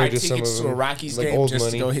Niggas buy compared to some of tickets to them. a Rockies like game old just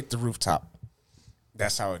money. to go hit the rooftop.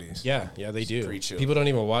 That's how it is. Yeah, they do. pretty chill. People don't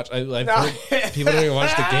even watch. I've heard people don't even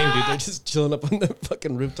watch the game, dude. They're just chilling up on the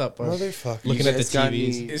fucking rooftop bar, Motherfucker. looking You at the guys got any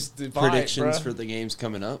TVs. It's the vibe, predictions bruh. for the games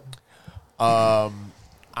coming up? I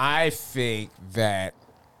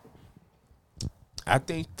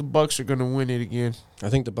think the Bucks are gonna win it again. I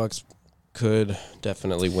think the Bucks could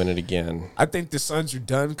definitely win it again. I think the Suns are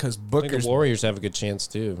done because I think Booker's the Warriors have a good chance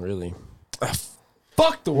too. Really,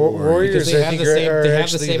 fuck the Warriors. Warriors, because they I have think, the same. are They have the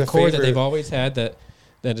actually same the core that favorite. they've always had. That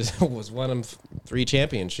was one of 3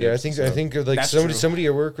 championships. Yeah, I think like That's somebody true. somebody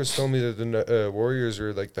at work was telling me that the Warriors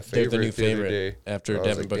were like the they're favorite. the new other favorite. day. After I was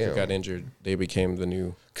Devin like, Booker damn. got injured, they became the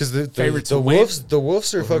new. Because the Favorite to win?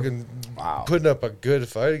 Wolves are fucking Wow. putting up a good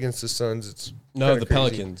fight against the Suns. It's No, kinda the crazy.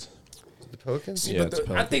 Pelicans. The Pelicans. Yeah, But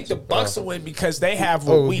it's I think the Pelicans. Bucks will win because they have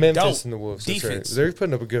what Oh, we Memphis don't. and the Wolves. That's right. Defense. They're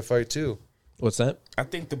putting up a good fight too. What's that? I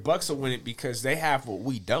think the Bucks will win it because they have what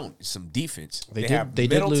we don't. Some defense. They have did. They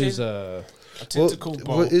did Middleton, lose.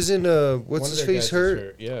 Antetokounmpo. Isn't One what's of his their face guys is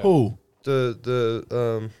hurt? Yeah. Who?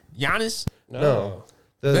 The Giannis? No.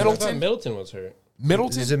 the, I Middleton? thought Middleton was hurt.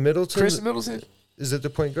 Middleton? Is it Middleton? Chris Middleton? Is it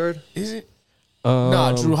the point guard? Is it?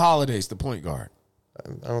 No, Drew Holiday's the point guard.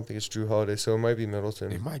 I don't think it's Drew Holiday, so it might be It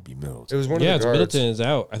Middleton. might be It Middleton. was one Yeah, of it's the guards. Middleton is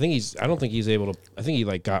out. I don't think he's able to. I think he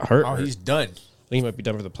got hurt. Oh, he's done I think he might be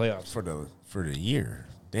done for the playoffs. for the year.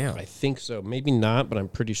 Damn. I think so. Maybe not, but I'm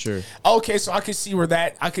pretty sure. Okay, so I could see where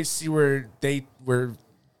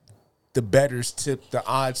the betters tip the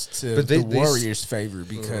odds to But they- the they- Warriors' favor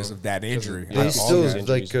because of that injury. They all still these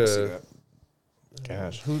injuries, like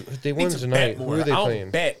Gosh, who they won Need to tonight. bet Who more. are they I don't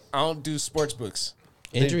playing? bet. I don't do sports books.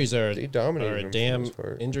 injuries are they dominated are a them for the damn most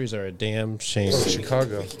part. injuries are a damn shame. Oh,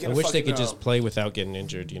 Chicago. I wish they could just play without getting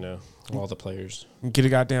injured. All the players. get a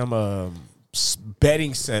goddamn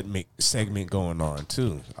betting segment going on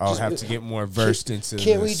too. I'll have to get more versed into.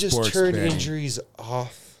 Can't the we just sports turn betting. injuries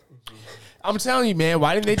off? I'm telling you, man.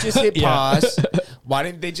 Why didn't they just hit Yeah. pause? Why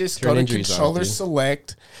didn't they just Turn go to injuries off, controller dude.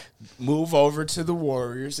 select, move over to the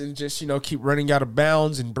Warriors, and just keep running out of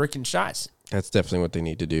bounds and bricking shots? That's definitely what they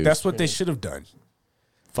need to do. That's what they should have done.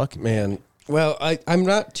 Fucking Man, well, I'm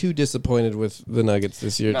not too disappointed with the Nuggets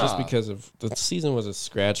this year, just because of the season was a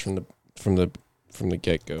scratch from the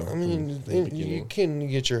get go. I mean, you can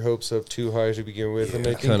get your hopes up too high to begin with, and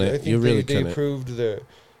I think, Couldn't. I think You really they couldn't. proved that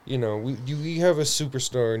we have a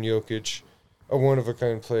superstar in Jokic, a one of a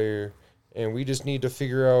kind player, and we just need to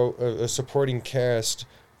figure out a supporting cast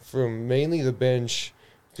from mainly the bench.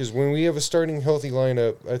 Because when we have a starting healthy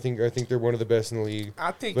lineup, I think they're one of the best in the league.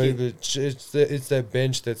 I think But it's that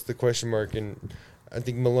bench that's the question mark, and I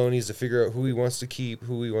think Maloney needs to figure out who he wants to keep,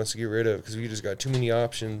 who he wants to get rid of, because we just got too many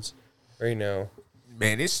options right now.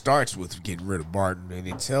 man, it starts with getting rid of Barton, and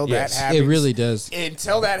until Yes, that happens, It really does.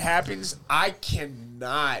 Until that happens, I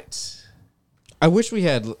cannot I wish we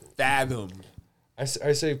had. fathom I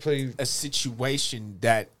say play. a situation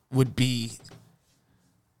that would be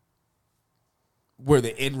where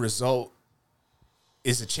the end result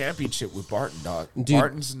is a championship with Barton, dog. Dude,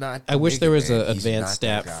 Barton's not. I wish nigga, there was man. an He's advanced not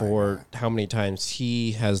that stat guy, for man. how many times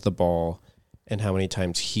he has the ball and how many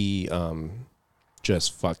times he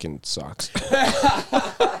just fucking sucks.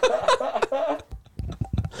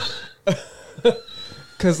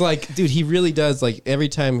 Because, dude, he really does. Every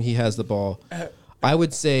time he has the ball, I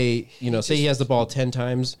would say, say he has the ball 10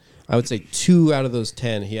 times, I would say 2 out of those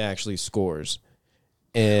 10 he actually scores.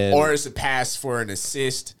 And Or is a pass for an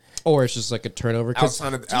assist? or it's just like a turnover. 'Cause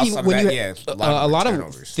Outside of when that, you- yeah, a lot of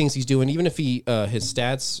turnovers. things he's doing, even if his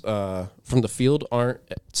stats from the field aren't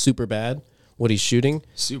super bad, what he's shooting,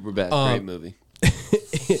 Super bad. Great movie.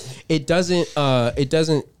 it doesn't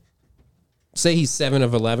say he's 7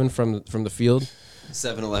 of 11 from the field.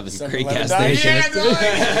 7-Eleven. Great 11. gas station.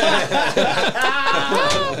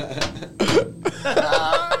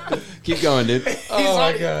 Keep going, dude. Oh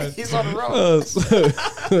my god, he's on the road.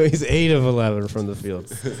 He's 8 of 11 from the field.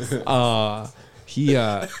 He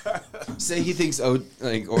Say he thinks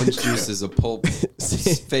orange juice is a pulp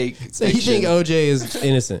fake. So you think OJ is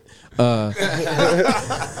innocent?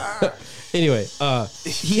 Anyway,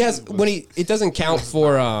 he has it doesn't count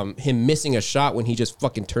for him missing a shot when he just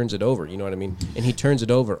fucking turns it over. You know what I mean? And he turns it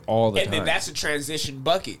over all the And time. then that's a transition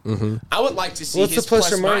bucket. I would like to see What's his the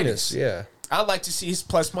plus or minus? Yeah. I'd like to see his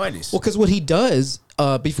plus minus. Well, because what he does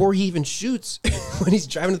before he even shoots, when he's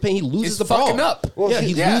driving the paint, he loses It's the ball. fucking up. Well, yeah,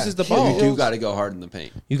 he yeah. loses the You ball. do got to go hard in the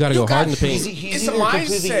paint. You got to go hard in the paint. He's It's a either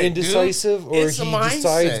completely mindset, indecisive dude. or It's a he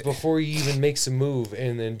decides mindset. before he even makes a move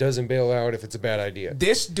and then doesn't bail out if it's a bad idea.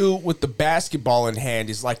 This dude with the basketball in hand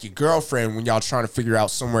is like your girlfriend when y'all trying to figure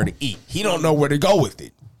out somewhere to eat. He don't know where to go with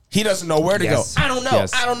it. He doesn't know where to Yes. go. I don't know.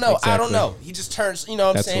 Yes, I don't know. I don't exactly. know. He just turns, you know what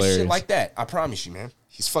I'm That's saying? Shit hilarious. like that. I promise you, man.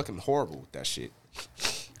 He's fucking horrible with that shit.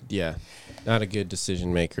 Yeah, not a good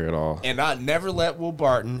decision maker at all. And I never let Will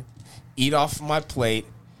Barton eat off my plate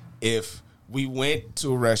if we went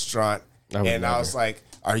to a restaurant I would and I never. was like,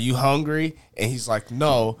 "Are you hungry?" And he's like,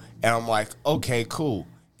 "No." And I'm like, "Okay, cool."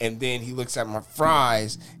 And then he looks at my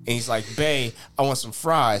fries and he's like, "Bae, I want some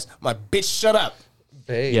fries." My bitch, shut up.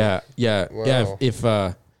 Hey, Yeah. Wow. If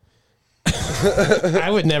I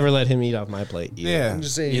would never let him eat off my plate. Either. Yeah. I'm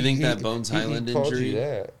just saying. You think that Bones Highland called injury you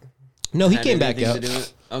that? No, he had came back anything up. to do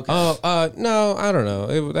with- Okay. Oh, no, I don't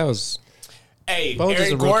know. That was Hey, Bones is a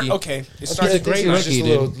Aaron Gordon. rookie. Okay, it He's starts a great rookie,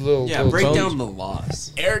 dude. yeah, break Bones- down the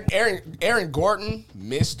loss. Aaron Gordon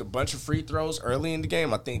missed a bunch of free throws early in the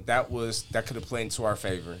game. I think that could have played into our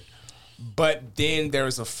favor. But then there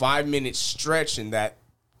was a 5-minute stretch in that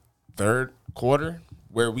third quarter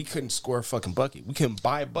where we couldn't score a fucking bucket. We couldn't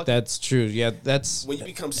buy a bucket. That's true. Yeah, that's When you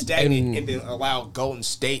become stagnant and then allow Golden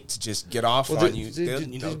State to just get off Well, on you, they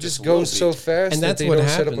just just a go little so bit. fast and that that's they what don't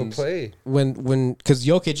happens set up a play. when because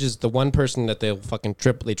Jokic is the one person that they'll fucking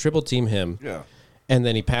triple team him. Yeah. And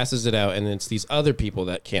then he passes it out, and it's these other people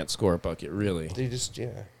that can't score a bucket. Really, They just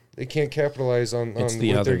they can't capitalize on It's what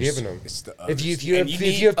the they're others. giving them. It's the If you others. have And you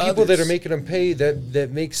if you have need people that are others. making them pay,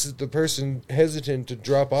 that makes the person hesitant to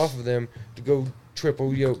drop off of them to go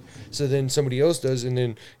triple yoke. So then somebody else does, and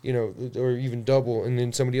then or even double, and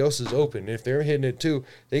then somebody else is open. If they're hitting it too,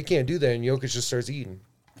 they can't do that, and Jokic just starts eating.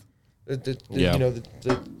 Yeah.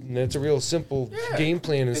 And that's a real simple game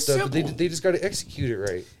plan and it's stuff. But simple. they just got to execute it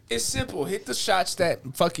right. It's simple. Hit the shots that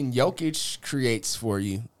fucking Jokic creates for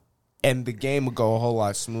you, and the game will go a whole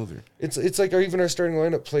lot smoother. It's like even our starting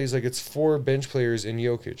lineup plays like it's 4 bench players in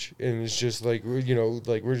Jokic, and it's just like we're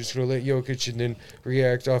just gonna let Jokic and then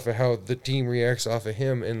react off of how the team reacts off of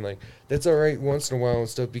him, and like that's all right once in a while and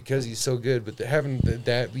stuff because he's so good. But having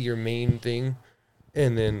that be your main thing,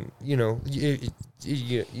 and then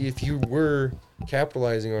if you were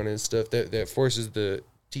capitalizing on his stuff, that forces the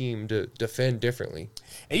team to defend differently.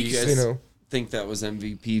 And You you guys can, You know. think that was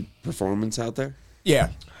MVP performance out there? yeah,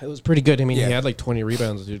 it was pretty good. I mean, Yeah. he had like 20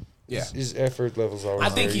 rebounds, dude. yeah. His effort levels always. I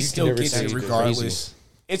think there. he You still can never gets see it difference. regardless.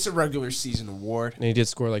 It's a regular season award, And he did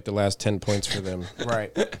score like the last 10 points for them.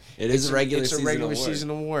 right? It is a regular It's a season regular award. season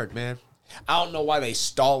award, man. I don't know why they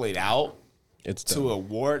stall it out It's to dumb.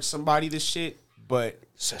 award somebody this shit, but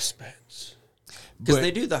Suspense. Because but,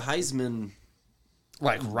 they do the Heisman.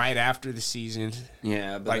 like right after the season.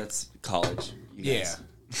 Yeah, but Like- that's college. You guys.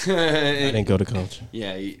 I didn't go to college.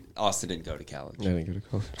 Yeah, Austin didn't go to college. I didn't go to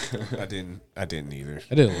college. I didn't either.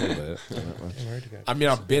 I did a little bit. Not much. I mean,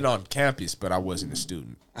 I've been on campus, but I wasn't a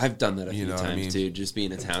student. I've done that a You few know what I times mean? too, just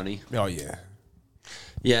being a townie. Oh yeah,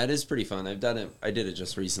 Yeah, it is pretty fun. I've done it. I did it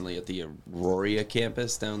just recently at the Aurora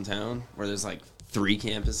campus downtown, where there's like 3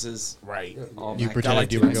 campuses. right. All You back- pretended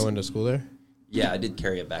like you were this. going to school there? Yeah, I did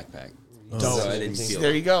carry a backpack, Dope. so I didn't feel.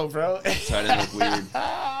 There you go, bro. So I didn't look weird.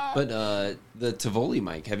 But the Tivoli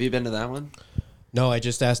mic, have you been to that one? No, I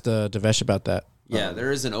just asked Devesh about that. Yeah,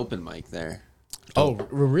 there is an open mic there. Oh,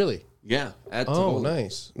 really? Yeah, at Oh, Tivoli.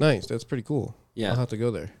 nice. That's pretty cool. Yeah. I'll have to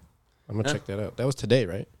go there. I'm going to Yeah. check that out. That was today,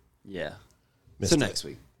 right? Yeah. Missed So it. next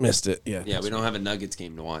week. Missed it. Yeah. Yeah, we don't have a Nuggets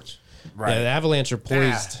game to watch. Right. Yeah, the Avalanche are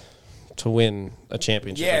poised to win a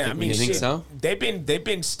championship. Yeah, I think we mean, You need think shit, so? They've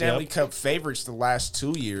been Stanley Yep. Cup favorites the last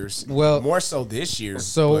 2 years. Well, more so this year.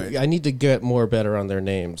 So but- I need to get more better on their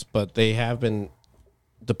names, but they have been.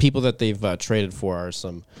 The people that they've traded for are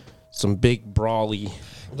some big brawly.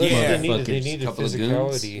 That's what Yeah. they needed. They Fuckers. needed Couple of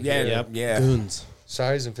physicality. yeah, yeah. goons.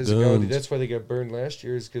 Size and physicality. Goons. That's why they got burned last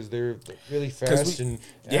year, is because they're really fast we- and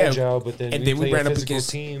yeah, agile. But then And we then play we ran a up physical against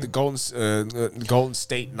team. the Golden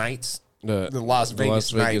State Knights, the Las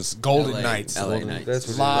Vegas Las Knights, Golden LA Knights, LA Knights. That's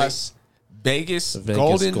what Las Vegas, The Vegas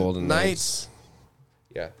Golden, Golden Knights.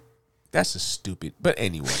 Yeah. That's a stupid. But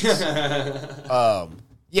anyways,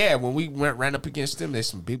 yeah, when we ran up against them, there's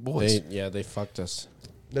some big boys. They fucked us.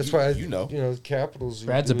 That's why you know. Capitals.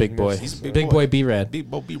 Brad's a really big boy. messed He's a us big up. Big boy B Rad. Big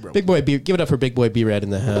Bo, bro. Big boy B. Give it up for Big boy B Rad in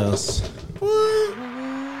the house.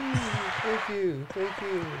 Thank you.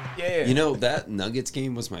 Yeah, You know, that Nuggets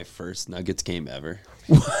game was my first Nuggets game ever.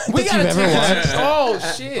 we That you've ever watched?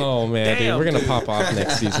 Oh shit! Oh man, Damn, dude, we're gonna dude. pop off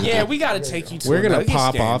next season. Yeah, dude. we gotta take you to. We're a gonna Nuggets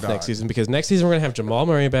pop game, off dog. next season because next season we're gonna have Jamal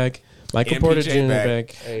Murray back, Michael MPJ Porter Jr.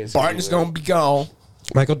 back. Hey, it's Barton's gonna gonna be gone.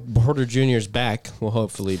 Michael Porter Jr. is back. Will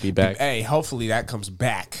hopefully be back. Hey, hopefully that comes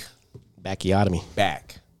back. Backiotomy.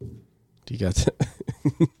 Back. You got that?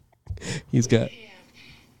 He's got.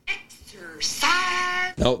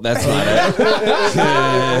 Nope, that's not it.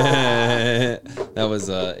 That was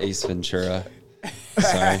Ace Ventura.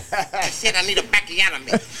 Sorry. I said I need a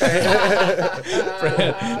backiotomy.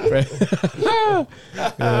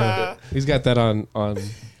 He's got that on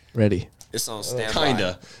ready. It's on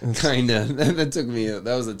standby. Kinda. That took me. That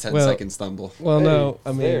was a 10-second stumble. Well, no, I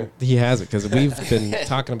mean there. he has it because we've been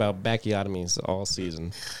talking about backiotomies all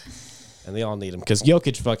season, and they all need him because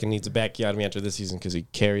Jokic fucking needs a backiotomy after this season because he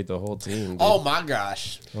carried the whole team. Dude. Oh my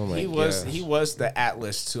gosh. Oh my he gosh. was the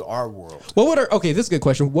Atlas to our world. What would our this is a good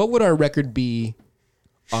question. What would our record be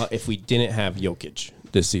if we didn't have Jokic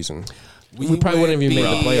this season? We probably wouldn't have even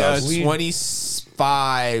made the playoffs.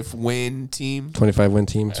 25 win team. 25 win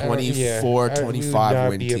team. 24, 25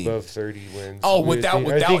 win be team. above 30 wins. Oh, without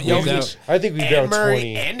Jokic, I think we'd be and about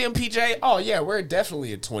Murray 20. and MPJ. Oh yeah, we're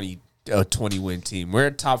definitely a 20 win team. We're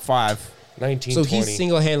a top 5. 19, So 20. he's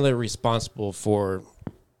single-handedly responsible for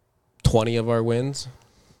 20 of our wins,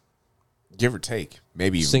 Give or take.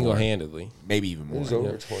 Maybe even single-handedly. more. Maybe even It more. was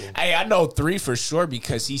over 20. Hey, I know 3 for sure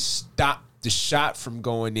because he stopped the shot from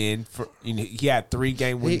going in. He had 3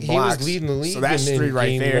 game winning He blocks. was leading the league. So that's in 3 right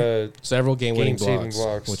game, there. Several game-winning game-saving blocks,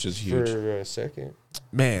 blocks, which is huge. For a second.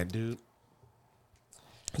 Man, dude.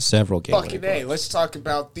 Several game-winning Fucking A. blocks. Let's talk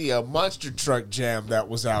about the monster truck jam that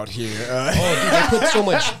was out here. They put so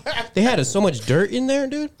much. They had so much dirt in there,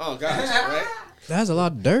 dude. Oh, gosh, right? That's a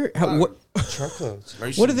lot of dirt. What Truckloads.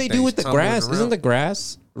 What do they do with the grass? Isn't the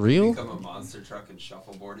grass real? Become a monster truck and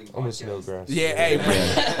shuffleboarding. Almost no grass. Yeah, hey,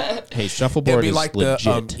 Hey, it'd shuffleboard be is like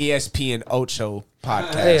legit. the ESPN Ocho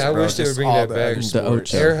podcast. Hey, I bro. wish they would Just bring all that the back. other The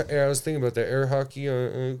sports. Ocho. I was thinking about that air hockey.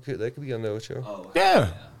 That could be on the Ocho. Yeah.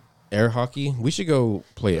 Air hockey. We should go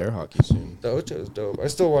play air hockey soon. The Ocho is dope. I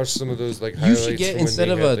still watch some of those like You highlights. should get from when instead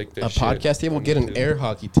they of had, a like, the shit podcast table, on get an YouTube. air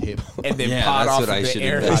hockey table. And then Yeah, pot that's off what of I the should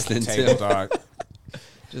air invest hockey into. table, dog.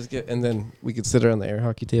 Just get, and then we could sit around the air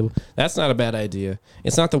hockey table. That's not a bad idea.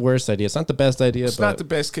 It's not the worst idea. It's not the best idea. It's but not the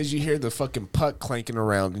best because you hear the fucking puck clanking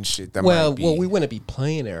around and shit. That well, might be. well, we wouldn't be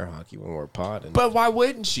playing air hockey when we're potting. But why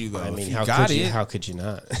wouldn't you though? I mean, if you how got could you? it, How could you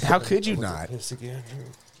not? how could you not? Piss again.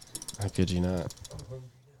 How could you not?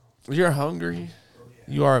 You're hungry.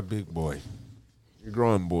 You are a big boy. You're a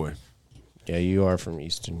growing boy. Yeah, you are from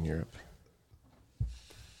Eastern Europe.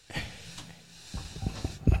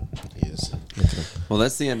 He is. Look at him. Well,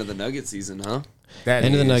 that's the end of the Nugget season, huh? That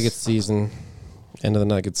End of the is. Nuggets season. End of the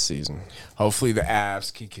Nuggets season. Hopefully, the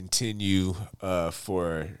Avs can continue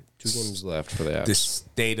for 2 games left for the Avs. the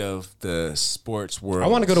state of the sports world. I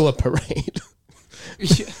want to go to a parade.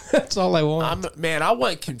 That's all I want. I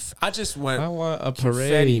want. I just want. I want a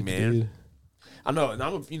confetti, parade, man. dude. I know, and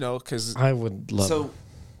I'm. Because I would love. So,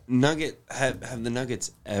 Nugget have the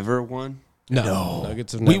Nuggets ever won? no,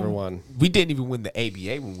 Nuggets have never won. We didn't even win the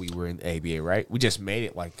ABA when we were in the ABA, right? We just made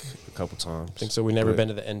it like a couple times. I think so. We never But been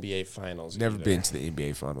to the NBA Finals. Never either. been to the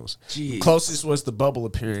NBA Finals. Jeez. Closest was the bubble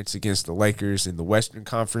appearance against the Lakers in the Western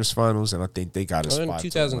Conference Finals, and I think they got a Well, spot. in to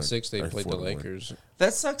 2006, win, they or played 4 the to win. Lakers.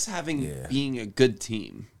 That sucks having being a good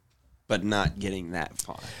team, but not getting that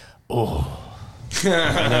far.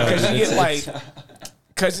 Because you get like,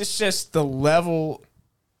 because it's just the level,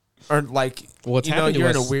 or like, Well, it's you know, happened to you're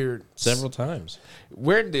in a us weird, several times.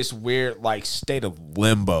 we're in this weird like state of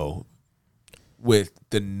limbo with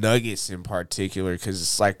the Nuggets in particular, because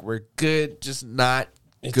it's like we're good, just not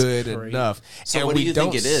good crazy. enough. So, And what do we you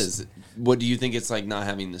think don't it is? What do you think it's like not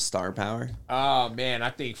having the star power? Oh man, I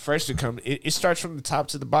think first to come, it starts from the top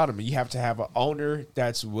to the bottom. You have to have an owner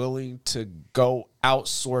that's willing to go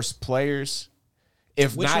outsource players,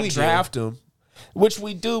 if Which not we do. draft them, which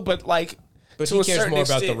we do. But like, But to he a cares certain more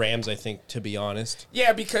about the extent- Rams, I think, to be honest.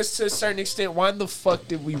 Yeah, because to a certain extent, why in the fuck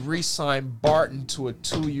did we re-sign Barton to a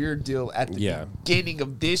 2-year deal at the beginning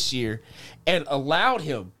of this year and allowed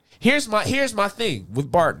him? Here's my thing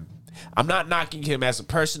with Barton. I'm not knocking him as a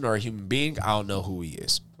person or a human being. I don't know who he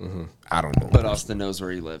is. I don't know. But Austin knows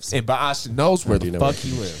where he lives. And but Austin knows where the know fuck where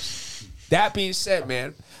he lives. That being said,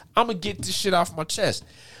 man, I'm gonna get this shit off my chest.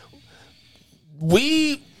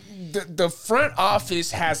 The front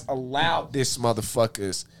office has allowed this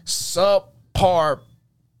motherfucker's subpar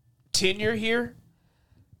tenure here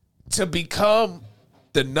to become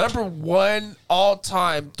the number 1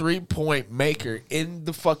 all-time 3-point maker in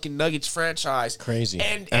the fucking Nuggets franchise. Crazy.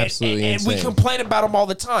 And Absolutely and we insane. complain about him all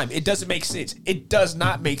the time. It doesn't make sense. It does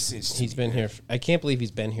not make sense. He's been here. I can't believe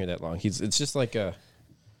he's been here that long. It's just like a.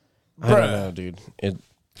 I Bruh. don't know, dude.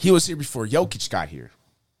 He was here before Jokic got here.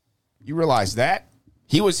 You realize that?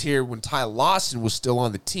 He was here when Ty Lawson was still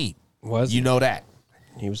on the team. Was You know that.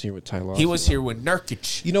 he was here with Ty Lawson. He was here with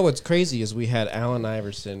Nurkic. You know what's crazy is we had Allen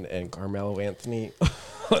Iverson and Carmelo Anthony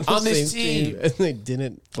On the this same team. and they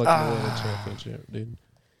didn't fucking win a championship, dude.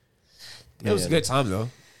 It was a Man. good time, though.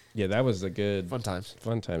 Yeah, that was a good Fun times.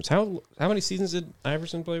 Fun times. How many seasons did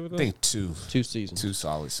Iverson play with I us? think two. 2 seasons. Two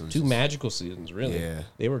solid seasons. 2 magical seasons, really. Yeah.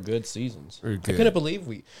 They were good seasons. Very I good. couldn't believe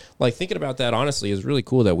we like thinking about that honestly is really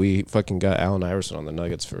cool that we fucking got Allen Iverson on the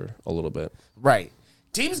Nuggets for a little bit. Right.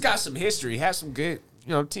 Teams got some history. Has some good,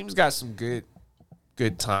 teams got some good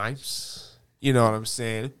times. You know what I'm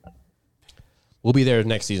saying? We'll be there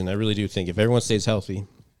next season. I really do think if everyone stays healthy.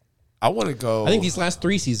 I want to go. I think these last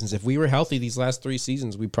 3 seasons, if we were healthy these last 3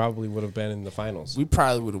 seasons, we probably would have been in the finals. we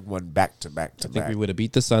probably would have won back to back to I think back. we would have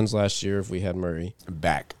beat the Suns last year if we had Murray.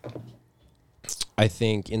 Back. I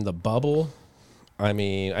think in the bubble, I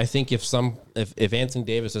think if Anthony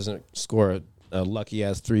Davis doesn't score a lucky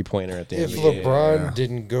ass 3-pointer at the end If of the game. LeBron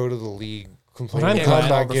didn't go to the league complaining, I'm I'm glad-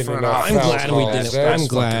 not getting enough I'm foul glad we calls, didn't. that's I'm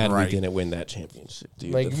glad fucking right. we didn't win that championship,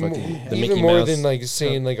 dude. Like The fucking- the even Mickey more Mouse- than like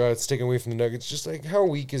saying like, oh, it's taken away from the Nuggets. Just like, how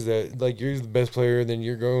weak is that? Like, you're the best player, then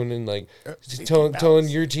you're going and like telling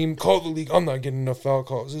your team, call the league. I'm not getting enough foul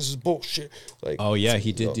calls. This is bullshit. Like, Oh yeah,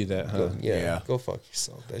 he did go- do that, huh? go- yeah, Yeah. go fuck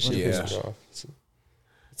yourself. That shit Yeah. pisses me off.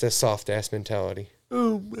 It's a soft ass mentality.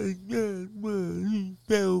 Oh my God, he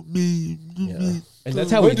found me. Yeah. And that's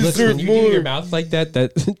how we listen. When you do your mouth like that,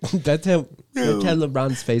 that's how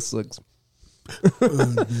LeBron's face looks.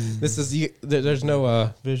 This is there's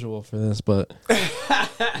no visual for this, but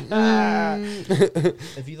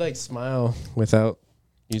if you like smile without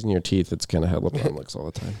using your teeth, it's kind of how LeBron looks all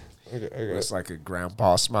the time. It's like a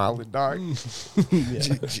grandpa smiling dog. I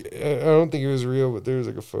don't think it was real, but there's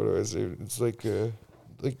like a photo. It's like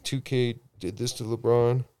 2K did this to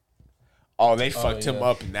LeBron. Oh, they fucked him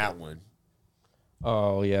up in that one.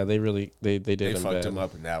 Oh yeah, they really they did They him fucked bad. him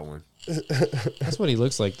up in that one. That's what he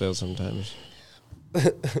looks like though sometimes.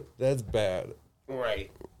 That's bad.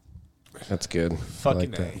 Right. That's good. I Fucking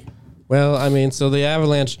like that. A. Well, I mean, so the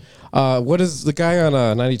Avalanche. What is the guy on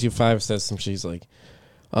 92.5 says some? She's like,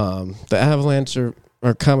 the Avalanche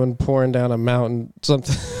are coming pouring down a mountain.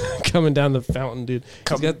 Something coming down the fountain, dude.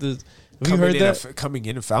 He's got this. Have you heard that? Coming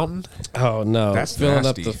in a fountain? Oh no, That's filling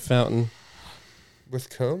nasty. up the fountain. With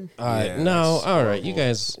cum? Yeah, No, that's all right, you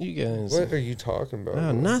horrible. guys. What are you talking about?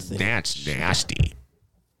 Oh, nothing. That's nasty.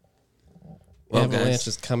 Well, Avalanche guys.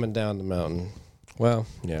 is coming down the mountain. Well,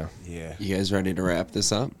 yeah, Yeah. You guys ready to wrap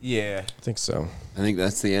this up? Yeah. I think so. I think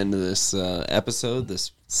that's the end of this episode,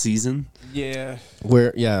 this season. Yeah.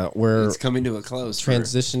 We're It's coming to a close.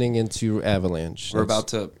 transitioning into Avalanche. We're about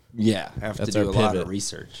to, have to that's do our a lot pivot. of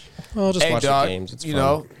research. Oh, just Hey, watch dog, the games. It's you fun.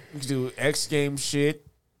 know, we could do X game shit.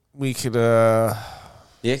 We could The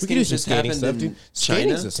X We could do Games some just skating happened stuff, in dude.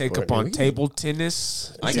 China. Skating's a take sport, up on dude. table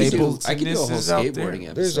tennis. I could Table do a whole tennis is out there. skateboarding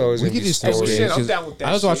episode. There's always We gonna could be do some Oh, stories. shit, I'm skating. down with that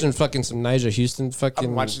I was shit. watching fucking some Nigel Houston fucking.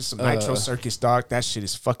 I'm watching some Nitro Circus, dog. That shit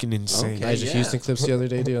is fucking insane. Okay. Nigel Yeah. Houston clips the other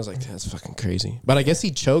day, dude. I was like, that's fucking crazy. But I guess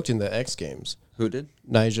he choked in the X Games. Who did?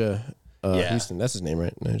 Nigel Yeah. Houston, that's his name,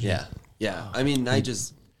 right? Nigel. Yeah. I mean, I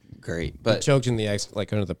just great, He but choked in the X,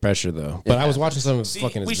 like under the pressure though. But I was watching some of See,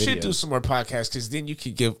 fucking his we videos. should do some more podcasts because then you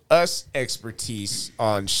could give us expertise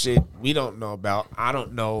on shit we don't know about. I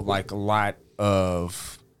don't know like a lot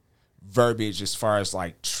of verbiage as far as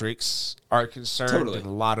like tricks are concerned, Totally. and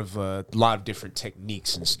a lot of different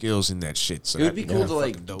techniques and skills in that shit. So it would be that'd cool to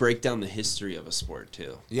fucking like dope. break down the history of a sport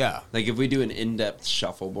too. Yeah. Like if we do an in-depth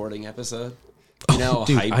shuffleboarding episode, you know,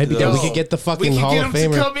 Dude, hype we those. could get the We fucking can Hall get of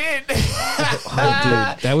him to Famer. come in. Oh,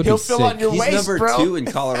 dude, that would He'll be fill sick. on your He's waist, number bro. 2 in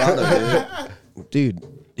Colorado, dude.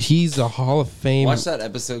 Dude, he's a Hall of Fame. Watch that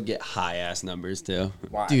episode get high ass numbers too.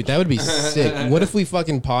 Dude, that would be sick. What if we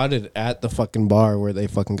fucking potted at the fucking bar where they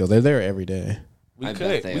fucking go? They're there every day. We I could.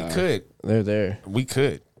 bet they We are. could. They're there. We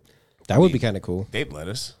could. That would be kind of cool. They'd let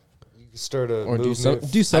us. Start a Or do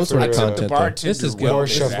movement some sort of for, content. The though. bartender This is good. More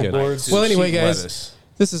This is good. shuffleboards. Well, anyway, She'd let guys, us.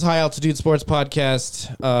 this is High Altitude Sports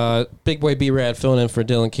Podcast. Big Boy B-Rad filling in for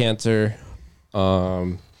Dylan Cantor.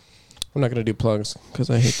 I'm not gonna do plugs because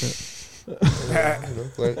I hate that.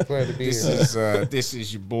 Glad to be This here. is this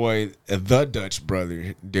is your boy, the Dutch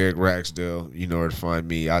brother, Derek Ragsdale. You know where to find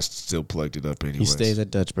me. I still plugged it up anyway. He stays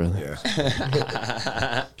at Dutch, brother.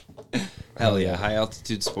 Yeah. Hell yeah, High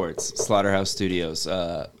Altitude Sports, Slaughterhouse Studios.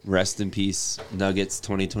 Rest in peace, Nuggets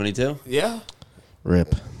 2022. Yeah.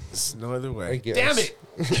 Rip. There's no other way. I guess. Damn it.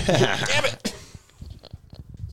 Damn it.